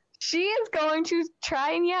no. She is going to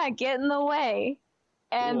try and get in the way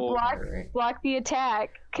and block the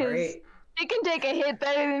attack, because she can take a hit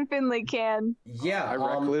better than Finley can. Yeah, I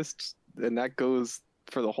reckless, and that goes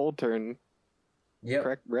for the whole turn. Yep.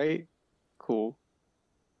 Correct, right? Cool.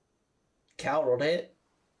 Cal rolled a hit.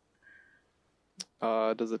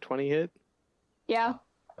 Does a 20 hit? Yeah.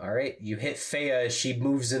 All right, you hit Fea as she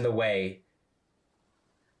moves in the way.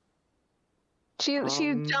 She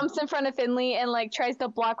jumps in front of Finley and like tries to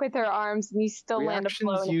block with her arms, and you still land a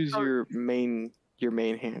blow. Reactions use your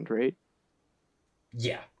main hand, right?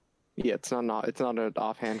 Yeah. Yeah, it's not an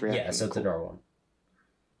offhand reaction. Yeah, so it's a normal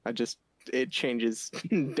one. It changes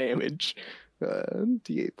damage.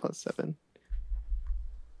 D8 plus 7.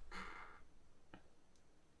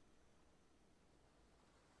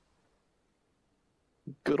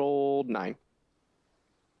 Good old 9.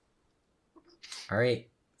 All right,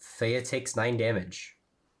 Fea takes 9 damage.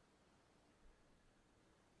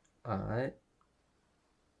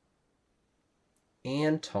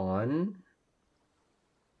 Anton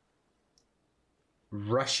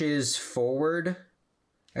rushes forward.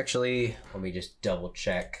 Actually, let me just double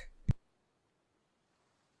check.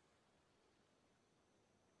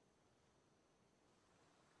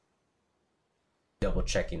 Double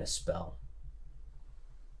checking a spell.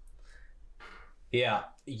 Yeah,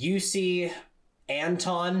 you see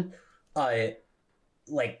Anton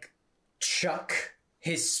like chuck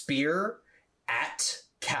his spear at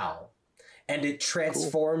Cal, and it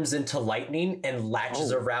transforms into lightning and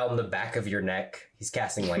latches around the back of your neck. He's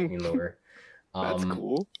casting lightning lure. That's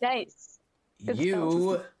cool. Nice.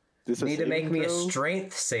 You This need to make me a throw?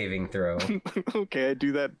 strength saving throw. Okay, I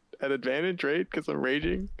do that at advantage, right? Because I'm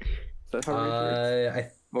raging. Is that how rage works?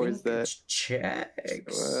 I Or think is that it's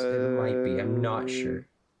checks. It might be. I'm not sure.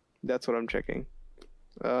 That's what I'm checking.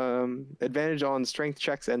 Advantage on strength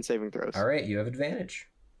checks and saving throws. All right, you have advantage.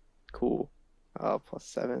 Cool. Plus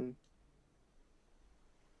 7.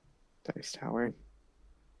 Dice tower.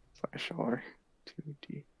 /R.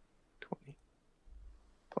 2d20.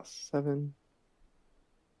 Plus 7.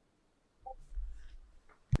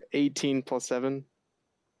 18 plus 7.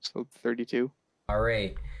 So 32. All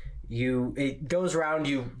right. It goes around,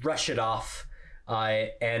 you rush it off,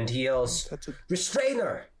 and he yells,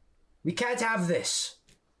 "Restrainer! We can't have this!"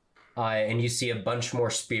 And you see a bunch more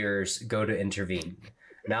spears go to intervene.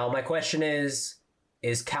 Now, my question is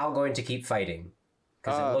Cal going to keep fighting?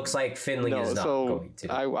 Because it looks like Finley is not going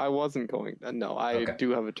to. I wasn't going. No, I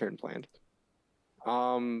do have a turn planned.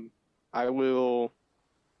 I will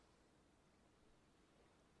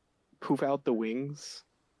poof out the wings.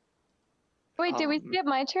 Wait, did we skip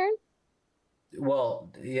my turn?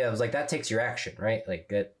 Well, yeah, it was like that takes your action, right? Like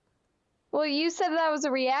that. Well, you said that was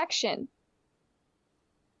a reaction.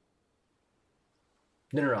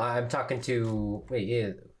 No. I'm talking to. Wait,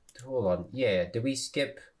 yeah. Hold on. Yeah, did we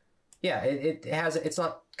skip? Yeah, it has. It's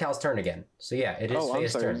not Cal's turn again. So yeah, it is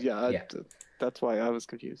Fea's turn. Yeah, that's why I was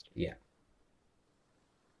confused. Yeah.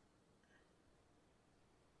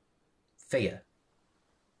 Fea.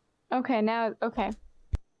 Okay, now okay.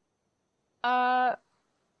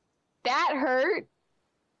 That hurt.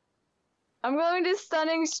 I'm going to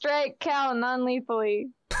stunning strike Cal non-lethally.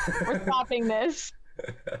 We're stopping this.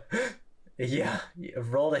 Yeah,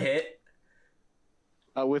 roll to hit.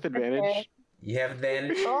 With advantage. Okay. You have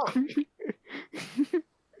advantage.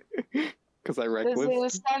 Because I reckless.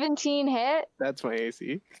 This is a 17 hit. That's my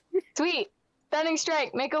AC. Sweet. Stunning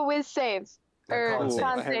strike. Make a whiz save. Or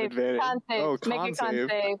con save. Con save. Oh, Make a con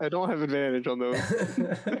save. I don't have advantage on those.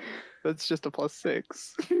 That's just a plus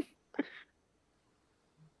 6.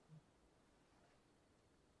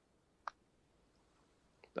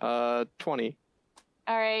 20.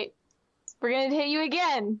 All right. We're going to hit you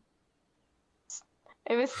again.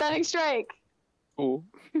 It was stunning strike. Cool.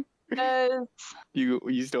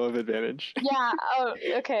 You still have advantage. Yeah. Oh,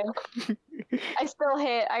 okay. I still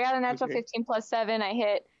hit. I got a natural 15 plus 7. I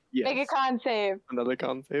hit. Yes. Make a con save. Another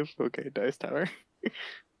con save? Okay, dice tower.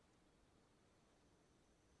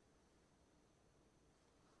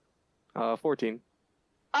 14.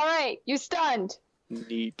 All right, you stunned.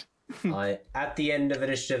 Neat. At the end of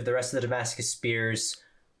initiative, the rest of the Damascus spears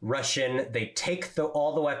rush in. They take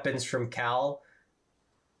all the weapons from Cal,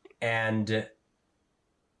 and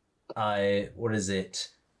what is it?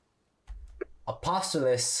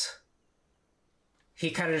 Apostolos. he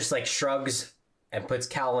kind of just like shrugs and puts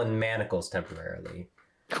Cal in manacles temporarily.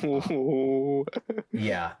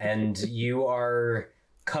 Yeah, and you are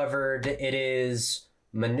covered. It is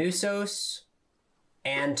Manusos,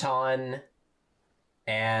 Anton,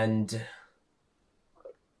 and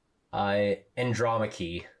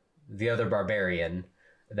Andromache, the other barbarian,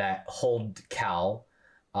 that hold Cal,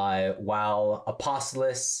 while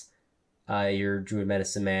Apostolos, your druid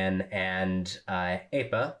medicine man, and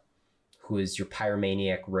Apa, who is your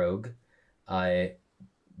pyromaniac rogue,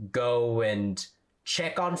 go and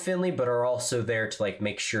check on Finley, but are also there to like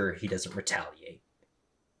make sure he doesn't retaliate.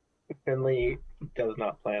 Finley does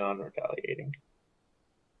not plan on retaliating.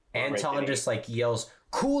 Anton just like yells,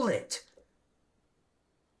 "Cool it!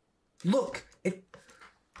 Look,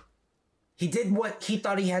 he did what he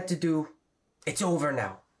thought he had to do. It's over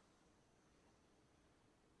now.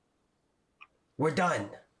 We're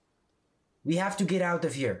done. We have to get out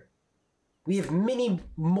of here. We have many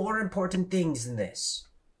more important things than this.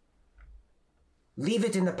 Leave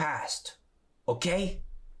it in the past, okay?"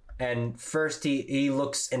 And first he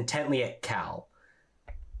looks intently at Cal.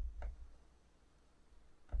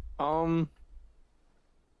 The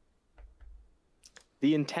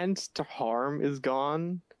intent to harm is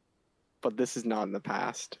gone, but this is not in the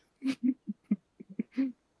past.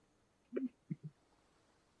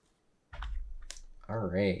 All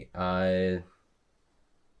right.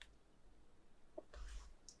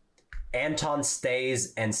 Anton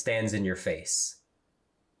stays and stands in your face.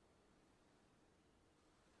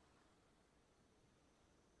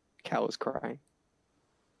 Cal is crying.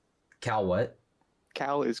 Cal, what?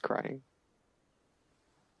 Cal is crying.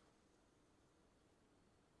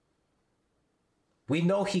 We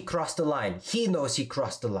know he crossed the line. He knows he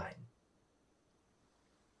crossed the line.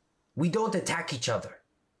 We don't attack each other.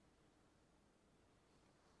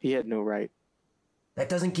 He had no right. That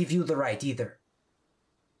doesn't give you the right either.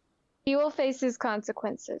 He will face his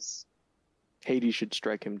consequences. Hades should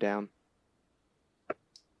strike him down.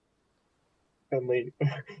 Finley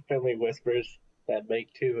whispers that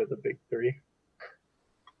make 2 of the big 3.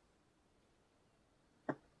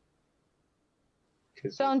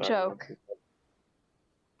 Don't joke.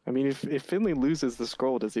 I mean, if Finley loses the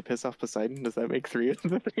scroll, does he piss off Poseidon? Does that make 3 of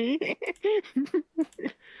the 3?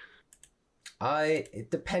 It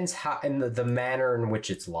depends how in the manner in which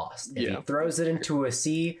it's lost. If he throws it into a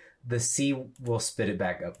sea, the sea will spit it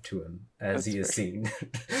back up to him as he is seen.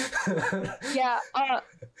 Yeah,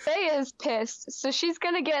 Thea is pissed, so she's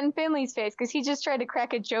gonna get in Finley's face because he just tried to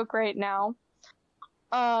crack a joke right now.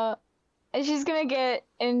 And she's gonna get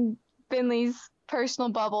in Finley's personal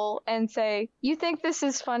bubble and say, "You think this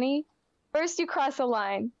is funny? First you cross a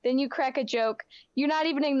line, then you crack a joke. You're not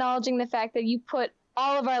even acknowledging the fact that you put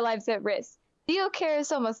all of our lives at risk. Theo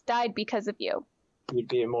Karras almost died because of you." You'd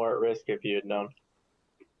be more at risk if you had known,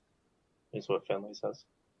 is what Finley says.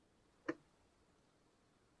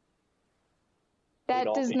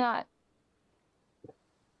 That does not.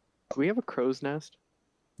 Do we have a crow's nest?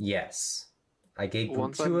 Yes. I gave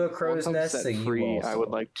Once you a crow's I'm nest, set so you free, also. I would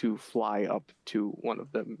like to fly up to one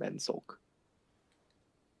of them and sulk.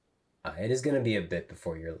 It is going to be a bit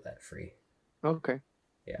before you're let free. Okay.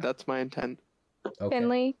 Yeah. That's my intent. Okay.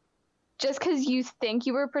 Finley, just because you think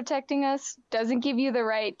you were protecting us doesn't give you the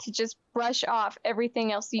right to just brush off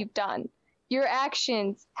everything else you've done. Your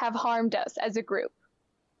actions have harmed us as a group.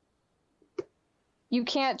 You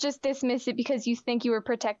can't just dismiss it because you think you were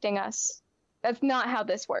protecting us. That's not how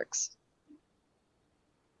this works.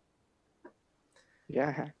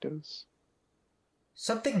 Yeah, Hactos.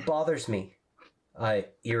 Something bothers me.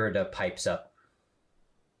 Irida pipes up.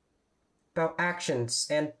 About actions,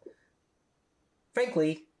 and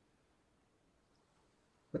frankly,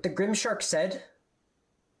 what the Grimshark said,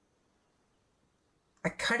 I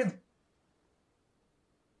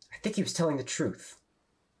think he was telling the truth.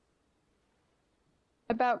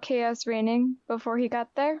 About chaos reigning before he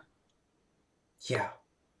got there? Yeah.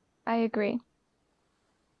 I agree.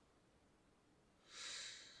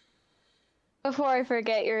 Before I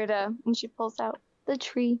forget, Irida, and she pulls out the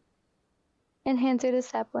tree and hands her the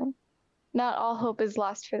sapling. Not all hope is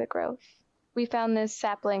lost for the growth. We found this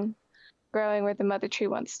sapling growing where the mother tree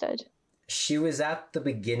once stood. She was at the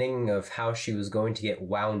beginning of how she was going to get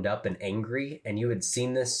wound up and angry, and you had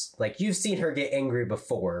seen this, like, you've seen her get angry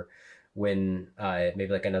before when maybe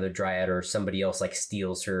like another dryad or somebody else like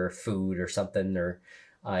steals her food or something, or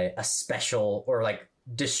a special, or like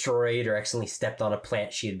destroyed or accidentally stepped on a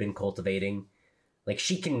plant she had been cultivating. Like,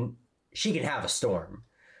 she can have a storm,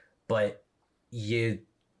 but you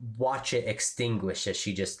watch it extinguish as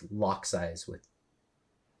she just locks eyes with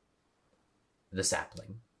the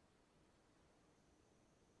sapling.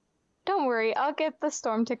 Don't worry, I'll get the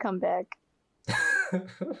storm to come back.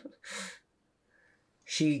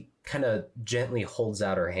 She kind of gently holds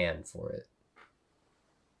out her hand for it.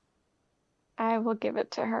 I will give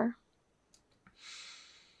it to her.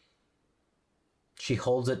 She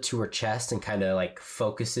holds it to her chest and kind of like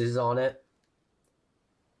focuses on it.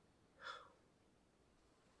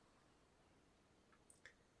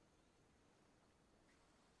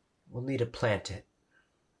 We'll need to plant it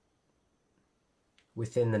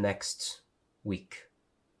within the next week.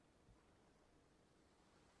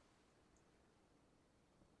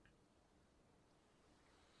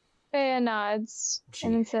 Bea nods She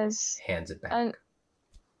and says, hands it back.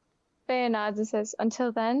 Bea nods and says,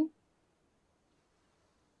 until then,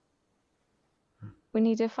 we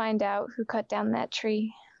need to find out who cut down that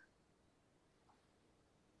tree.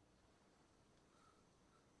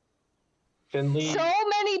 Finley, So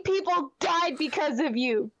many people died because of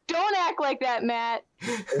you. Don't act like that, Matt.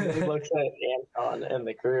 Finley looks at Anton and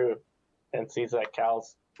the crew and sees that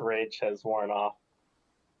Cal's rage has worn off.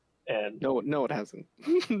 And No, it hasn't.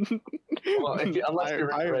 well, unless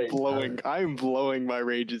you're enraged. I'm blowing my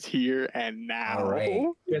rages here and now. All right.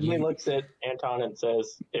 Finley looks at Anton and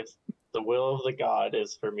says, if the will of the god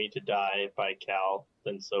is for me to die by Cal,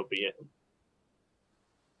 then so be it.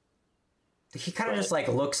 He kind of just like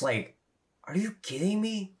looks like, are you kidding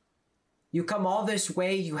me? You come all this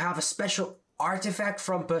way, you have a special artifact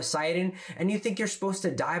from Poseidon, and you think you're supposed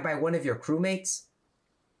to die by one of your crewmates?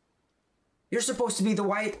 You're supposed to be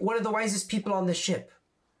one of the wisest people on the ship.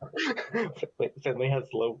 Finley has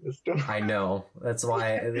low wisdom. I know. That's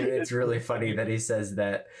why it's really funny that he says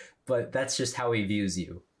that, but that's just how he views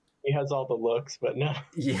you. He has all the looks, but no.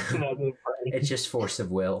 Yeah. Not the brain. It's just force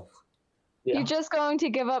of will. Yeah. You're just going to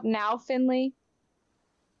give up now, Finley?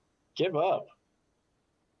 Give up.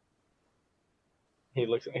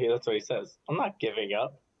 That's what he says. I'm not giving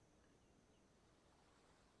up.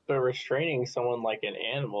 But restraining someone like an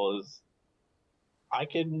animal is, I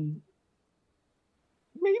can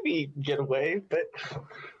maybe get away, but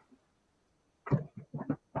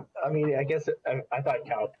I mean, I guess I thought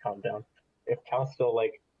Cal would calm down. If Cal's still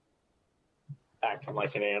like acting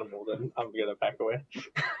like an animal, then I'm gonna back away.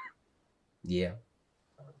 Yeah.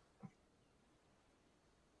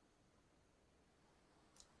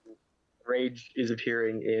 Rage is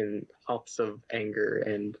appearing in huffs of anger,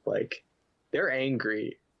 and like they're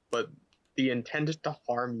angry, but the intent to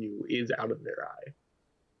harm you is out of their eye.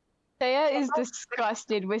 Thea is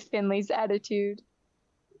disgusted with Finley's attitude.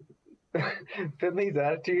 Finley's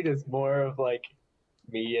attitude is more of like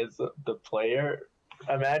me as the player.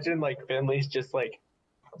 Imagine like Finley's just like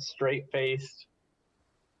straight faced.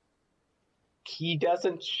 He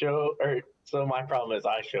doesn't show, or so my problem is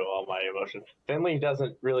I show all my emotion. Finley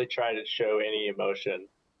doesn't really try to show any emotion.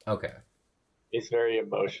 Okay. He's very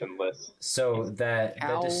emotionless. So the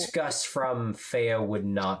disgust from Thea would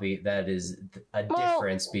not be, that is a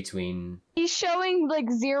difference between... He's showing like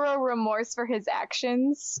zero remorse for his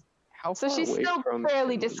actions. How So far she's away still from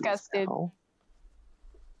fairly Finley is disgusted. Cal?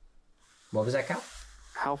 What was that, Cal?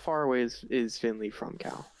 How far away is Finley from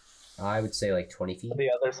Cal? I would say like 20 feet. The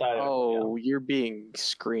other side of Oh, you're being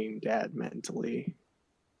screamed at mentally.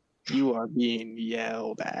 You are being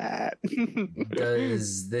yelled at.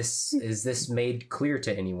 Is this made clear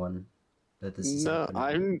to anyone that this is No,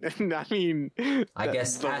 happening? I mean, I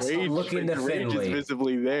guess the that's rage, looking to the rage is Finley.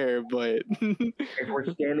 visibly there, but If we're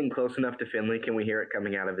standing close enough to Finley, can we hear it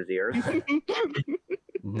coming out of his ears?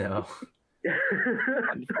 No.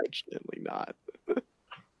 unfortunately not.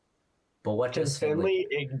 But what Can does Finley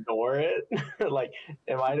ignore it? Like,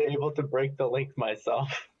 am I able to break the link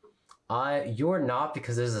myself? You're not,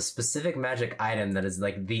 because there's a specific magic item that is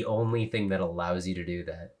like the only thing that allows you to do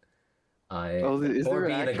that. Is or there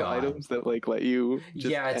being a actual god. items that like let you? Just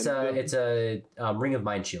Yeah, it's a ring of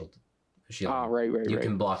mind shield. Ah, right. You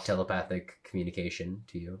can block telepathic communication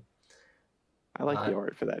to you. I like the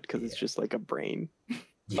art for that because it's just like a brain.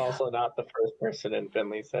 It's also not the first person in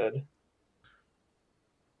Finley's head.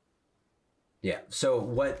 Yeah. So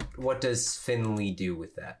what does Finley do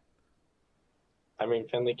with that? I mean,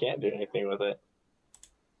 Finley can't do anything with it.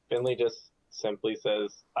 Finley just simply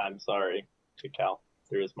says, I'm sorry, to Cal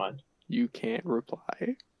through his mind. You can't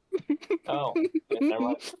reply. Oh, never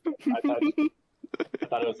mind. I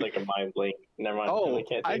thought it was like a mind blink. Never mind. Oh, Finley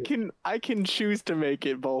can't do I can choose to make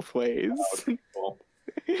it both ways. Oh, okay, cool.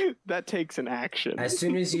 That takes an action. As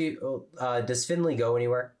soon as you does Finley go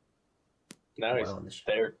anywhere? Now he's Well, on the ship.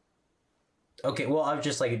 there. Okay, well, I'm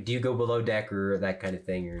just like, do you go below deck or that kind of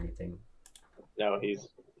thing or anything? No, he's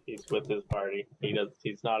with his party.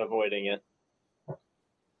 He's not avoiding it.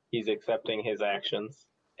 He's accepting his actions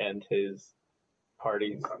and his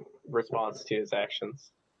party's response to his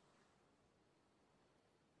actions.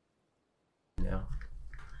 Yeah.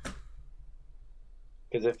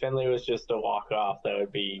 Because if Finley was just to walk off, that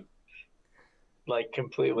would be like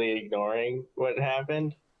completely ignoring what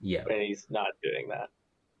happened. Yeah. But he's not doing that.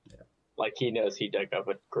 Yeah. Like he knows he dug up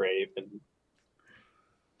a grave and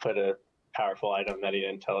put a powerful item that he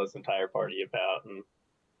didn't tell his entire party about, and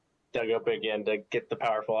dug up again to get the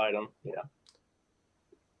powerful item. Yeah.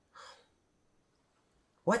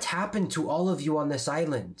 What happened to all of you on this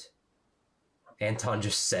island? Anton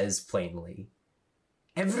just says plainly.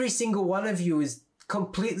 Every single one of you is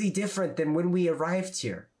completely different than when we arrived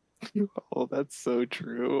here. Oh, that's so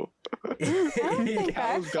true. I don't think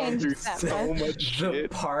Cal's I've gone through changed that so much. much The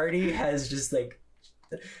shit. party has just like,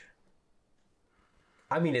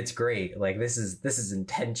 I mean, it's great. Like this is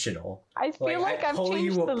intentional. I feel like I I've pull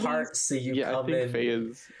changed you the apart least. so you Yeah, I come think in.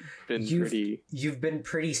 Faye's been pretty. You've been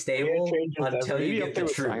pretty stable changes until every- you Maybe get up there the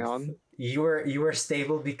with truth. Scion. You are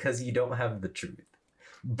stable because you don't have the truth.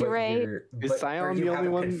 But Right. Is Scion or you the only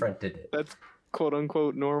haven't one confronted it. That's quote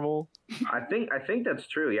unquote normal. I think that's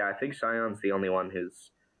true. Yeah, I think Scion's the only one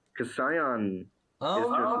who's, because Scion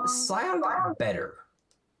Scion got better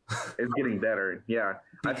is getting better. Yeah,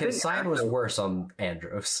 I think because Scion was Haktos- worse on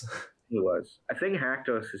Andros. He was. I think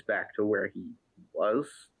Haktos is back to where he was,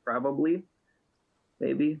 probably.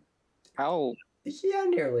 Maybe. How Yeah,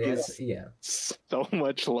 nearly. Yes. Yeah. so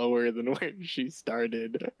much lower than where she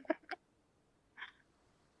started.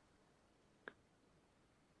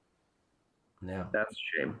 No. That's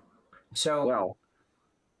a shame. So Well,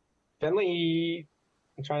 Finley,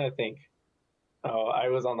 I'm trying to think. Oh, I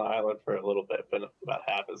was on the island for a little bit, but about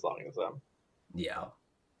half as long as them. yeah.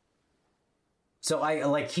 So I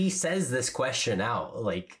like he says this question out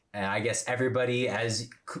like, and I guess everybody as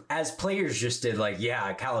players just did like,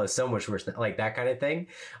 yeah, Cal is so much worse than like that kind of thing.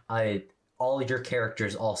 All your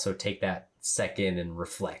characters also take that second and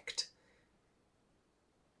reflect.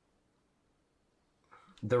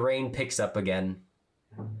 The rain picks up again,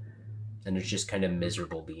 and it's just kind of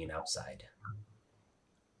miserable being outside.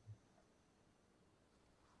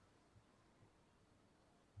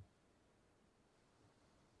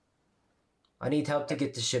 I need help to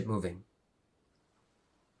get the ship moving.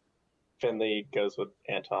 Finley goes with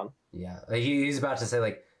Anton. Yeah, like he's about to say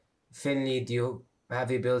like, Finley, do you have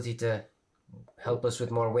the ability to help us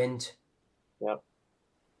with more wind? Yep.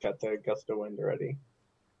 Got the gust of wind already.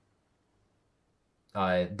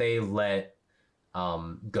 They let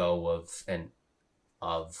go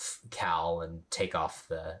of Cal and take off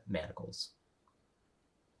the manacles.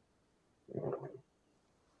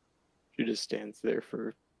 She just stands there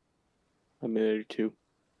for a minute or two.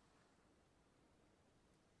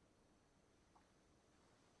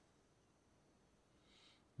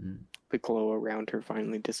 The glow around her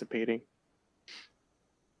finally dissipating.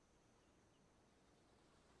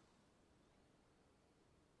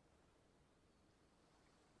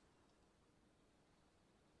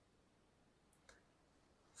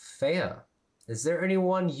 Fea, is there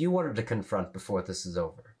anyone you wanted to confront before this is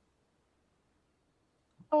over?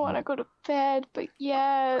 I want to go to bed, but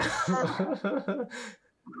yes.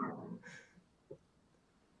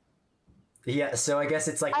 Yeah, so I guess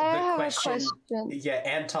it's like I the have question. a question. Yeah,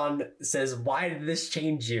 Anton says, "Why did this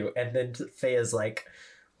change you?" And then Fea's like,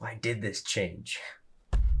 "Why did this change?"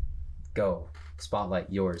 Go,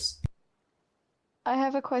 spotlight yours. I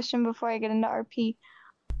have a question before I get into RP.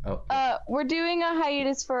 Oh, We're doing a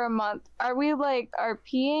hiatus for a month. Are we like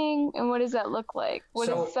RPing, and what does that look like? What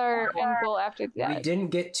So- is our end goal after we that? didn't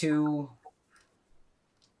get to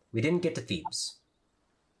Thebes.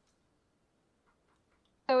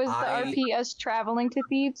 So is the I- RP us traveling to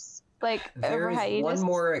Thebes, like There over is hiatus? one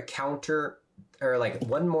more encounter, or like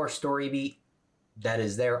one more story beat that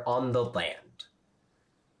is there on the land.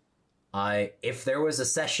 If there was a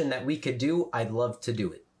session that we could do, I'd love to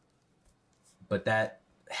do it. But that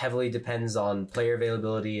heavily depends on player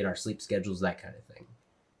availability and our sleep schedules, that kind of thing.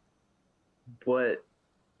 but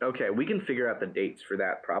okay, we can figure out the dates for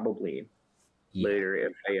that probably Yeah. later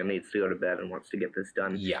if Aya needs to go to bed and wants to get this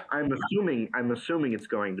done. Yeah. I'm assuming it's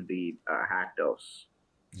going to be Haktos.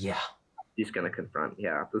 Yeah. He's going to confront.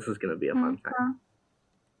 Yeah, this is going to be a fun time.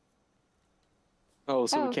 Oh,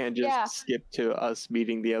 so Oh, we can't just yeah. skip to us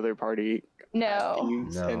meeting the other party No,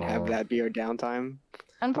 teams and have No. that be our downtime?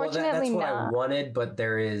 unfortunately that's what not. I wanted, but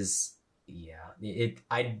there is,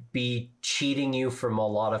 I'd be cheating you from a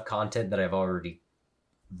lot of content that I've already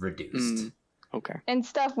reduced. Okay. And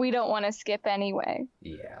stuff we don't want to skip anyway.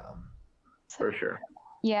 Yeah. For sure.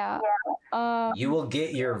 Yeah. You will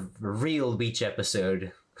get your real beach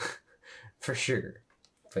episode for sure.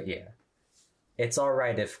 But yeah. It's all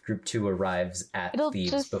right if Group 2 arrives at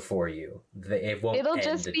Thebes before you. It won't. It'll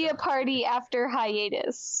just be a party after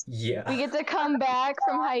hiatus. Yeah. We get to come back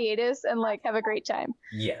from hiatus and like have a great time.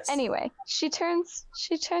 Yes. Anyway, she turns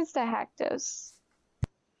to Hactos.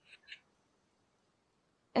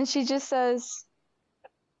 And she just says,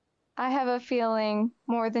 I have a feeling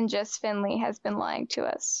more than just Finley has been lying to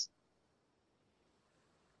us.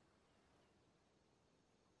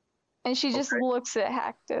 And she just looks at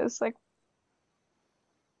Hactos like,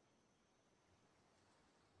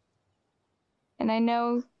 and I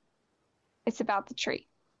know it's about the tree.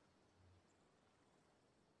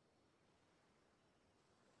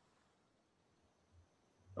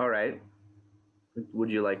 All right. Would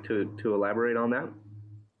you like to elaborate on that?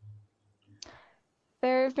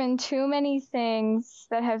 There have been too many things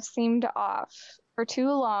that have seemed off for too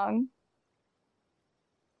long.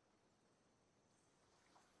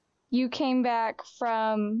 You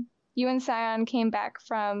and Scion came back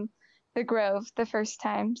from the grove the first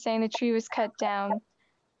time, saying the tree was cut down,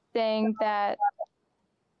 saying that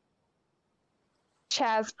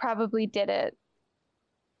Chaz probably did it,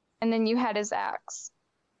 and then you had his axe.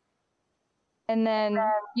 And then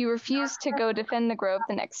you refused to go defend the grove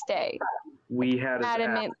the next day. We had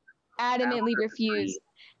adamantly refused.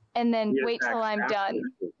 And then wait till I'm done.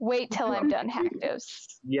 Wait till I'm done, Hactos.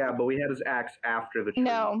 Yeah, but we had his axe after the tree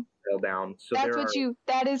fell down. So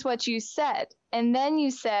that is what you said. And then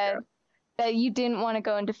you said that you didn't want to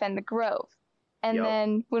go and defend the grove. And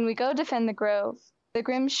then when we go defend the grove, the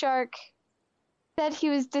Grim Shark said he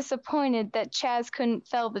was disappointed that Chaz couldn't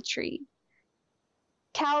fell the tree.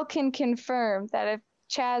 Cal can confirm that if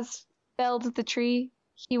Chaz felled the tree,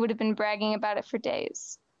 he would have been bragging about it for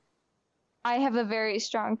days. I have a very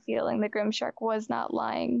strong feeling the Grimshark was not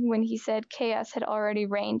lying when he said chaos had already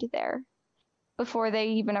reigned there before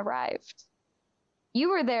they even arrived. You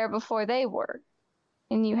were there before they were,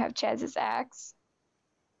 and you have Chaz's axe.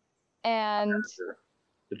 And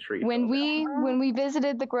the tree when we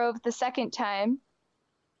visited the grove the second time,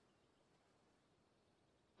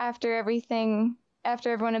 after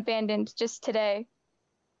everyone abandoned just today,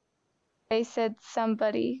 they said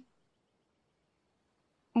somebody,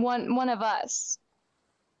 one of us,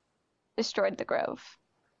 destroyed the grove.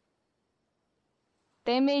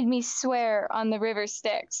 They made me swear on the river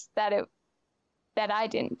Styx that I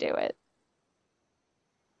didn't do it.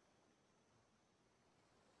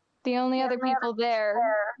 The only other people there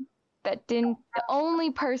the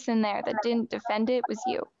only person there that didn't defend it was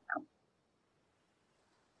you.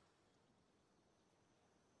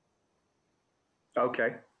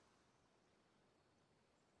 Okay.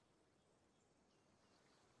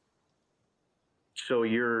 So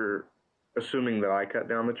you're assuming that I cut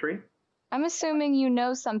down the tree? I'm assuming you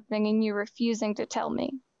know something and you're refusing to tell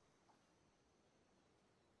me.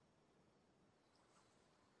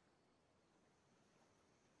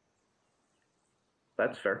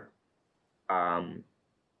 That's fair.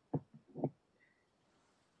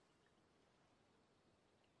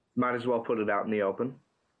 Might as well put it out in the open.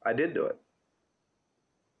 I did do it.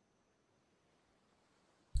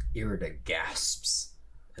 Irida gasps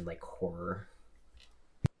in like horror.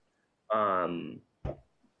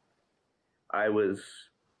 I was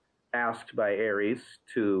asked by Ares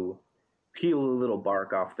to peel a little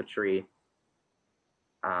bark off the tree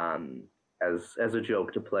as a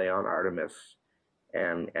joke to play on Artemis.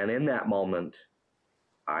 And in that moment,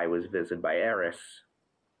 I was visited by Eris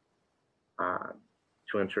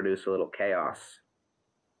to introduce a little chaos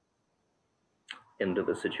into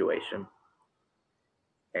the situation.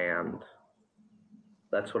 And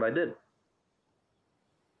that's what I did.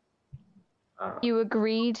 You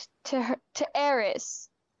agreed to Eris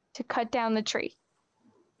to cut down the tree?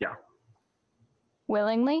 Yeah.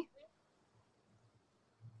 Willingly?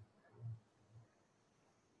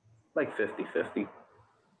 Like 50-50.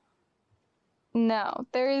 No,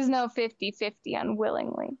 there is no 50-50 on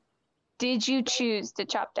willingly. Did you choose to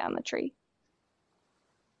chop down the tree?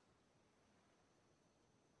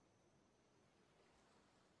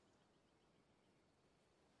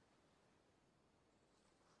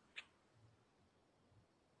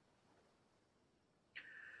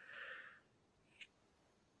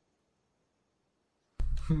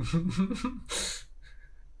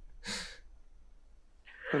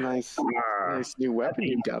 A nice new weapon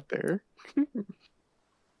you got there.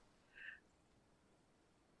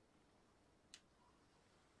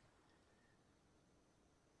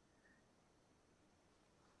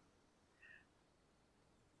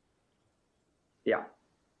 Yeah,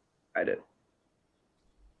 I did.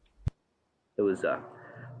 It was a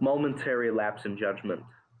momentary lapse in judgment.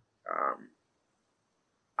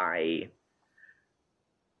 I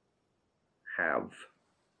have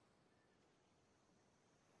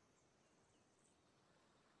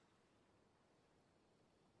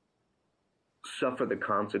suffer the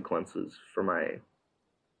consequences for my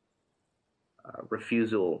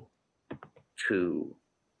refusal to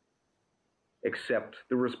accept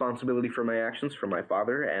the responsibility for my actions from my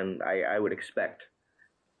father, and I would expect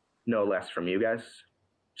no less from you guys.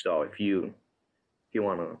 So if you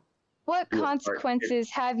want to... What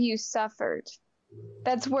consequences have you suffered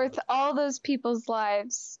that's worth all those people's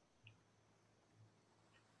lives?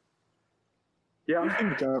 Yeah.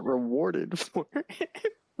 You got rewarded for it.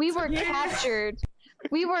 We were captured.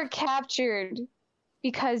 We were captured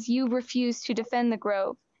because you refused to defend the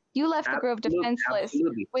Grove. You left the Grove defenseless,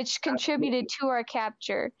 which contributed to our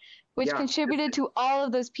capture, which contributed to all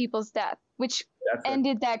of those people's death, which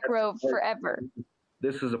ended that Grove forever.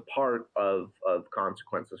 This is a part of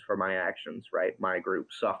consequences for my actions, right? My group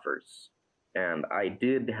suffers. And I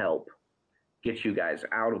did help get you guys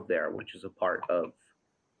out of there, which is a part of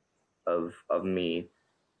me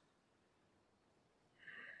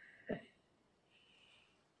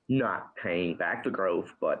not paying back the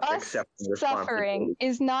Grove, but Us accepting the suffering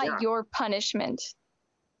is not your punishment.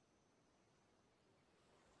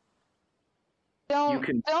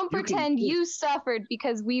 Don't pretend you suffered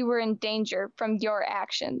because we were in danger from your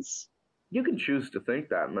actions. You can choose to think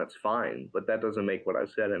that, and that's fine, but that doesn't make what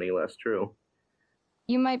I've said any less true.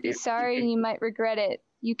 You might be sorry and you might regret it.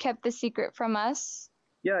 You kept the secret from us.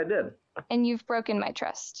 Yeah, I did. And you've broken my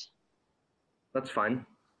trust. That's fine.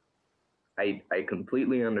 I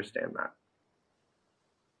completely understand that.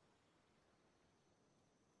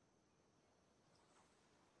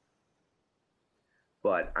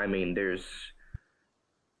 But, I mean, there's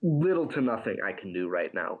little to nothing I can do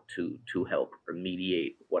right now to help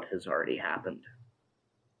remediate what has already happened.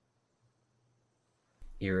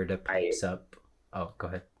 Irida pipes up. Oh, go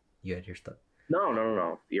ahead. You had your stuff.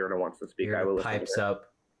 No. Irida wants to speak. I will listen. Pipes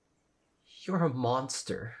up. You're a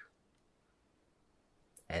monster.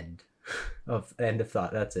 End of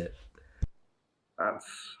thought. That's it.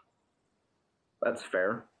 That's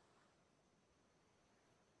fair.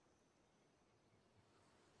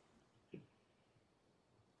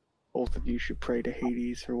 Both of you should pray to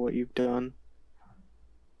Hades for what you've done.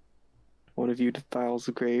 One of you defiles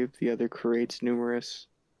the grave, the other creates numerous.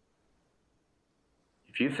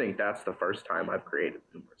 If you think that's the first time I've created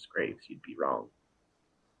numerous graves, you'd be wrong.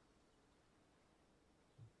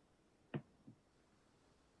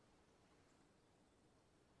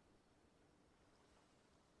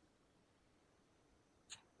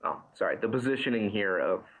 Oh, sorry. The positioning here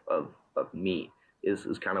of me is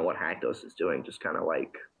kind of what Haktos is doing, just kind of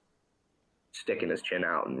like sticking his chin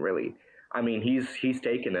out and really, I mean, he's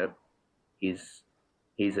taken it. He's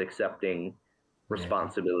accepting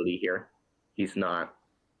responsibility here. He's not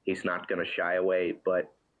going to shy away,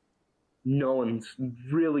 but no one's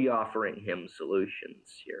really offering him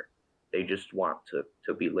solutions here. They just want to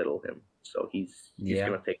belittle him. So he's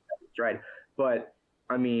going to take that stride. But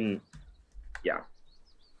I mean, yeah.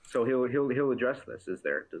 So he'll address this.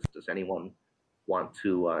 Does anyone want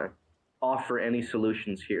to offer any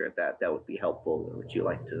solutions here that would be helpful, or would you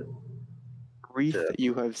like to? Grief that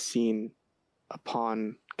you have seen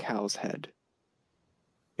upon Cal's head,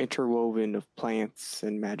 interwoven of plants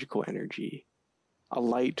and magical energy, a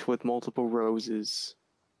light with multiple roses.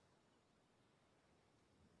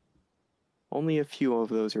 Only a few of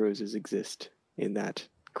those roses exist in that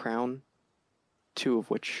crown, 2 of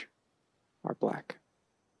which are black.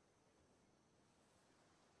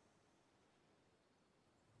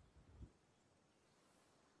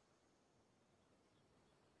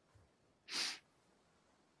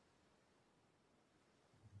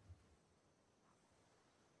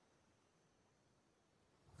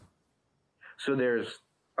 So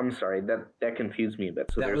I'm sorry, that confused me a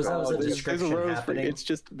bit. So that was a description there's a rose happening.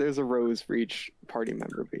 There's a rose for each party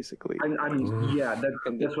member, basically. That's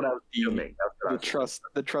what I was assuming. The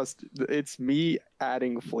trust. It's me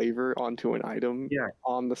adding flavor onto an item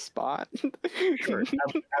on the spot. Sure,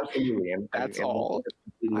 absolutely. That's all.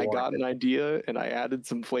 I got an idea and I added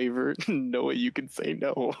some flavor. No way you can say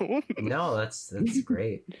no. No, that's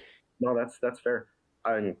great. No, that's fair.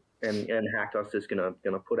 And Haktos is gonna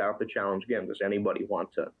put out the challenge again. Does anybody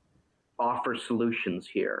want to offer solutions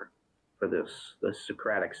here for this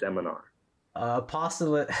Socratic seminar?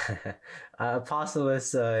 Apostolus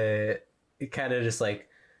kind of just like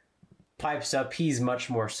pipes up. He's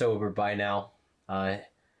much more sober by now. All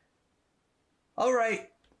right,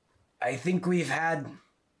 I think we've had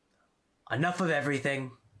enough of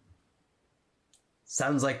everything.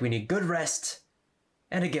 Sounds like we need good rest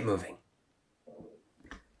and to get moving.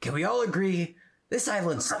 Can we all agree this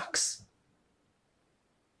island sucks?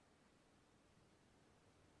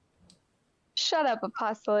 shut up,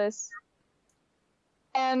 Apostolos.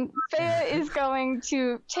 And Fea is going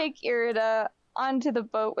to take Irida onto the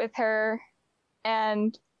boat with her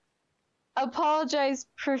and apologize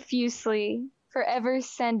profusely for ever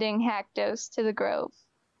sending Haktos to the Grove.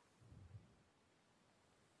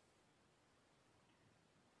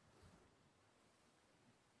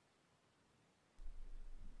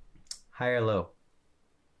 High or low?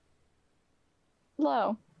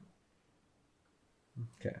 Low.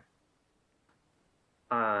 Okay.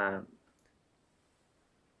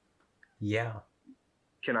 Yeah.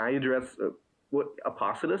 Can I address what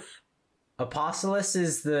Apostolos? Apostolos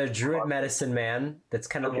is the druid medicine man. That's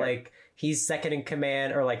kind of like he's second in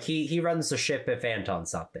command, or like he runs the ship if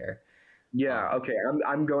Anton's not there. Yeah. Okay.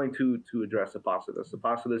 I'm going to address Apostolos.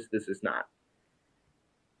 Apostolos, this is not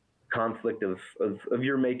conflict of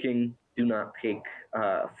your making. Do not take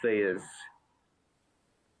Fea's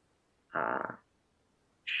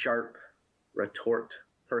sharp retort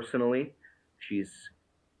personally. She's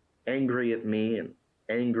angry at me and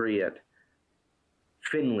angry at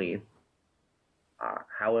Finley.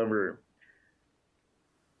 However,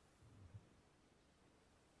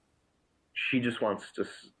 she just wants to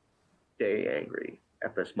stay angry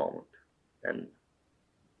at this moment, and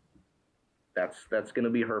that's going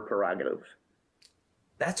to be her prerogative.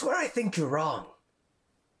 That's where I think you're wrong.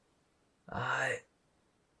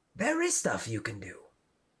 There is stuff you can do.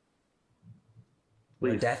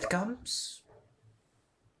 When death comes,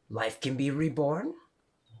 life can be reborn.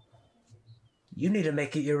 You need to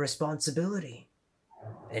make it your responsibility.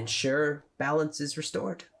 Ensure balance is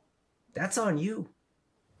restored. That's on you.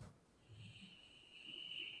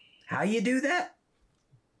 How you do that?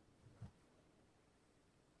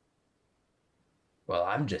 Well,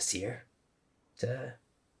 I'm just here to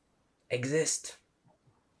exist.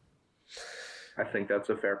 I think that's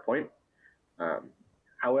a fair point.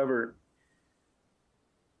 However,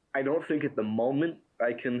 I don't think at the moment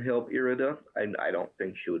I can help Irida. I don't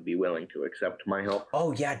think she would be willing to accept my help.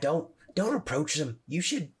 Oh yeah, don't approach them. You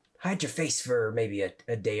should hide your face for maybe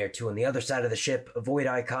a day or two on the other side of the ship. Avoid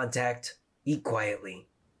eye contact. Eat quietly.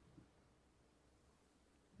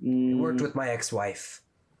 It worked with my ex-wife.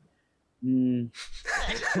 He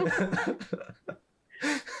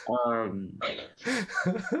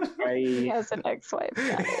has an ex-wife.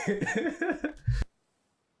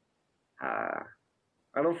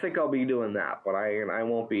 I don't think I'll be doing that, but I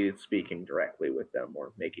won't be speaking directly with them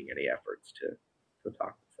or making any efforts to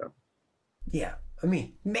talk with them. Yeah, I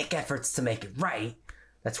mean, make efforts to make it right.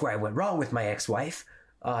 That's where I went wrong with my ex-wife.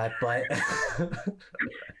 But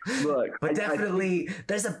Look, but definitely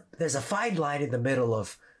there's a fine line in the middle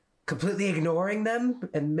of completely ignoring them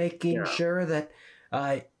and making sure that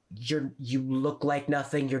you look like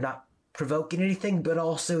nothing, you're not provoking anything, but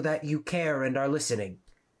also that you care and are listening.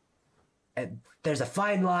 And there's a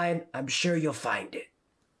fine line. I'm sure you'll find it.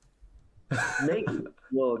 Maybe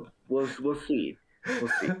we'll see. We'll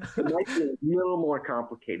see. It might be a little more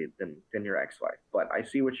complicated than your ex-wife, but I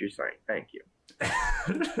see what you're saying. Thank you.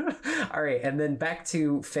 All right, and then back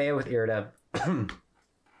to Fea with Irida.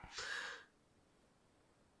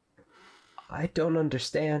 I don't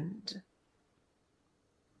understand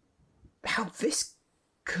how this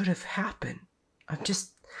could have happened. I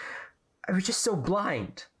was just so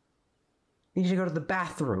blind. Needed to go to the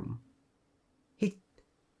bathroom. He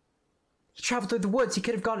traveled through the woods. He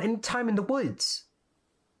could have gone any time in the woods.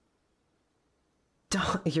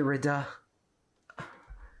 Irida.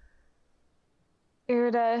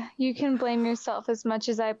 Irida, you can blame yourself as much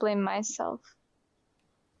as I blame myself.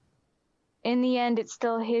 In the end, it's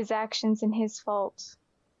still his actions and his fault.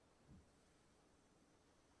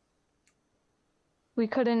 We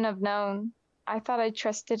couldn't have known. I thought I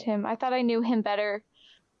trusted him. I thought I knew him better.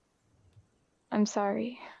 I'm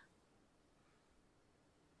sorry.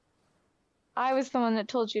 I was the one that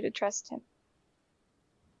told you to trust him.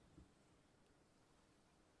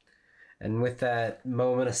 And with that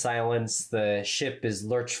moment of silence, the ship is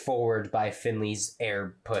lurched forward by Finley's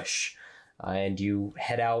air push. And you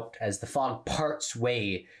head out as the fog parts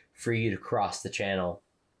way for you to cross the channel.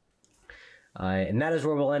 And that is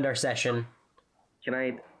where we'll end our session.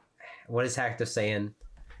 What is Haktos saying?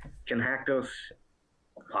 Can Haktos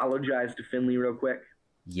apologize to Finley real quick?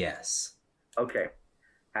 Yes. Okay.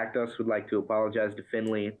 Haktos would like to apologize to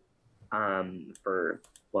Finley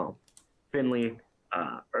Finley,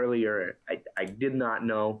 earlier I did not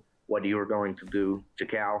know what you were going to do to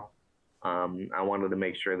Cal. I wanted to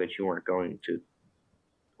make sure that you weren't going to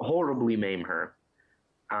horribly maim her.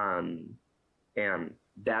 And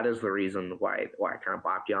that is the reason why I kind of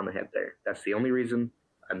bopped you on the head there. That's the only reason.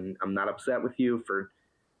 I'm not upset with you for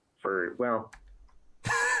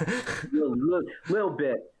little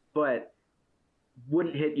bit, but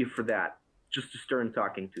wouldn't hit you for that. Just a stern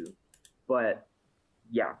talking to. But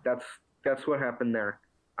yeah, that's what happened there,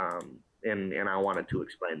 and I wanted to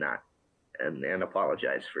explain that and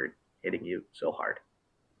apologize for hitting you so hard.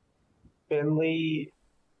 Finley,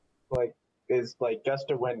 is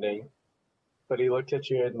gust of winding, but he looked at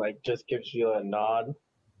you and just gives you a nod.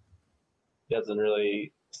 Doesn't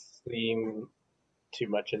really seem too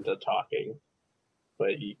much into talking,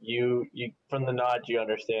 but you from the nod you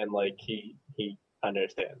understand he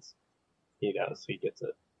understands. He knows. He gets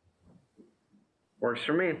it. Works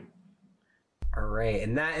for me. All right,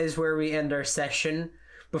 and that is where we end our session.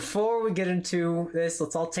 Before we get into this,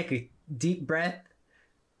 let's all take a deep breath,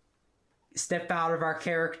 step out of our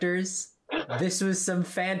characters. This was some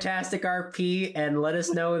fantastic RP, and let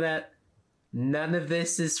us know that none of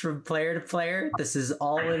this is from player to player. This is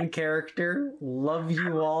all in character. Love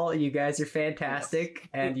you all. You guys are fantastic,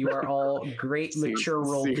 and you are all great, mature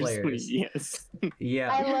role players. Yes.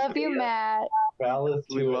 Yeah. I love you, Matt.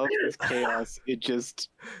 We love this chaos.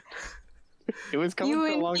 It was coming You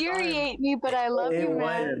for a long time. infuriate me, but I love you,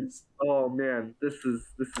 Matt. Oh man, this is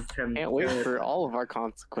 10. Can't wait for all of our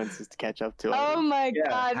consequences to catch up to us. Oh my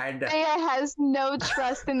god, I know. Thea has no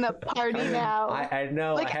trust in the party now. I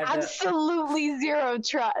know. I had absolutely zero to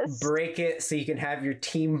trust. break it so you can have your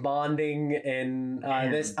team bonding. And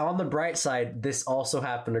this, on the bright side, this also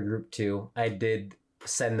happened to group 2. I did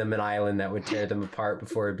send them an island that would tear them apart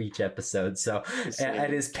before a beach episode. So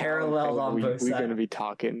it is paralleled on both sides. We're gonna be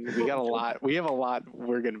talking. We got a lot. We have a lot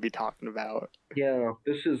we're gonna be talking about. Yeah,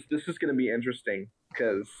 this is gonna be interesting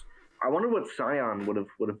because I wonder what Scion would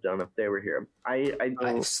have done if they were here. I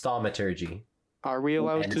Thaumaturgy. Are we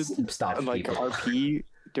allowed to stop people. RP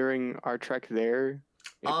during our trek there?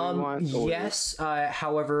 Yes.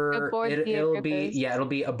 However, it'll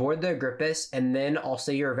be aboard the Agrippus, and then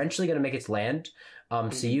also you're eventually going to make it to land.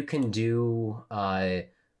 So you can do either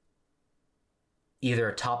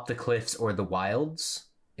atop the cliffs or the wilds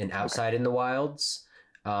and outside in the wilds,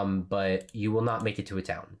 but you will not make it to a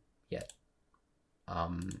town yet.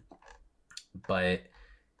 But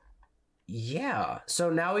yeah, so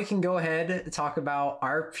now we can go ahead and talk about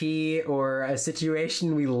RP or a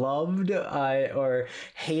situation we loved or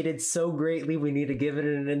hated so greatly we need to give it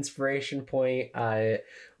an inspiration point.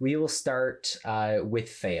 We will start with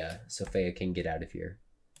Fea, so Fea can get out of here.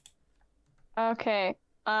 Okay.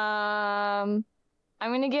 I'm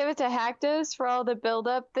gonna give it to Hactus for all the build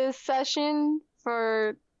up this session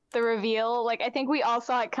for the reveal. I think we all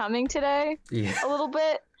saw it coming today a little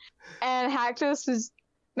bit, and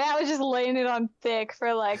Matt was just laying it on thick for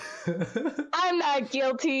I'm not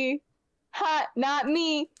guilty. Ha, not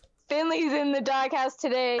me. Finley's in the doghouse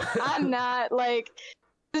today. I'm not.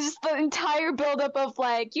 Just the entire buildup of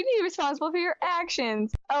you need to be responsible for your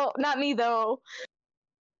actions. Oh, not me though.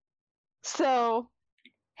 So,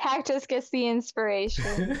 Hactus gets the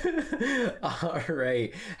inspiration. All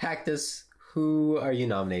right, Hactus, who are you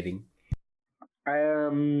nominating?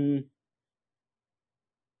 I'm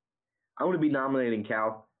going to be nominating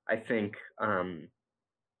Cal. I think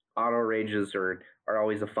auto rages are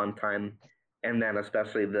always a fun time, and then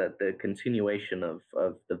especially the continuation of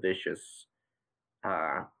the vicious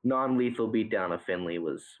non-lethal beatdown of Finley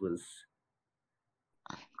was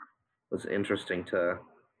interesting to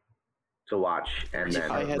watch. And then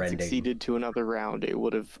if I had succeeded to another round, I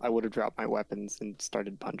would have dropped my weapons and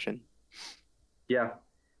started punching. Yeah,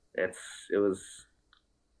 it was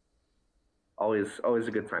always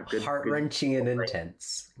a good time. Heart-wrenching and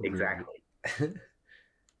intense. Exactly.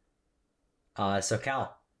 So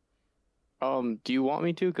Cal. Do you want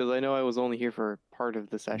me to? Because I know I was only here for part of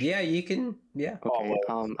the session. Yeah, you can. Yeah. Okay.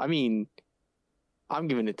 I mean, I'm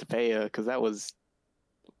giving it to Fea because that was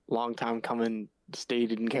a long time coming.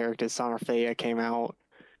 Stated in character, Son of Fea came out.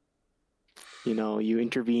 You know, you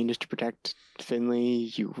intervened to protect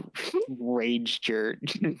Finley. You raged your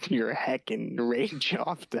heckin' rage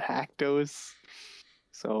off to Hactos.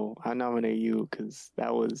 So I nominate you because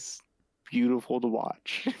that was beautiful to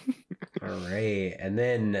watch. All right, and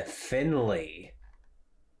then Finley.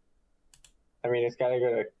 I mean, it's got to go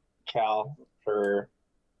to Cal for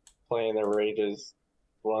playing the rages.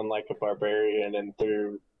 One like a barbarian, and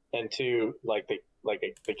two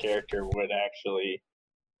the character would actually.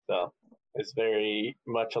 So it's very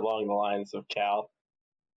much along the lines of Cal.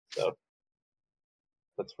 So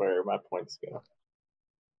that's where my points go.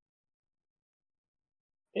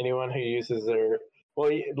 Anyone who uses their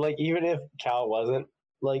even if Cal wasn't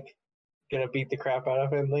gonna beat the crap out of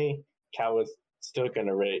Finley, Cal was still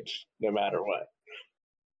gonna rage no matter what,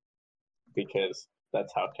 because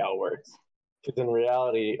that's how Cal works. Because in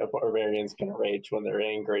reality, a barbarian's going to rage when they're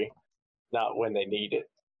angry, not when they need it.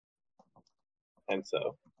 And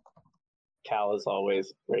so, Cal is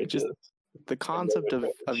always rages. The concept of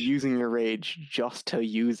using your rage just to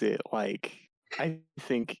use it, like, I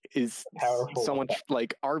think is Powerful. so much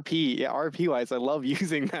like RP. Yeah, RP wise, I love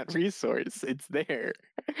using that resource. It's there.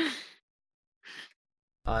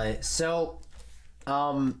 I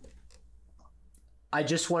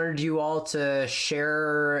just wanted you all to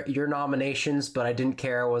share your nominations, but I didn't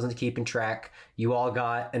care. I wasn't keeping track. You all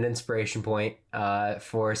got an inspiration point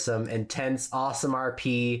for some intense, awesome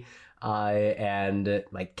RP, and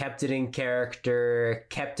like kept it in character,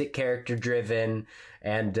 kept it character driven,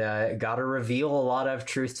 and got to reveal a lot of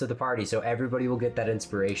truth to the party. So everybody will get that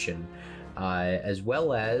inspiration, as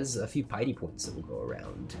well as a few piety points that will go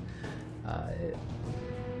around.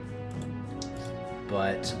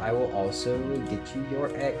 But I will also get you your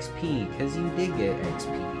XP, because you did get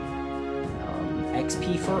XP.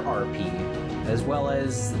 XP for RP, as well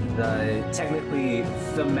as the technically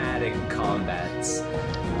thematic combats.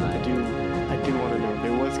 I do want to know,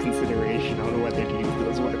 there was consideration on whether to use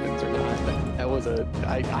those weapons or not. That was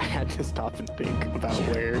I had to stop and think about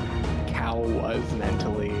where Cal was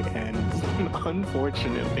mentally, and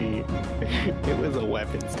unfortunately, it was a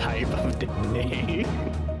weapons type of day.